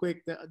real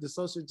quick that the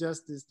social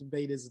justice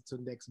debate is until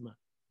next month.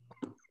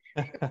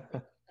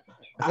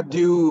 I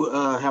do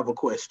have a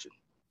question.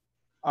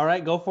 All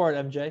right, go for it,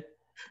 MJ.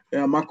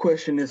 Yeah, my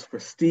question is for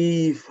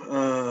Steve.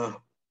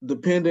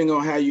 Depending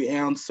on how you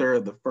answer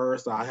the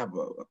first, I have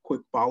a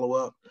quick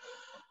follow-up.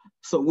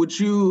 So would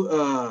you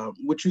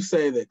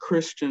say that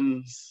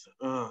Christians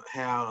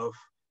have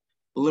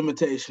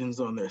limitations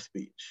on their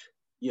speech?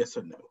 Yes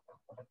or no?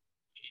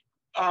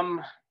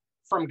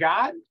 From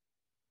God?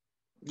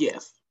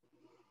 Yes.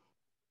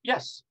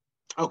 Yes.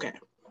 Okay.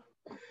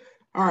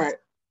 All right.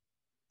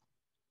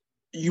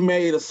 You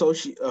made a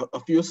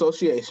few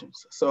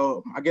associations.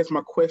 So I guess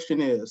my question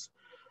is,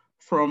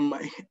 from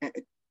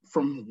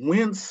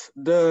whence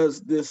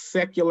does this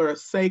secular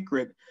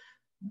sacred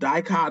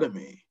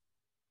dichotomy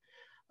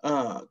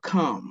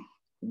come,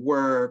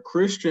 where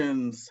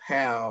Christians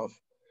have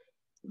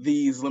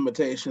these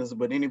limitations,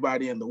 but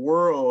anybody in the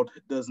world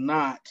does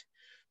not,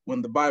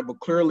 when the Bible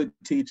clearly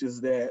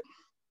teaches that,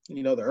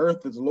 you know, the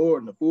earth is the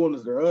Lord and the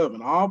fullness thereof,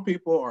 and all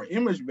people are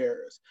image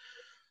bearers.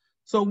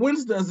 So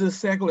whence does this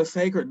secular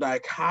sacred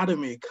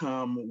dichotomy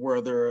come,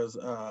 where there's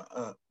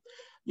a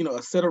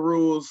set of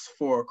rules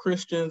for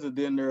Christians, and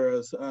then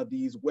there's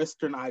these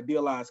Western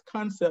idealized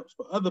concepts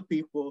for other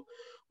people,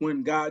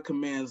 when God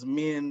commands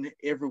men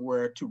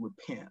everywhere to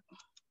repent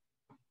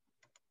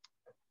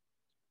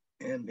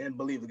and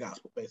believe the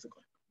gospel,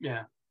 basically?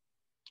 Yeah.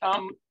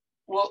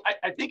 Well,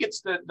 I think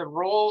it's the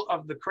role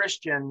of the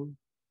Christian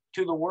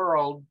to the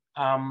world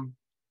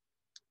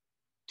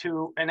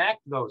to enact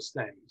those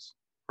things,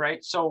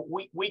 right? So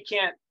we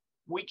can't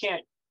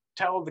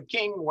tell the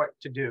king what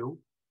to do,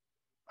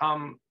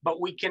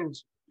 but we can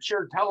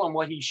sure tell him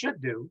what he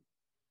should do.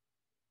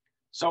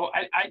 So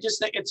I just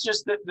think it's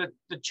just that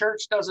the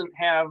church doesn't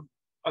have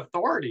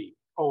authority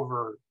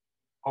over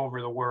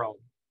the world.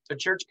 The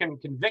church can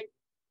convict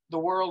the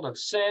world of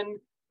sin.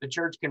 The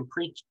church can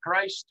preach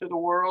Christ to the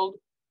world,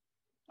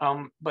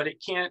 but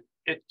it can't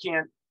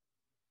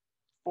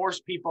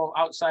force people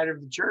outside of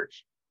the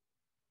church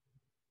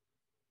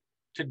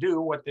to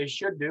do what they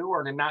should do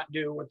or to not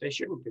do what they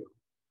shouldn't do.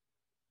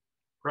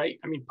 Right?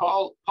 I mean,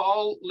 Paul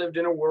lived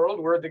in a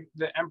world where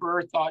the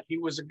emperor thought he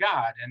was a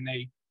god, and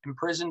they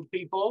imprisoned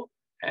people,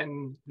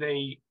 and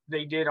they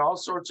did all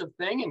sorts of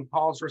things, and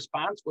Paul's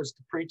response was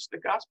to preach the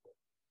gospel.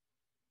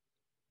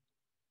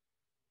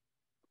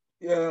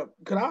 Yeah,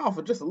 could I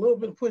offer just a little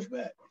bit of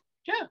pushback?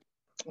 Yeah.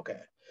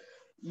 Okay.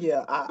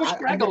 Yeah, Push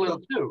Greg a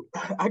little too.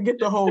 I get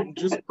the whole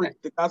just preach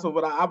the gospel,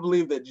 but I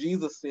believe that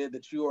Jesus said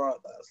that you are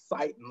the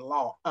sight and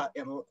law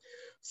and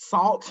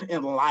salt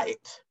and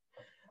light,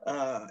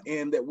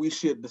 and that we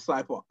should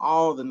disciple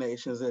all the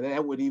nations, and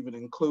that would even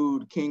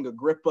include King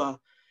Agrippa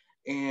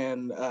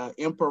and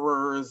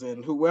emperors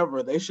and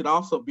whoever. They should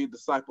also be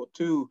discipled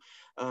too.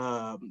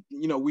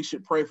 We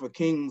should pray for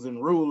kings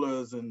and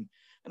rulers and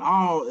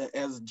all,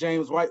 as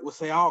James White would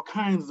say, all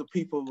kinds of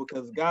people,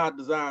 because God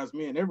desires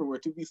men everywhere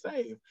to be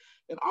saved,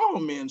 and all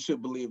men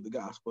should believe the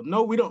gospel.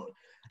 No, we don't.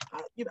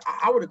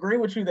 I would agree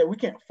with you that we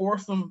can't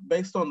force them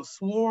based on the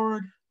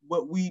sword.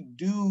 What we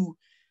do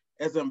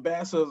as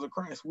ambassadors of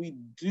Christ, we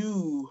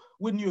do.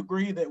 Wouldn't you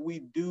agree that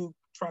we do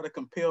try to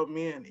compel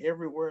men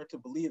everywhere to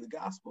believe the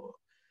gospel?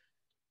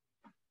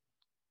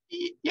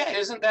 Yeah,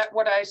 isn't that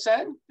what I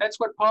said? That's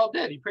what Paul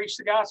did. He preached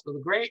the gospel. The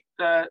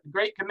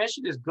Great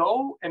Commission is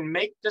go and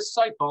make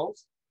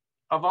disciples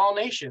of all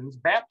nations,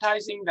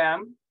 baptizing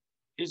them,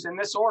 is in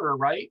this order,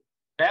 right?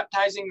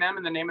 Baptizing them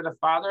in the name of the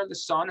Father, the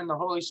Son, and the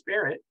Holy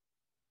Spirit,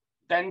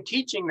 then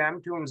teaching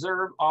them to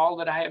observe all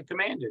that I have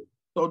commanded.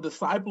 So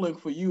discipling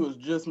for you is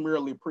just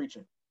merely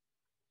preaching?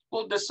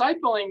 Well,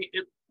 discipling,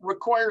 it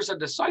requires a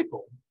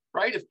disciple,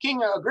 right? If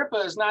King Agrippa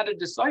is not a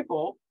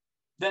disciple,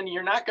 then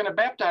you're not going to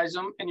baptize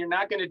him and you're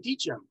not going to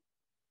teach him,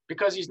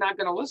 because he's not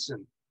going to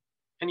listen,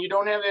 and you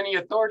don't have any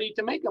authority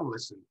to make him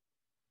listen.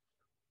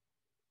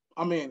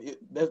 I mean,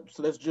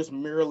 that's just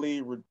merely,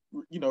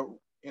 in a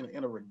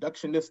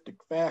reductionistic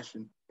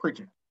fashion,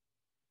 preaching.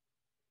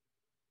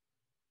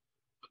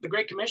 The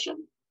Great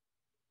Commission?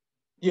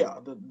 Yeah,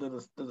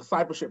 the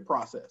discipleship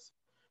process,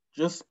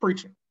 just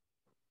preaching.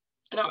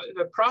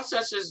 The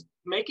process is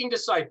making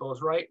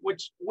disciples, right?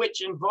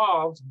 Which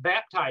involves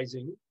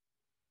baptizing,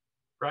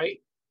 right?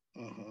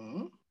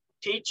 Mm-hmm.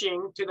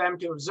 Teaching to them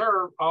to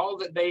observe all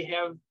that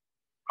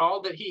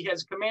he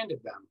has commanded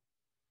them.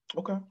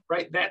 Okay.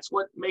 Right? That's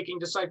what making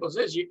disciples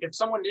is. If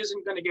someone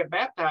isn't going to get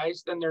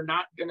baptized, then they're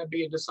not going to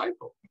be a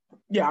disciple.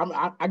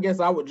 Yeah, I guess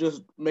I would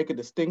just make a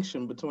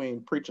distinction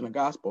between preaching a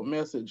gospel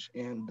message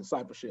and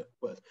discipleship.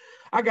 But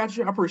I got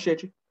you. I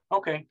appreciate you.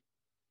 Okay.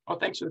 Well,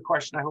 thanks for the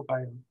question. I hope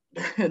I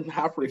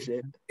I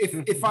appreciate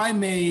it. If I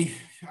may,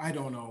 I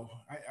don't know.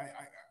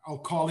 I'll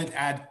call it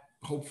add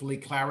hopefully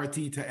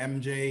clarity to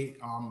MJ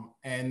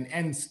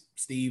and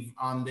Steve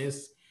on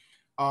this.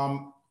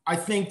 I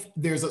think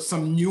there's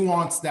some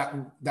nuance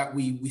that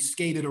we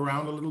skated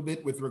around a little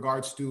bit with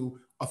regards to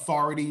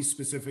authorities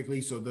specifically.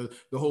 So the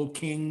whole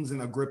kings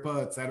and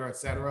Agrippa, et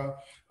cetera,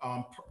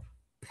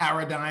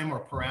 paradigm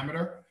or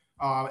parameter.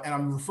 And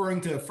I'm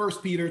referring to 1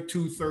 Peter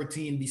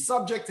 2:13, be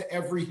subject to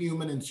every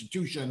human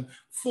institution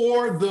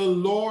for the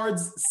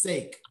Lord's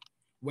sake,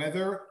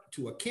 whether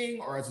to a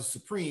king or as a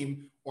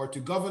supreme, or to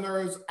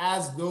governors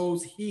as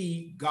those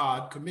he,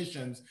 God,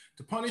 commissions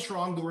to punish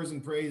wrongdoers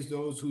and praise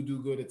those who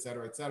do good, et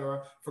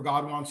cetera, for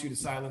God wants you to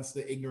silence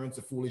the ignorance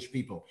of foolish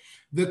people.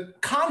 The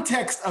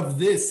context of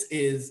this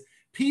is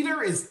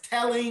Peter is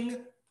telling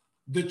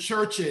the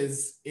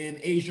churches in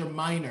Asia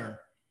Minor,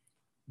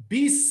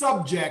 be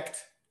subject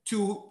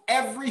to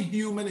every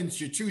human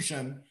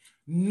institution,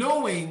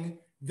 knowing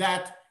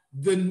that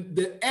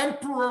the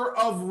emperor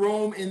of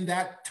Rome in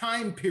that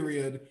time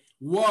period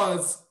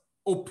was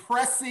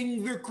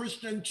oppressing the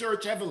Christian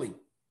church heavily.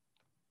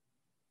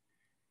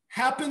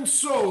 Happened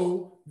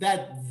so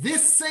that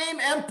this same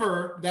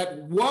emperor that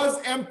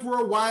was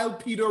emperor while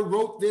Peter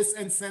wrote this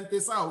and sent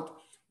this out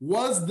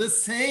was the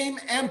same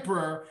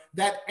emperor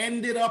that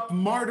ended up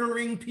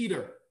martyring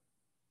Peter.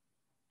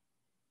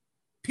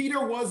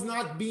 Peter was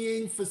not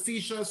being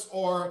facetious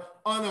or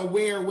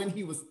unaware when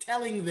he was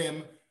telling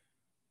them,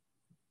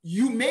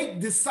 you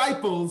make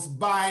disciples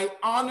by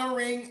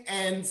honoring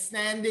and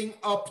standing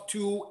up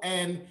to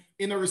and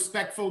in a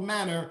respectful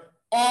manner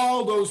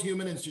all those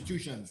human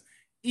institutions,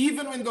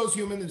 even when those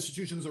human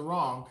institutions are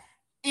wrong.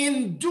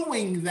 In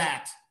doing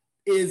that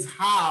is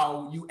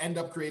how you end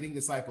up creating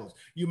disciples.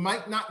 You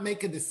might not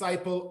make a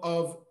disciple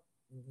of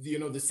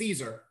the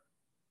Caesar,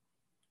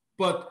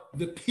 but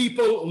the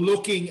people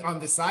looking on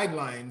the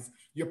sidelines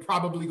you're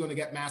probably going to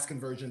get mass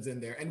conversions in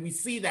there. And we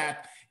see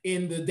that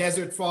in the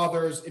Desert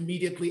Fathers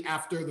immediately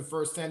after the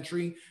first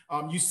century.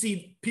 You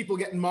see people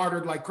getting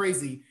martyred like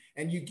crazy.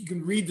 And you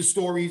can read the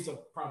stories.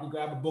 I'll probably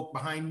grab a book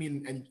behind me,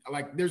 and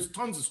like there's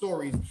tons of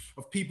stories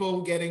of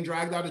people getting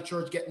dragged out of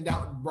church, getting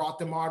down, brought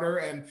to martyr,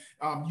 and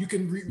you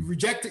can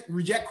reject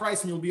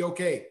Christ and you'll be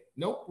okay.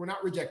 Nope, we're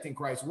not rejecting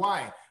Christ.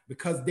 Why?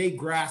 Because they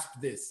grasped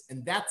this,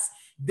 and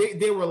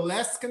they were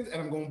less. And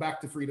I'm going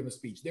back to freedom of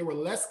speech. They were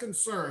less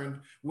concerned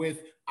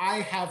with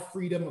I have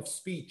freedom of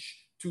speech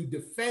to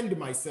defend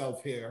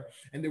myself here.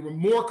 And they were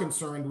more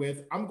concerned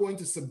with, I'm going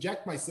to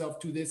subject myself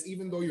to this,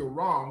 even though you're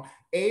wrong.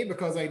 A,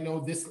 because I know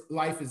this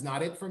life is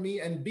not it for me.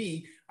 And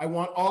B, I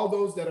want all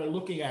those that are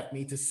looking at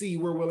me to see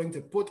we're willing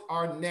to put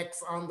our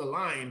necks on the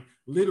line,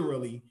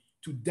 literally,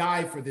 to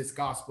die for this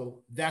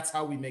gospel. That's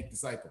how we make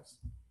disciples.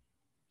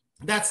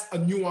 That's a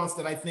nuance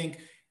that I think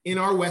in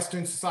our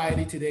Western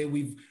society today,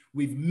 we've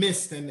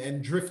missed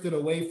and drifted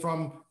away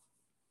from.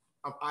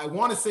 I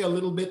want to say a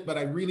little bit, but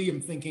I really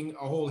am thinking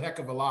a whole heck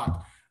of a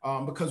lot,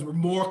 because we're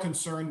more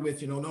concerned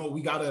with, no,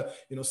 we got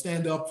to,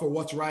 stand up for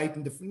what's right.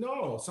 And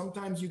no,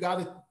 sometimes you got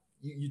to,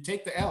 you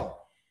take the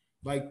L.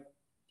 Like,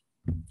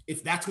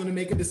 if that's going to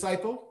make a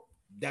disciple,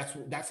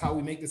 that's how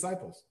we make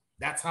disciples.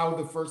 That's how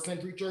the first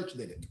century church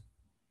did it.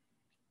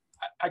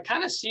 I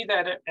kind of see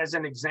that as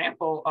an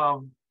example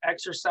of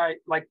exercise,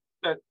 like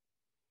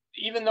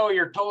even though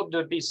you're told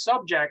to be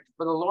subject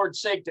for the Lord's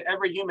sake to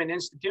every human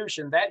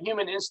institution, that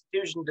human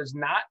institution does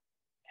not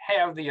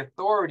have the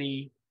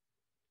authority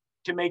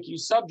to make you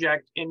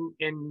subject in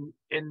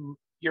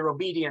your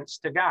obedience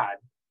to God.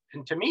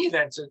 And to me,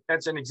 that's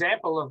an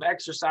example of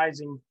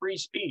exercising free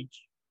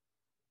speech.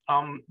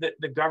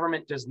 The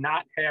government does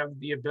not have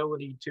the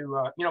ability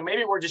to,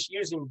 maybe we're just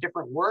using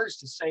different words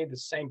to say the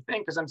same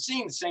thing, because I'm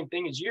seeing the same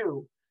thing as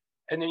you,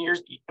 and then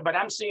but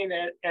I'm seeing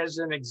it as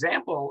an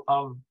example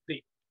of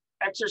the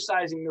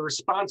exercising the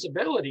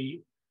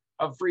responsibility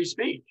of free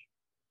speech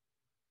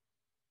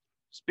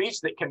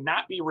that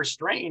cannot be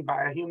restrained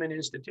by a human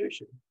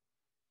institution.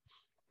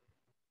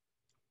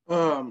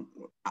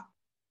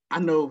 I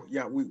know,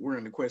 yeah, we're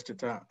in the question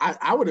time.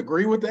 I would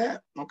agree with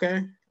that,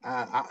 okay?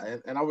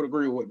 And I would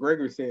agree with what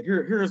Gregory said.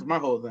 Here's my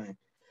whole thing.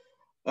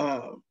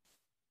 I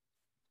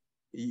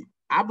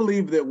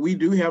believe that we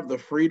do have the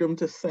freedom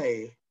to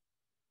say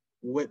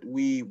what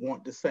we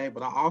want to say,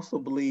 but I also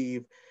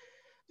believe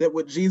that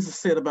what Jesus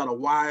said about a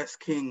wise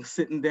king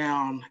sitting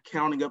down,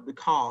 counting up the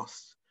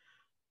costs,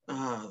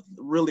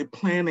 really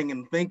planning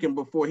and thinking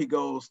before he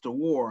goes to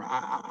war.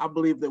 I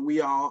believe that we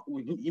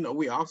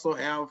also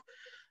have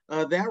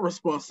that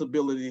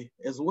responsibility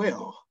as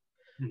well.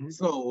 Mm-hmm.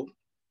 So,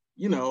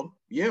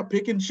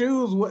 pick and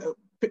choose.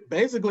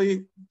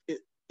 Basically,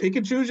 pick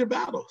and choose your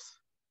battles.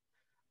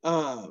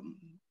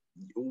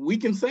 We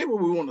can say what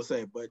we want to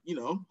say, but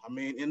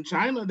in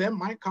China that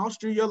might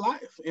cost you your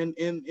life.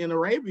 In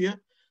Arabia,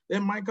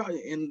 that might cost.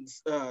 In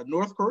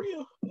North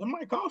Korea, that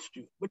might cost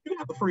you. But you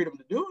have the freedom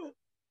to do it.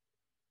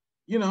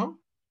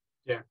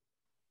 Yeah.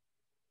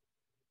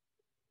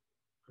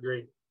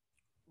 Agreed.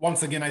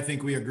 Once again, I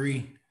think we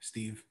agree,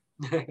 Steve.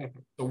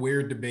 A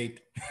weird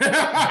debate.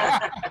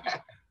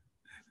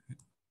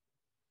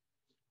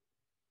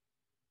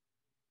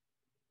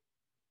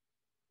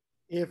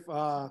 If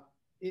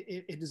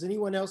does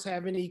anyone else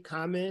have any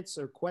comments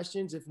or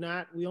questions? If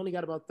not, we only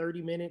got about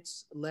 30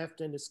 minutes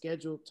left in the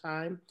scheduled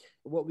time.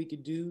 What we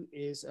could do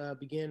is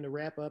begin to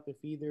wrap up.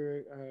 If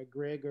either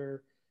Greg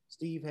or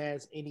Steve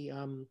has any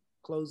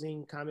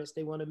closing comments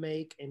they want to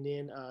make, and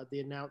then the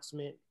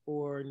announcement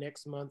for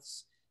next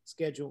month's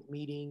scheduled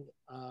meeting.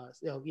 I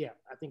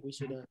think we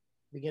should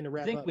begin to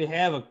wrap up. I think we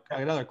have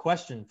another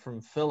question from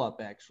Philip,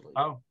 actually.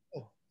 Oh,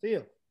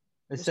 Phil.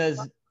 It says,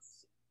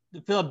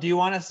 Philip, do you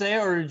want to say it,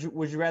 or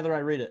would you rather I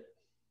read it?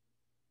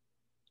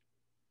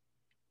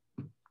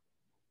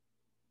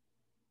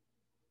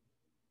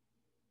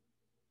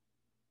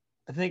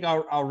 I think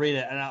I'll read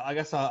it, and I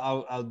guess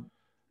I'll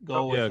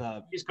go with.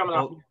 He's coming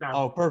up now.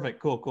 Oh, perfect.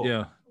 Cool.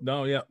 Yeah.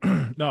 No. Yeah.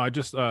 No. I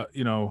just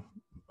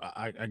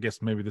I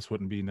guess maybe this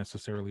wouldn't be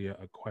necessarily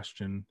a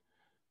question.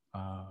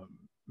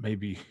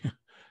 Maybe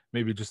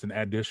just an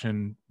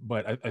addition,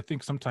 but I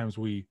think sometimes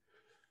we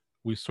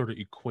sort of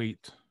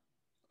equate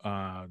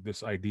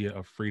this idea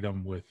of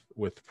freedom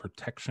with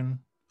protection,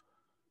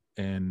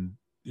 and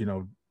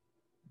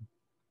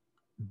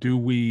do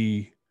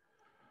we,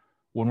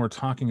 when we're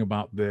talking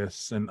about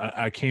this, and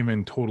I came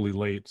in totally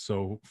late,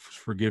 so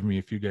forgive me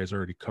if you guys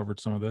already covered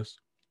some of this,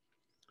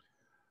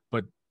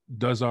 but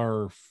does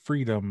our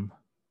freedom,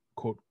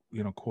 quote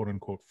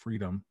unquote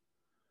freedom,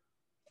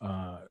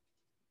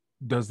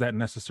 does that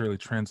necessarily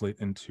translate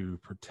into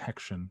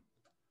protection?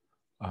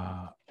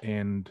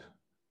 And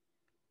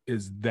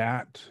is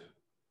that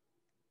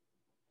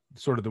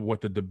sort of what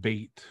the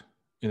debate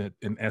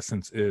in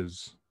essence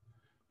is?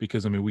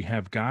 Because we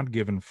have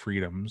God-given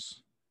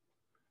freedoms,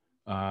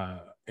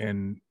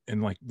 and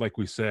like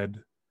we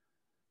said,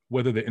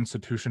 whether the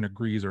institution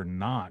agrees or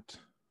not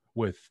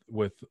with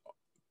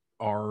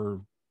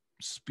our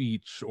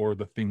speech or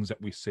the things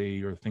that we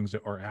say or things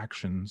that our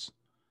actions,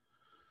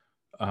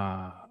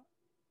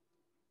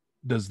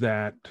 is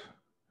there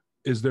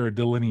a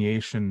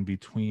delineation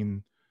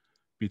between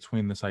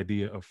this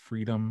idea of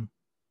freedom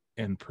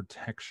and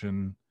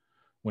protection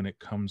when it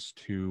comes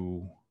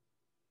to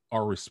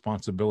our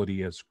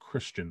responsibility as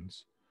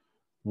Christians?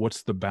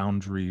 What's the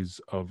boundaries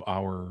of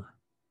our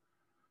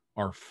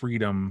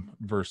freedom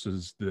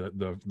versus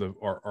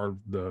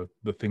the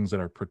things that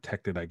are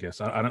protected, I guess.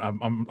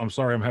 I'm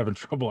sorry, I'm having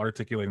trouble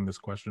articulating this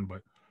question,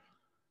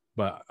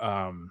 but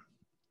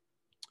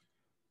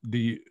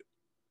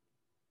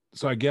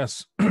so I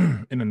guess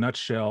in a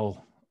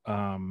nutshell,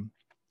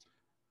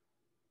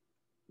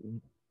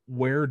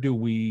 where do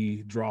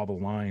we draw the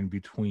line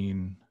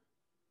between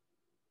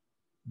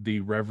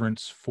the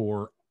reverence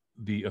for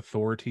the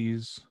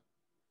authorities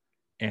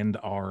and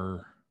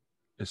our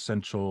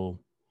essential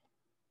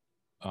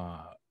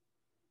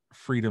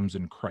freedoms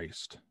in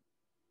Christ,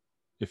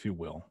 if you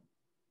will?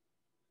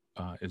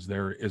 Is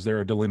there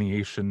a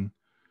delineation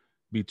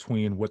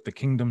between what the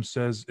kingdom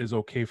says is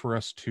okay for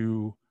us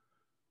to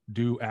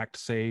do, act,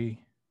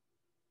 say,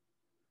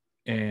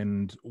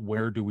 and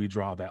where do we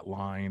draw that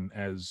line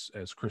as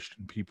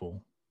Christian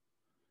people?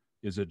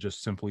 Is it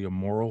just simply a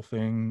moral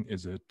thing?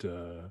 Is it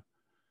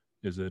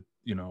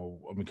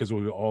because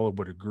we all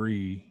would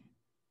agree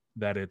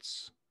that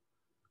it's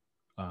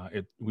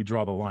we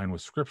draw the line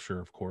with Scripture,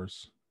 of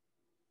course,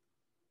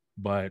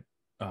 but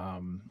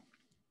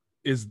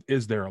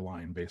is there a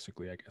line,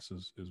 basically, I guess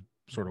is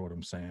sort of what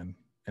I'm saying.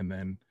 And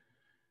then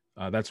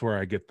that's where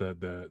I get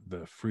the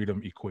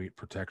freedom equate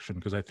protection,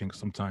 because I think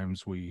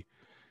sometimes we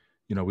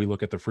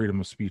look at the freedom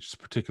of speech,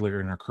 particularly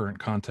in our current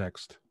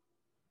context.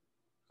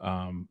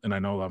 And I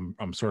know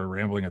I'm sort of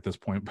rambling at this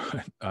point,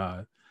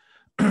 but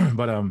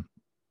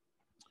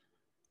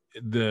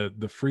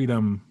the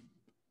freedom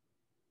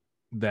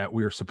that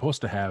we are supposed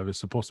to have is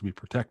supposed to be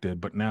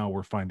protected, but now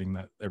we're finding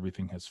that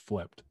everything has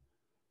flipped.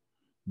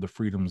 The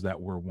freedoms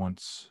that were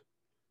once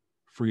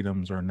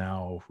freedoms are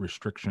now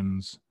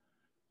restrictions,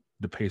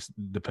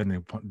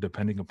 depending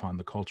upon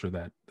the culture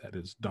that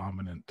is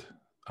dominant.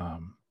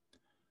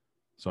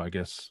 So I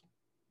guess,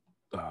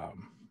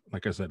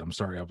 like I said, I'm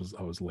sorry I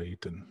was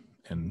late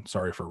and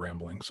sorry for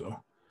rambling.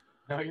 So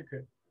no, you're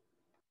good.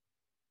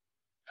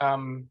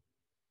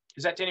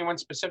 Is that to anyone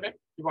specific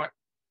you want?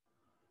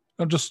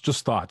 No,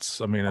 just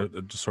thoughts. I mean,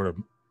 just sort of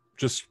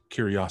just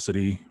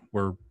curiosity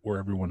where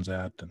everyone's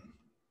at. And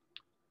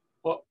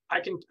well,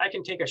 I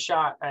can take a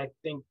shot. I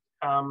think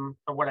of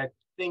what I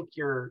think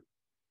you're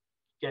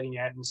getting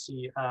at, and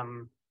see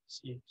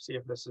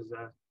if this is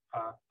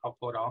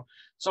helpful at all.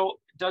 So,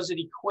 does it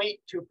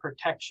equate to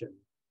protection?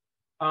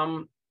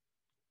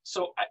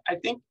 So I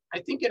think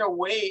in a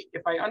way,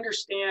 if I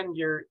understand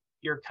your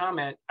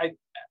comment,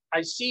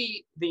 I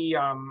see the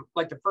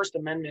like the First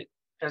Amendment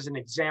as an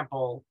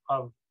example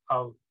of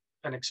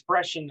an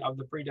expression of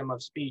the freedom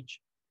of speech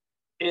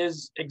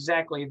is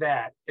exactly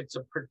that. It's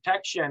a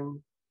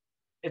protection.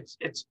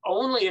 It's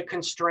only a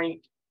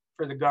constraint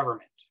for the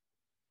government,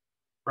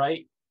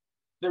 right?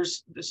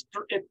 There's this.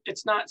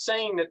 It's not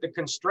saying that the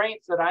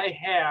constraints that I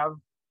have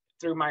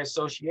through my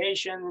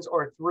associations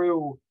or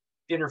through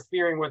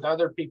interfering with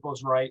other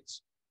people's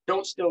rights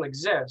don't still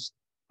exist,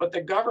 but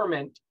the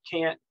government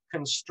can't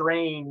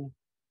constrain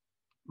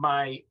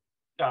my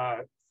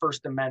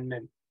First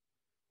Amendment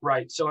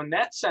right. So in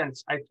that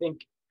sense, I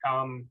think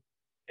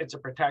it's a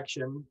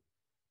protection.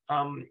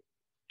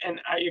 And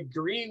I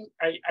agree.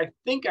 I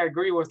think I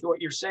agree with what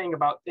you're saying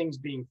about things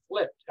being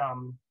flipped.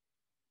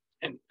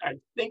 And I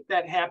think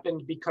that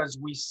happened because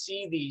we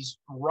see these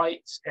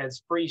rights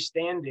as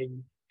freestanding,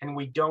 and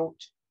we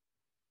don't,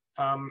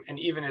 and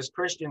even as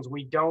Christians,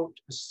 we don't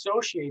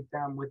associate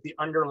them with the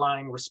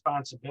underlying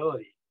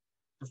responsibility.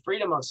 The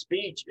freedom of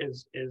speech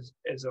is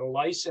a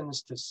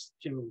license to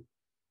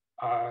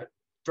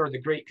for the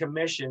Great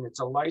Commission. It's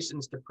a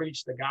license to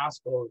preach the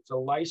gospel. It's a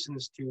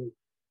license to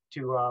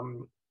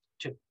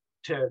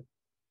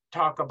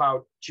talk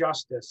about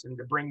justice and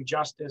to bring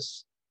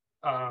justice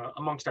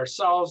amongst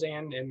ourselves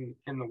and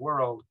in the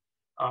world.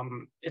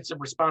 It's a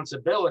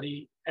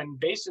responsibility, and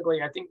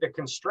basically I think the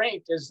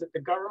constraint is that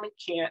the government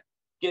can't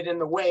get in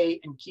the way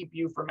and keep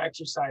you from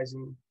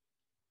exercising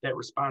that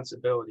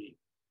responsibility.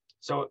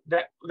 So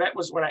that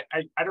was what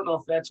I don't know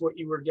if that's what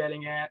you were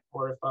getting at,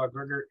 or if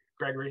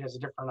Gregory has a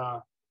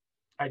different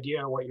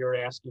idea of what you're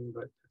asking,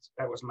 but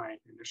that was my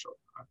initial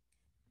thought.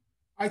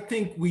 I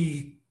think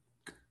we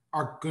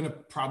are going to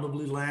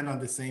probably land on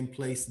the same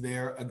place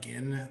there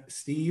again,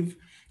 Steve.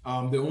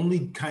 The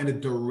only kind of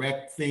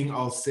direct thing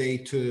I'll say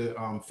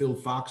to Phil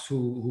Fox,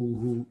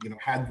 who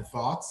had the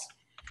thoughts,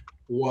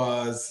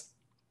 was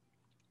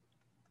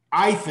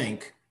I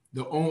think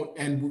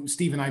and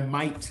Steve and I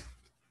might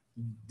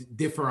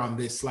differ on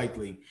this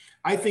slightly.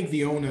 I think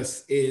the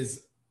onus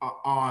is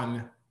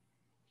on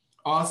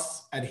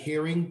us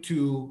adhering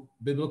to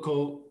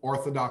biblical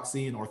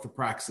orthodoxy and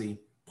orthopraxy,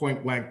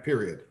 point blank,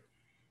 period.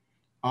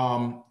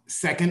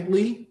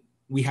 Secondly,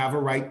 we have a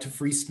right to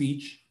free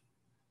speech,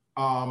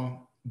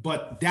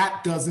 but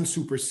that doesn't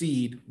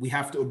supersede. We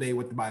have to obey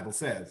what the Bible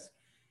says.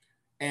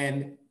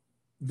 And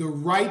the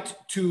right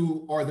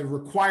to, or the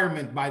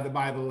requirement by the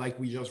Bible, like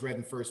we just read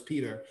in First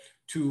Peter,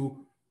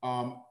 to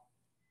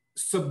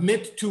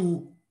submit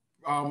to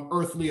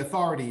earthly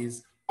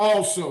authorities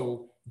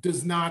also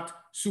does not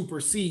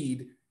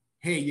supersede,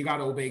 hey, you got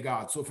to obey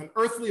God. So if an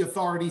earthly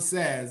authority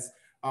says,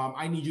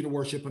 I need you to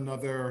worship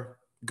another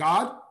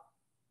God,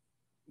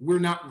 we're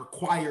not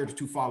required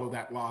to follow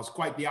that law. It's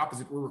quite the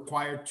opposite. We're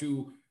required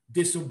to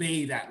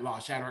disobey that law.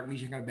 Shadrach,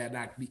 Meshach, and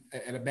Abednego,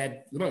 at a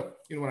bad, you know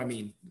what I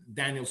mean?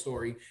 Daniel's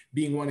story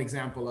being one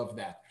example of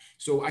that.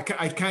 So I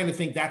kind of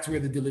think that's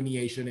where the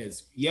delineation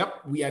is.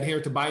 Yep, we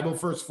adhere to Bible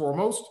first,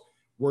 foremost,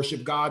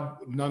 worship God,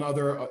 none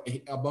other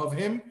above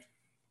him.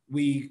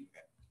 We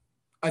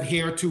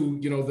adhere to,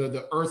 you know,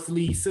 the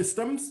earthly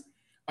systems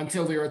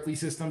until the earthly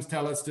systems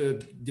tell us to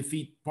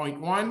defeat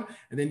point one,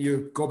 and then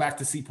you go back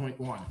to see point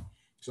one.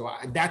 So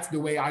that's the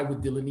way I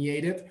would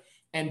delineate it.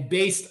 And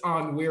based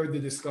on where the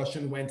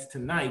discussion went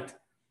tonight,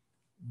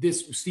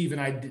 this, Steve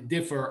and I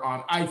differ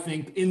on, I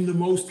think in the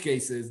most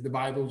cases, the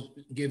Bible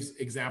gives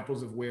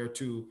examples of where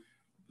to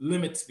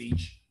limit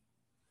speech.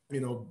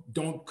 You know,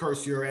 don't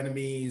curse your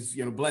enemies,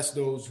 you know, bless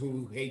those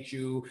who hate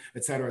you,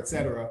 et cetera, et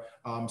cetera.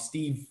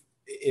 Steve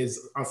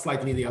is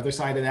slightly the other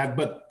side of that,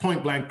 but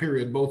point blank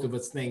period, both of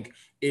us think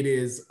it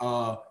is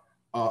a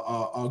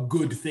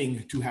good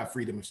thing to have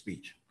freedom of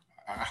speech.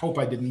 I hope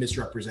I didn't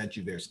misrepresent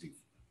you there, Steve.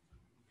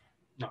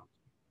 No.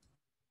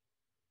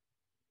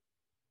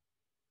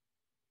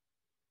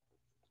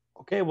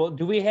 Okay, well,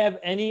 do we have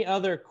any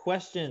other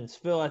questions?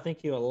 Phil, I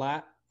think you have a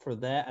lot for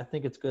that. I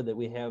think it's good that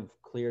we have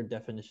clear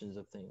definitions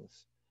of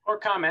things. Or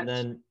comments. And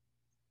then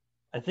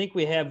I think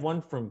we have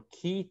one from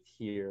Keith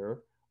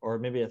here, or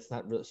maybe it's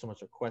not really so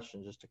much a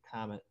question, just a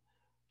comment.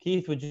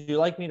 Keith, would you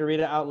like me to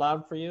read it out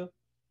loud for you?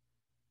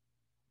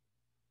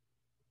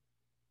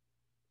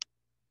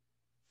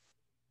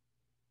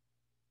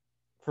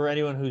 For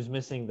anyone who's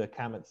missing the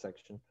comment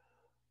section.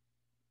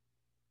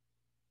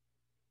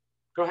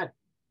 Go ahead.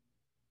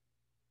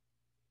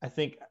 I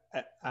think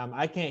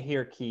I can't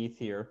hear Keith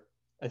here.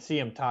 I see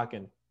him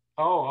talking.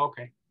 Oh,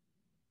 okay.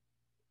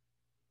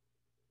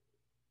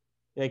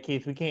 Yeah,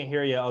 Keith, we can't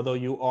hear you, although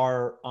you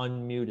are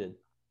unmuted.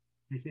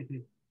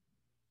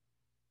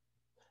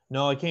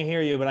 No, I can't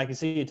hear you, but I can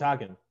see you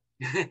talking.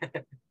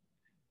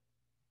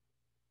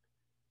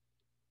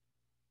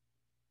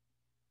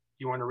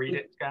 You want to read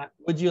it, Scott?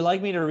 Would you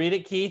like me to read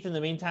it, Keith? In the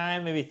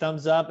meantime, maybe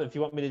thumbs up if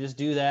you want me to just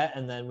do that,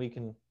 and then we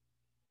can.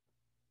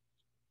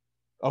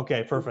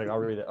 Okay, perfect. I'll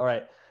read it. All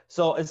right.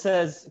 So it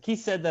says, Keith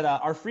said that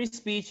our free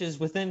speech is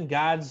within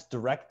God's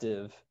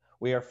directive.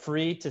 We are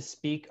free to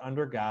speak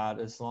under God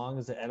as long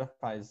as it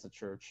edifies the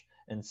church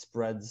and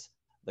spreads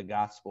the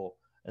gospel.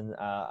 And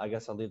I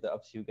guess I'll leave that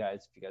up to you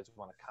guys if you guys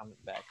want to comment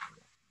back.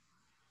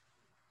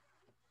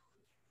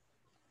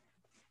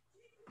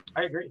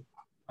 I agree.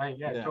 I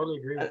totally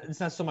agree with It's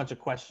not so much a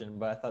question,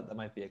 but I thought that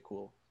might be a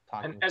cool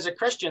talking. And as a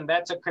Christian,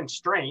 that's a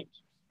constraint,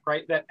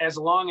 right? That as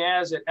long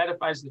as it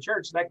edifies the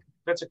church,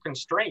 that's a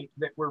constraint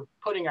that we're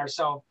putting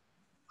ourselves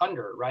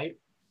under, right?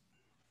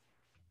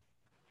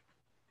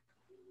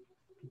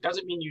 It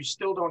doesn't mean you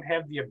still don't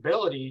have the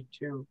ability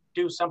to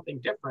do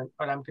something different,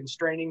 but I'm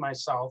constraining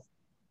myself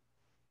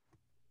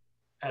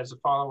as a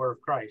follower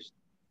of Christ.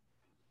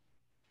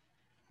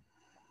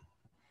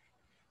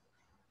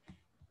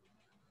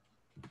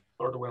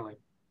 Lord willing.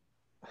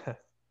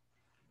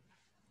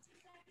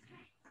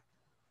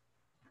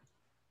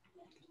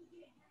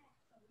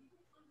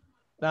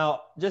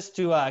 Now, just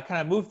to kind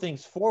of move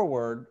things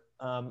forward,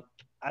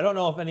 I don't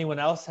know if anyone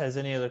else has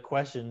any other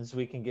questions.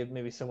 We can give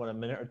maybe someone a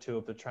minute or two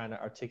if they're trying to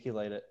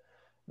articulate it.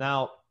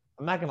 Now,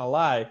 I'm not going to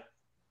lie,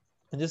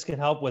 and this can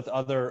help with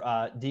other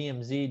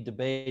DMZ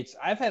debates.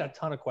 I've had a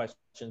ton of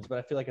questions, but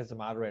I feel like as a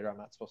moderator, I'm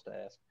not supposed to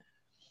ask.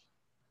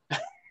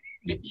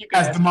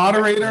 As the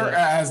moderator,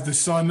 as the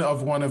son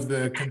of one of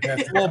the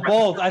contestants. Well,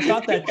 both. I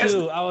thought that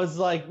too. I was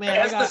like, man,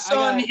 as the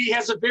son, he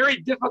has a very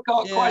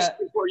difficult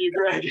question for you,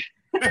 Greg.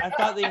 I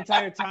thought the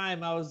entire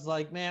time, I was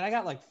like, man, I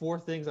got like 4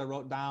 things I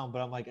wrote down,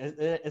 but I'm like,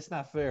 it's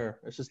not fair.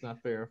 It's just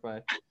not fair if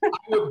I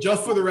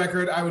just for the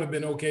record, I would have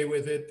been okay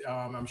with it.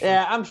 I'm sure.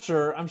 Yeah, I'm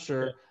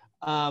sure.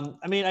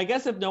 I mean, I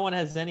guess if no one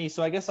has any,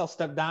 so I guess I'll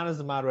step down as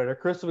the moderator.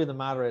 Chris will be the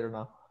moderator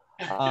now.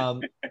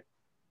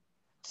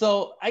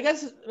 So I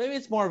guess maybe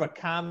it's more of a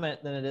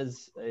comment than it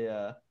is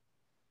a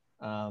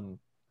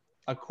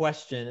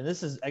question.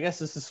 And I guess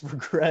this is for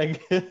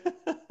Greg.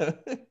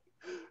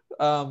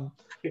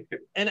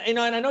 And you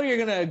know, and I know you're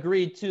gonna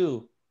agree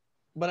too,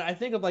 but I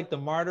think of like the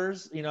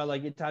martyrs, you know,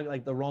 like you talk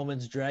like the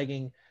Romans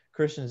dragging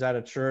Christians out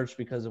of church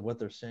because of what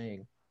they're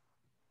saying.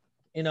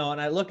 You know,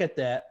 and I look at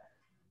that,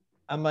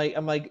 I'm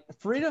like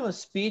freedom of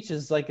speech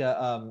is like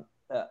an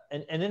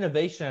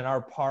innovation on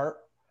our part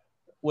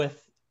with,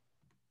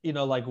 you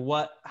know, like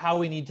how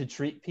we need to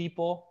treat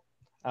people.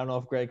 I don't know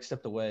if Greg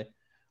stepped away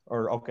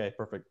or okay,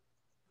 perfect.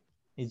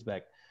 He's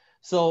back.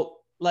 So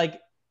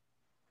like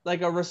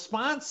a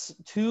response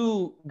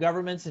to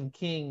governments and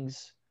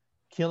kings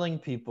killing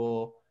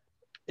people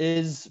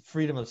is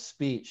freedom of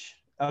speech.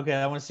 Okay,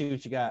 I want to see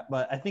what you got,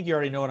 but I think you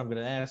already know what I'm going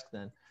to ask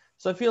then.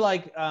 So I feel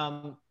like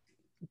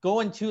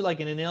going to like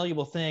an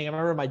inalienable thing. I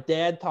remember my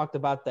dad talked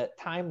about that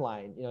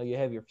timeline. You know, you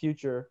have your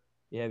future,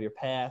 you have your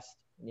past,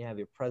 and you have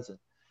your present.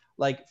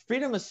 Like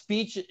freedom of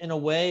speech in a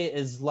way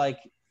is like,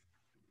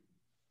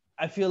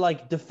 I feel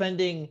like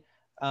defending,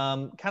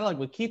 kind of like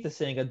what Keith is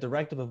saying, a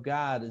directive of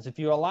God is if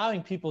you're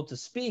allowing people to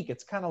speak,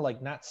 it's kind of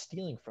like not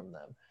stealing from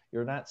them.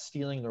 You're not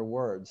stealing their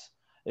words.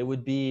 It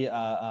would be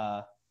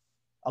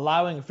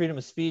allowing freedom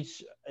of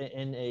speech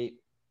in a,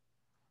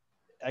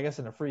 I guess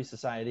in a free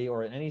society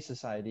or in any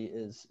society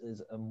is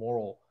a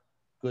moral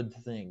good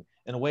thing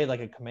in a way, like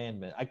a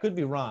commandment. I could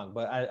be wrong,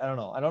 but I don't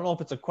know. I don't know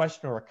if it's a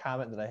question or a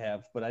comment that I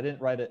have, but I didn't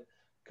write it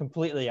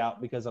completely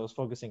out because I was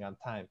focusing on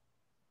time.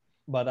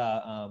 But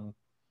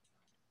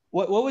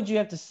what would you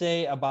have to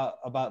say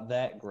about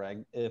that,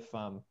 Greg, if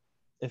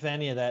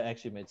any of that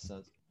actually made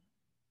sense?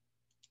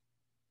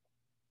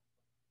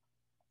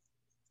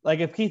 Like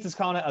if Keith is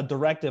calling it a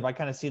directive, I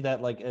kind of see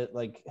that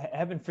like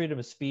having freedom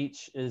of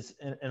speech is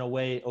in a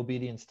way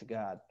obedience to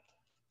God.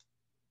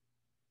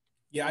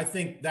 Yeah, I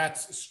think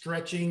that's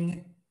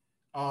stretching.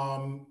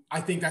 I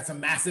think that's a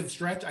massive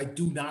stretch. I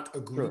do not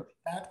agree with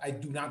that. I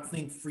do not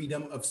think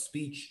freedom of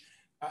speech,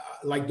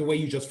 like the way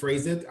you just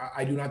phrased it,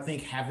 I do not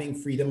think having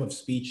freedom of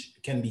speech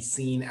can be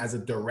seen as a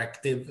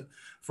directive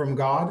from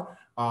God.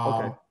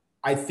 Okay.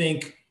 I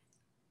think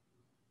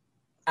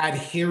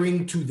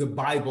adhering to the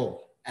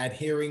Bible,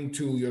 adhering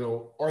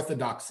to,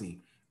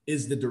 orthodoxy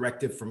is the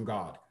directive from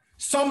God.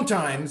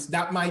 Sometimes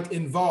that might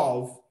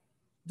involve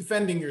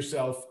defending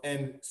yourself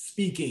and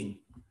speaking,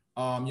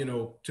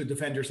 to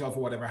defend yourself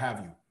or whatever have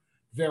you.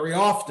 Very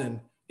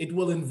often it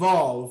will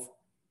involve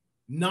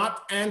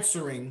not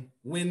answering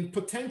when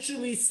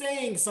potentially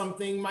saying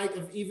something might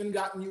have even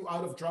gotten you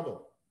out of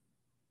trouble.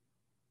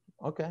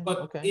 Okay.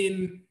 But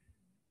in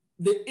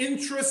the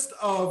interest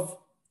of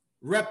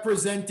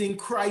representing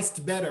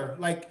Christ better,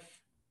 like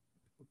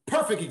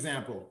perfect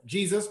example,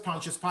 Jesus,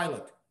 Pontius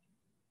Pilate.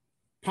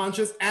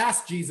 Pontius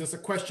asked Jesus a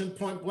question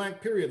point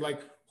blank, period.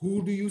 Like,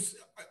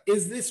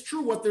 is this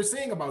true what they're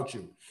saying about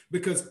you?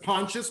 Because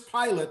Pontius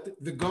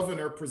Pilate, the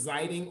governor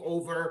presiding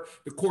over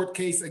the court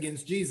case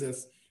against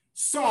Jesus,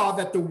 saw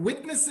that the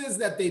witnesses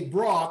that they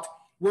brought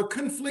were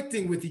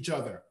conflicting with each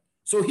other.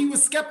 So he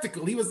was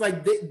skeptical. He was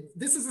like,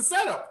 this is a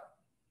setup.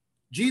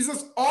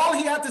 Jesus, all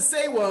he had to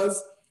say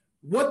was,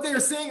 what they're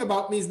saying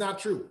about me is not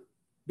true.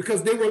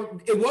 Because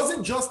it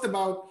wasn't just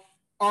about,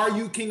 are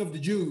you king of the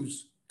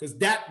Jews? Because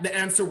the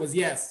answer was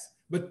yes.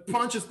 But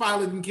Pontius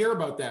Pilate didn't care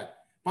about that.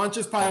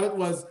 Pontius Pilate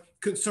was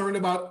concerned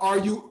about, are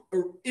you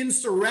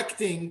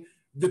insurrecting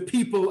the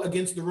people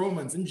against the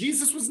Romans? And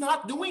Jesus was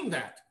not doing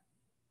that.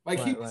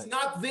 He was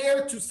not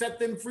there to set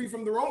them free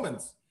from the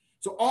Romans.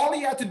 So all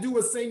he had to do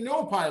was say,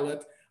 no, Pilate,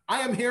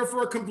 I am here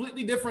for a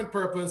completely different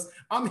purpose.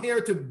 I'm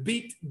here to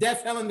beat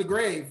death, hell, and the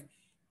grave.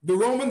 The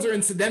Romans are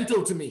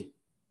incidental to me.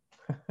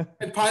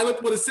 And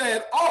Pilate would have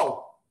said,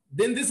 oh,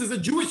 then this is a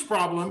Jewish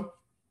problem.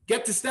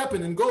 Get to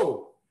stepping and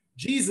go.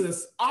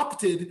 Jesus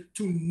opted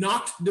to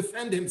not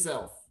defend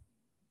himself.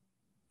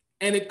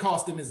 And it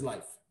cost him his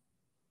life.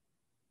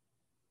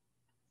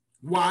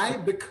 Why?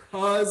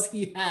 Because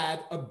he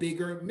had a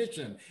bigger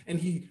mission and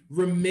he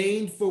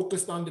remained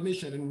focused on the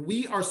mission. And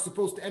we are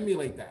supposed to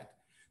emulate that.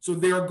 So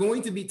there are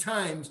going to be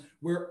times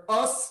where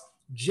us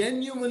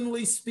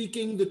genuinely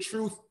speaking the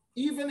truth,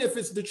 even if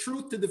it's the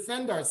truth to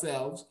defend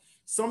ourselves,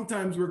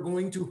 sometimes we're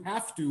going to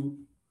have to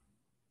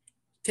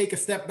take a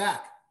step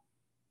back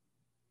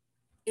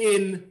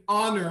in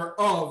honor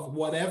of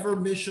whatever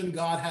mission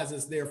God has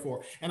us there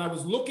for. And I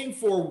was looking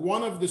for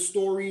one of the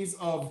stories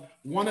of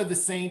one of the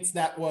saints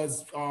that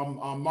was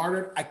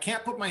martyred. I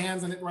can't put my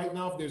hands on it right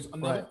now. If there's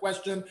another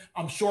question,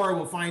 I'm sure I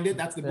will find it.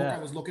 That's the book I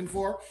was looking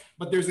for.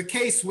 But there's a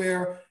case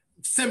where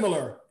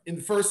similar in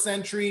the first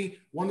century,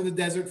 one of the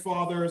desert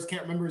fathers,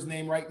 can't remember his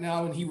name right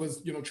now, and he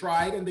was,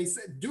 tried, and they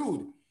said,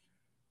 dude,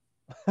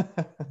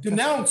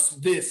 denounce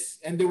this.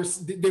 And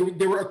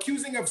they were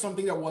accusing of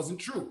something that wasn't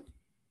true.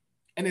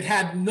 And it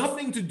had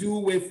nothing to do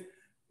with,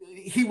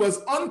 he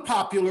was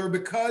unpopular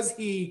because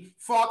he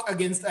fought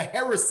against a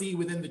heresy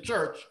within the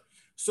church.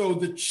 So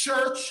the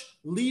church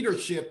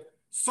leadership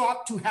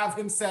sought to have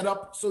him set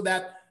up so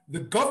that the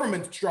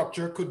government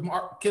structure could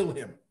kill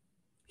him.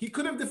 He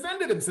could have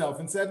defended himself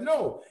and said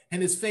no.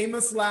 And his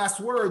famous last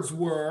words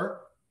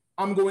were,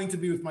 I'm going to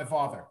be with my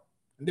father.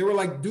 And they were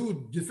like,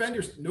 dude, defend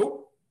yourself.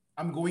 Nope,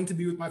 I'm going to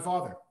be with my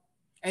father.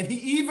 And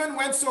he even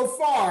went so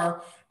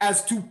far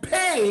as to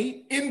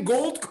pay in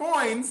gold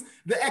coins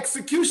the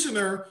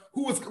executioner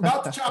who was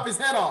about to chop his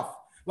head off.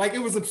 Like,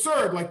 it was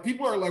absurd. Like,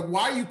 people are like,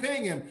 why are you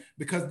paying him?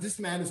 Because this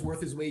man is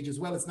worth his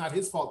wages. Well, it's not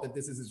his fault that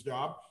this is his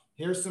job.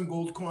 Here's some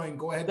gold coin.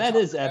 Go ahead. That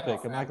is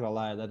epic. I'm not going to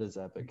lie. That is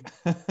epic.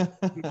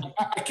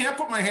 I can't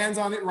put my hands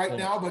on it right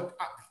now, but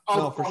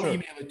I'll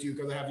email it to you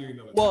because I have your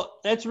email address. Well,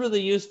 that's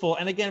really useful.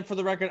 And again, for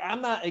the record,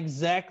 I'm not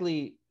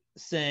exactly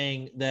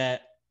saying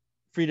that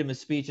freedom of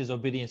speech is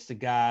obedience to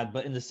God,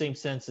 but in the same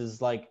sense as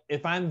like,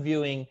 if I'm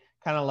viewing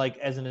kind of like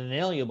as an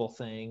inalienable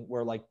thing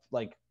where like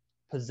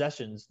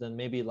possessions, then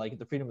maybe like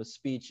the freedom of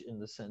speech in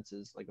the sense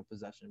is like a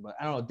possession. But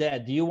I don't know,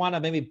 Dad, do you want to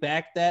maybe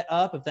back that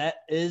up if that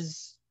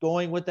is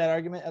going with that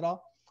argument at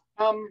all?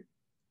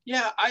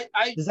 Yeah,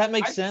 Does that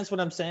make sense what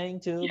I'm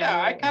saying too?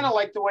 Yeah, I kind of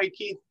like the way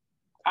Keith.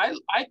 I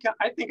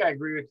think I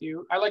agree with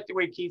you. I like the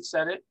way Keith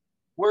said it.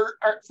 Where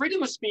our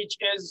freedom of speech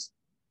is,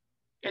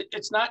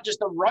 it's not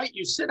just a right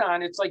you sit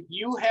on. It's like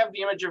you have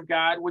the image of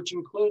God, which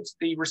includes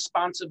the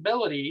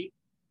responsibility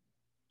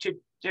to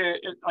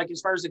like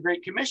as far as the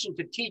Great Commission,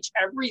 to teach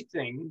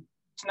everything.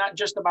 It's not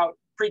just about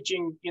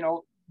preaching,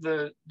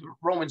 the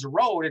Romans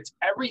road. It's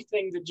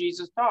everything that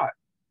Jesus taught.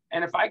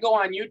 And if I go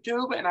on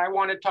YouTube and I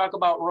want to talk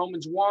about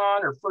Romans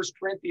 1 or 1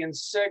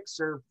 Corinthians 6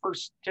 or 1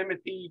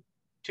 Timothy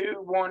 2,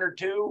 1 or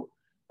 2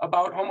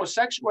 about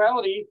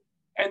homosexuality,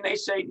 and they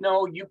say,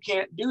 no, you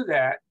can't do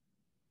that.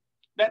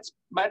 That's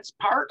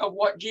part of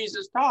what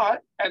Jesus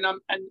taught. And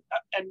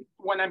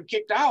when I'm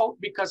kicked out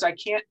because I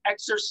can't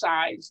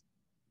exercise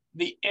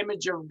the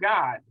image of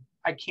God,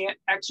 I can't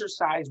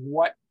exercise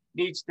what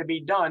needs to be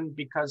done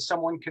because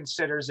someone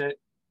considers it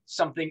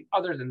something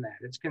other than that.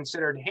 It's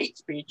considered hate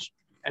speech.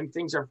 And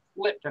things are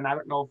flipped, and I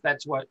don't know if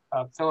that's what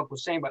Philip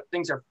was saying, but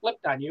things are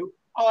flipped on you.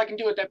 All I can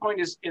do at that point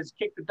is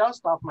kick the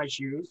dust off my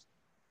shoes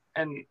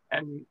and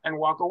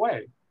walk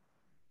away.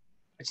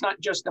 It's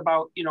not just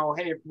about,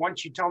 hey,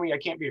 once you tell me I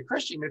can't be a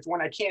Christian, it's when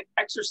I can't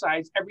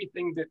exercise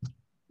everything that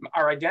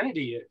our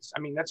identity is. I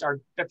mean, that's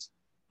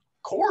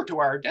core to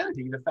our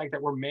identity, the fact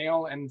that we're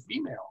male and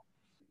female.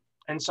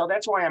 And so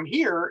that's why I'm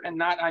here and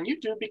not on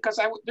YouTube, because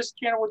this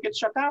channel would get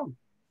shut down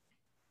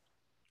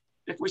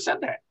if we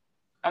said that.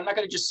 I'm not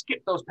going to just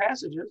skip those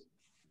passages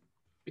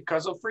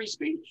because of free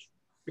speech,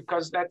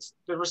 because that's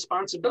the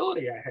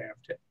responsibility I have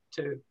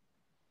to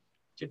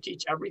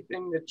teach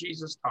everything that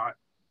Jesus taught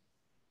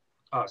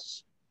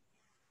us.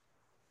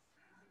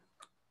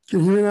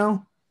 Can you hear me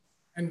now?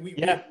 And we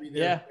Yeah, agree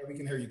there. We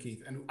can hear you,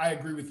 Keith. And I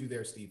agree with you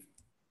there, Steve.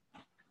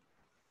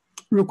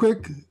 Real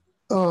quick,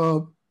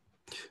 when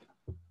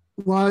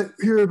I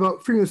hear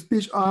about freedom of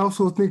speech, I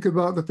also think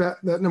about the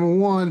fact that, number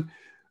one,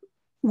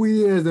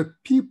 we as a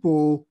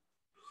people,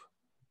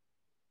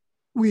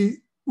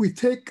 we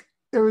take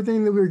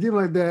everything that we're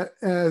given like that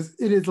as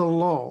it is a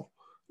law,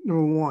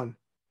 number one.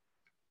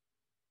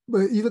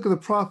 But you look at the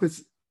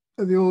prophets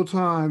of the old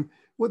time,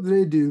 what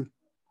do?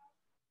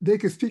 They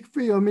could speak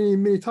free on many,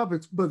 many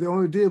topics, but they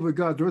only did what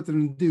God directed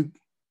them to do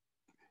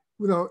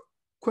without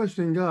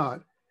questioning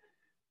God.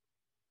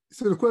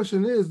 So the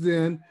question is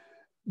then,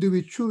 do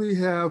we truly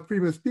have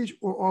freedom of speech,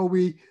 or are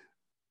we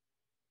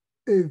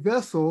a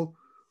vessel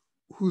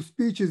whose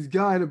speech is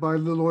guided by the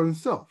Lord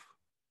himself?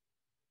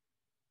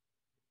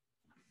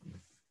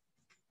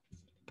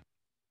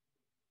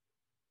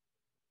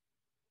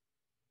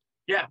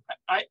 Yeah,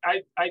 I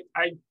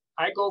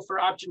go for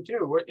option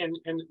two, and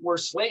we're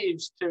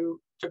slaves to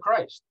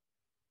Christ,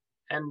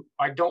 and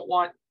I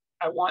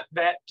want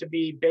that to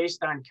be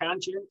based on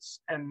conscience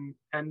and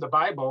the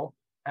Bible,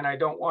 and I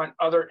don't want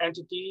other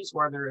entities,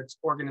 whether it's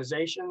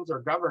organizations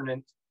or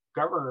governments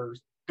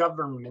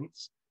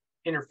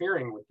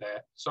interfering with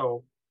that.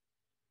 So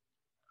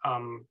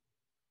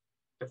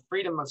the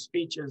freedom of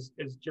speech is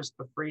just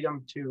the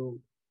freedom to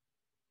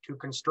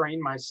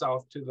constrain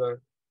myself to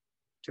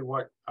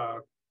what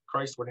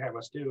Christ would have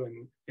us do,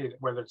 and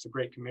whether it's the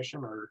Great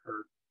Commission or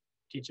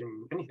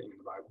teaching anything in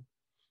the Bible.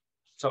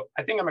 So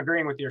I think I'm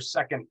agreeing with your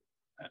second.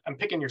 I'm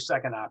picking your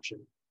second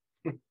option.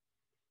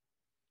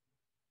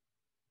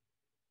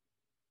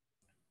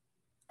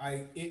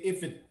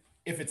 If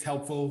it's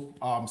helpful,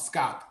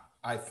 Scott,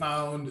 I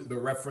found the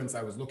reference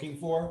I was looking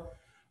for.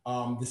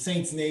 The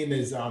saint's name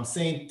is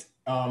Saint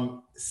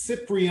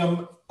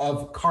Cyprian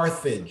of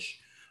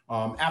Carthage,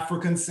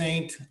 African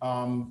saint.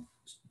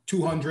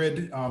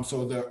 200,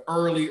 so the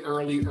early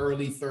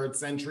 3rd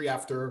century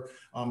after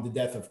the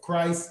death of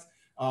Christ.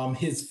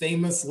 His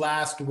famous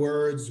last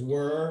words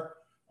were,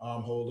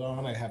 hold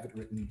on, I have it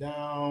written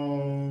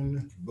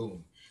down,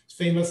 boom. His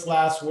famous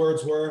last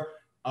words were,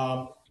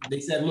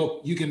 they said,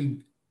 look, you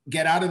can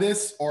get out of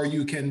this or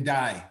you can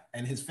die.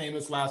 And his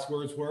famous last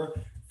words were,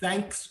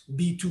 thanks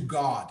be to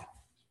God.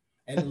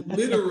 And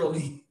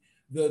literally,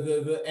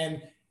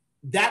 and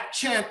that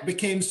chant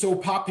became so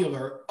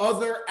popular,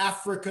 other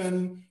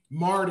African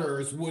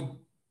martyrs would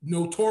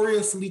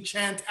notoriously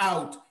chant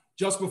out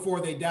just before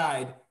they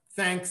died,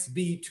 thanks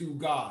be to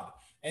God.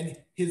 And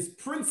his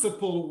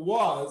principle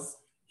was,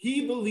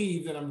 he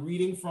believed, and I'm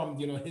reading from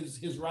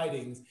his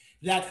writings,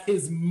 that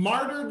his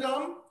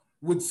martyrdom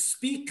would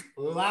speak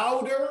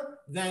louder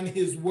than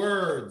his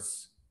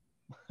words.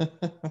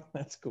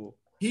 That's cool.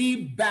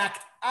 He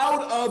backed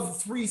out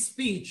of free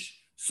speech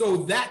so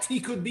that he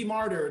could be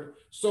martyred,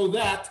 so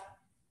that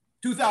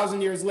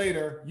 2,000 years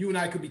later, you and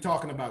I could be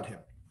talking about him.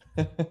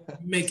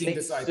 Making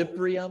disciples.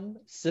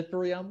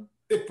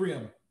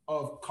 Cyprian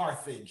of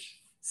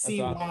Carthage.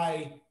 Cyprian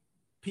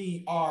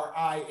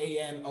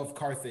of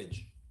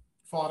Carthage.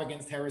 Fought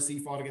against heresy,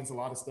 fought against a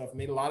lot of stuff,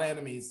 made a lot of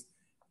enemies,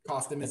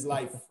 cost him his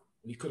life, and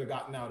he could have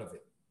gotten out of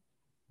it.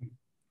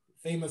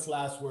 Famous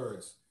last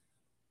words.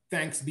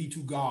 Thanks be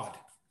to God.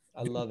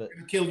 I love it. They're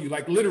gonna kill you.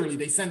 Like literally,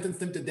 they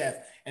sentenced him to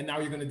death, and now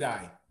you're gonna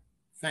die.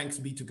 Thanks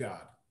be to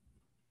God.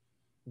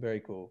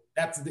 Very cool.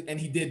 And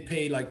he did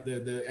pay like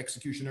the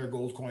executioner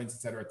gold coins,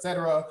 etc.,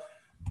 etc.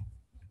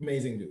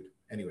 Amazing dude.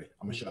 Anyway,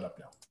 I'm gonna shut up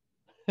now.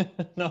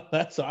 No,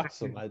 that's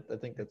awesome. I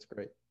think that's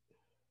great.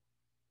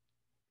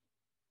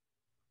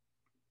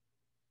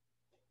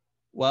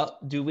 Well,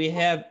 do we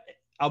have,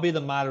 I'll be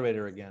the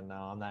moderator again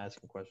now. I'm not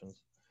asking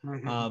questions.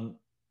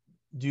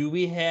 Do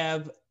we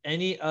have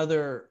any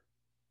other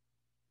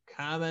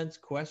comments,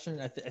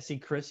 questions? I see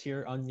Chris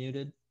here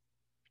unmuted.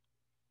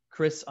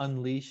 Chris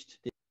Unleashed.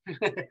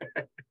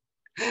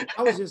 I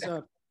was just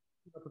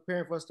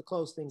preparing for us to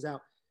close things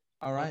out.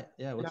 All right.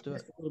 Yeah, let's do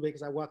it. A little bit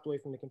because I walked away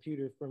from the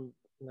computer from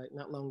like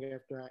not long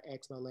after I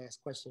asked my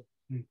last question.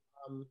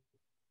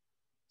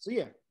 So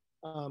yeah.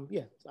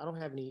 Yeah, I don't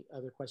have any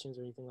other questions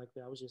or anything like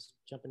that. I was just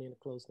jumping in to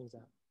close things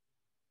out.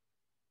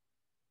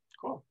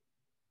 Cool.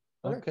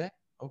 Okay.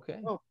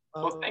 Oh,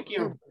 well, thank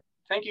you.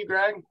 Thank you,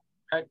 Greg.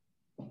 I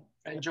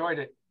enjoyed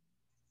it.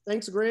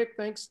 Thanks, Greg.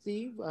 Thanks,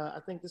 Steve. I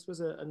think this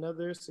was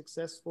another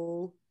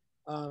successful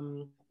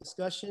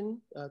discussion.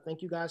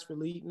 Thank you guys for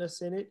leading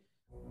us in it.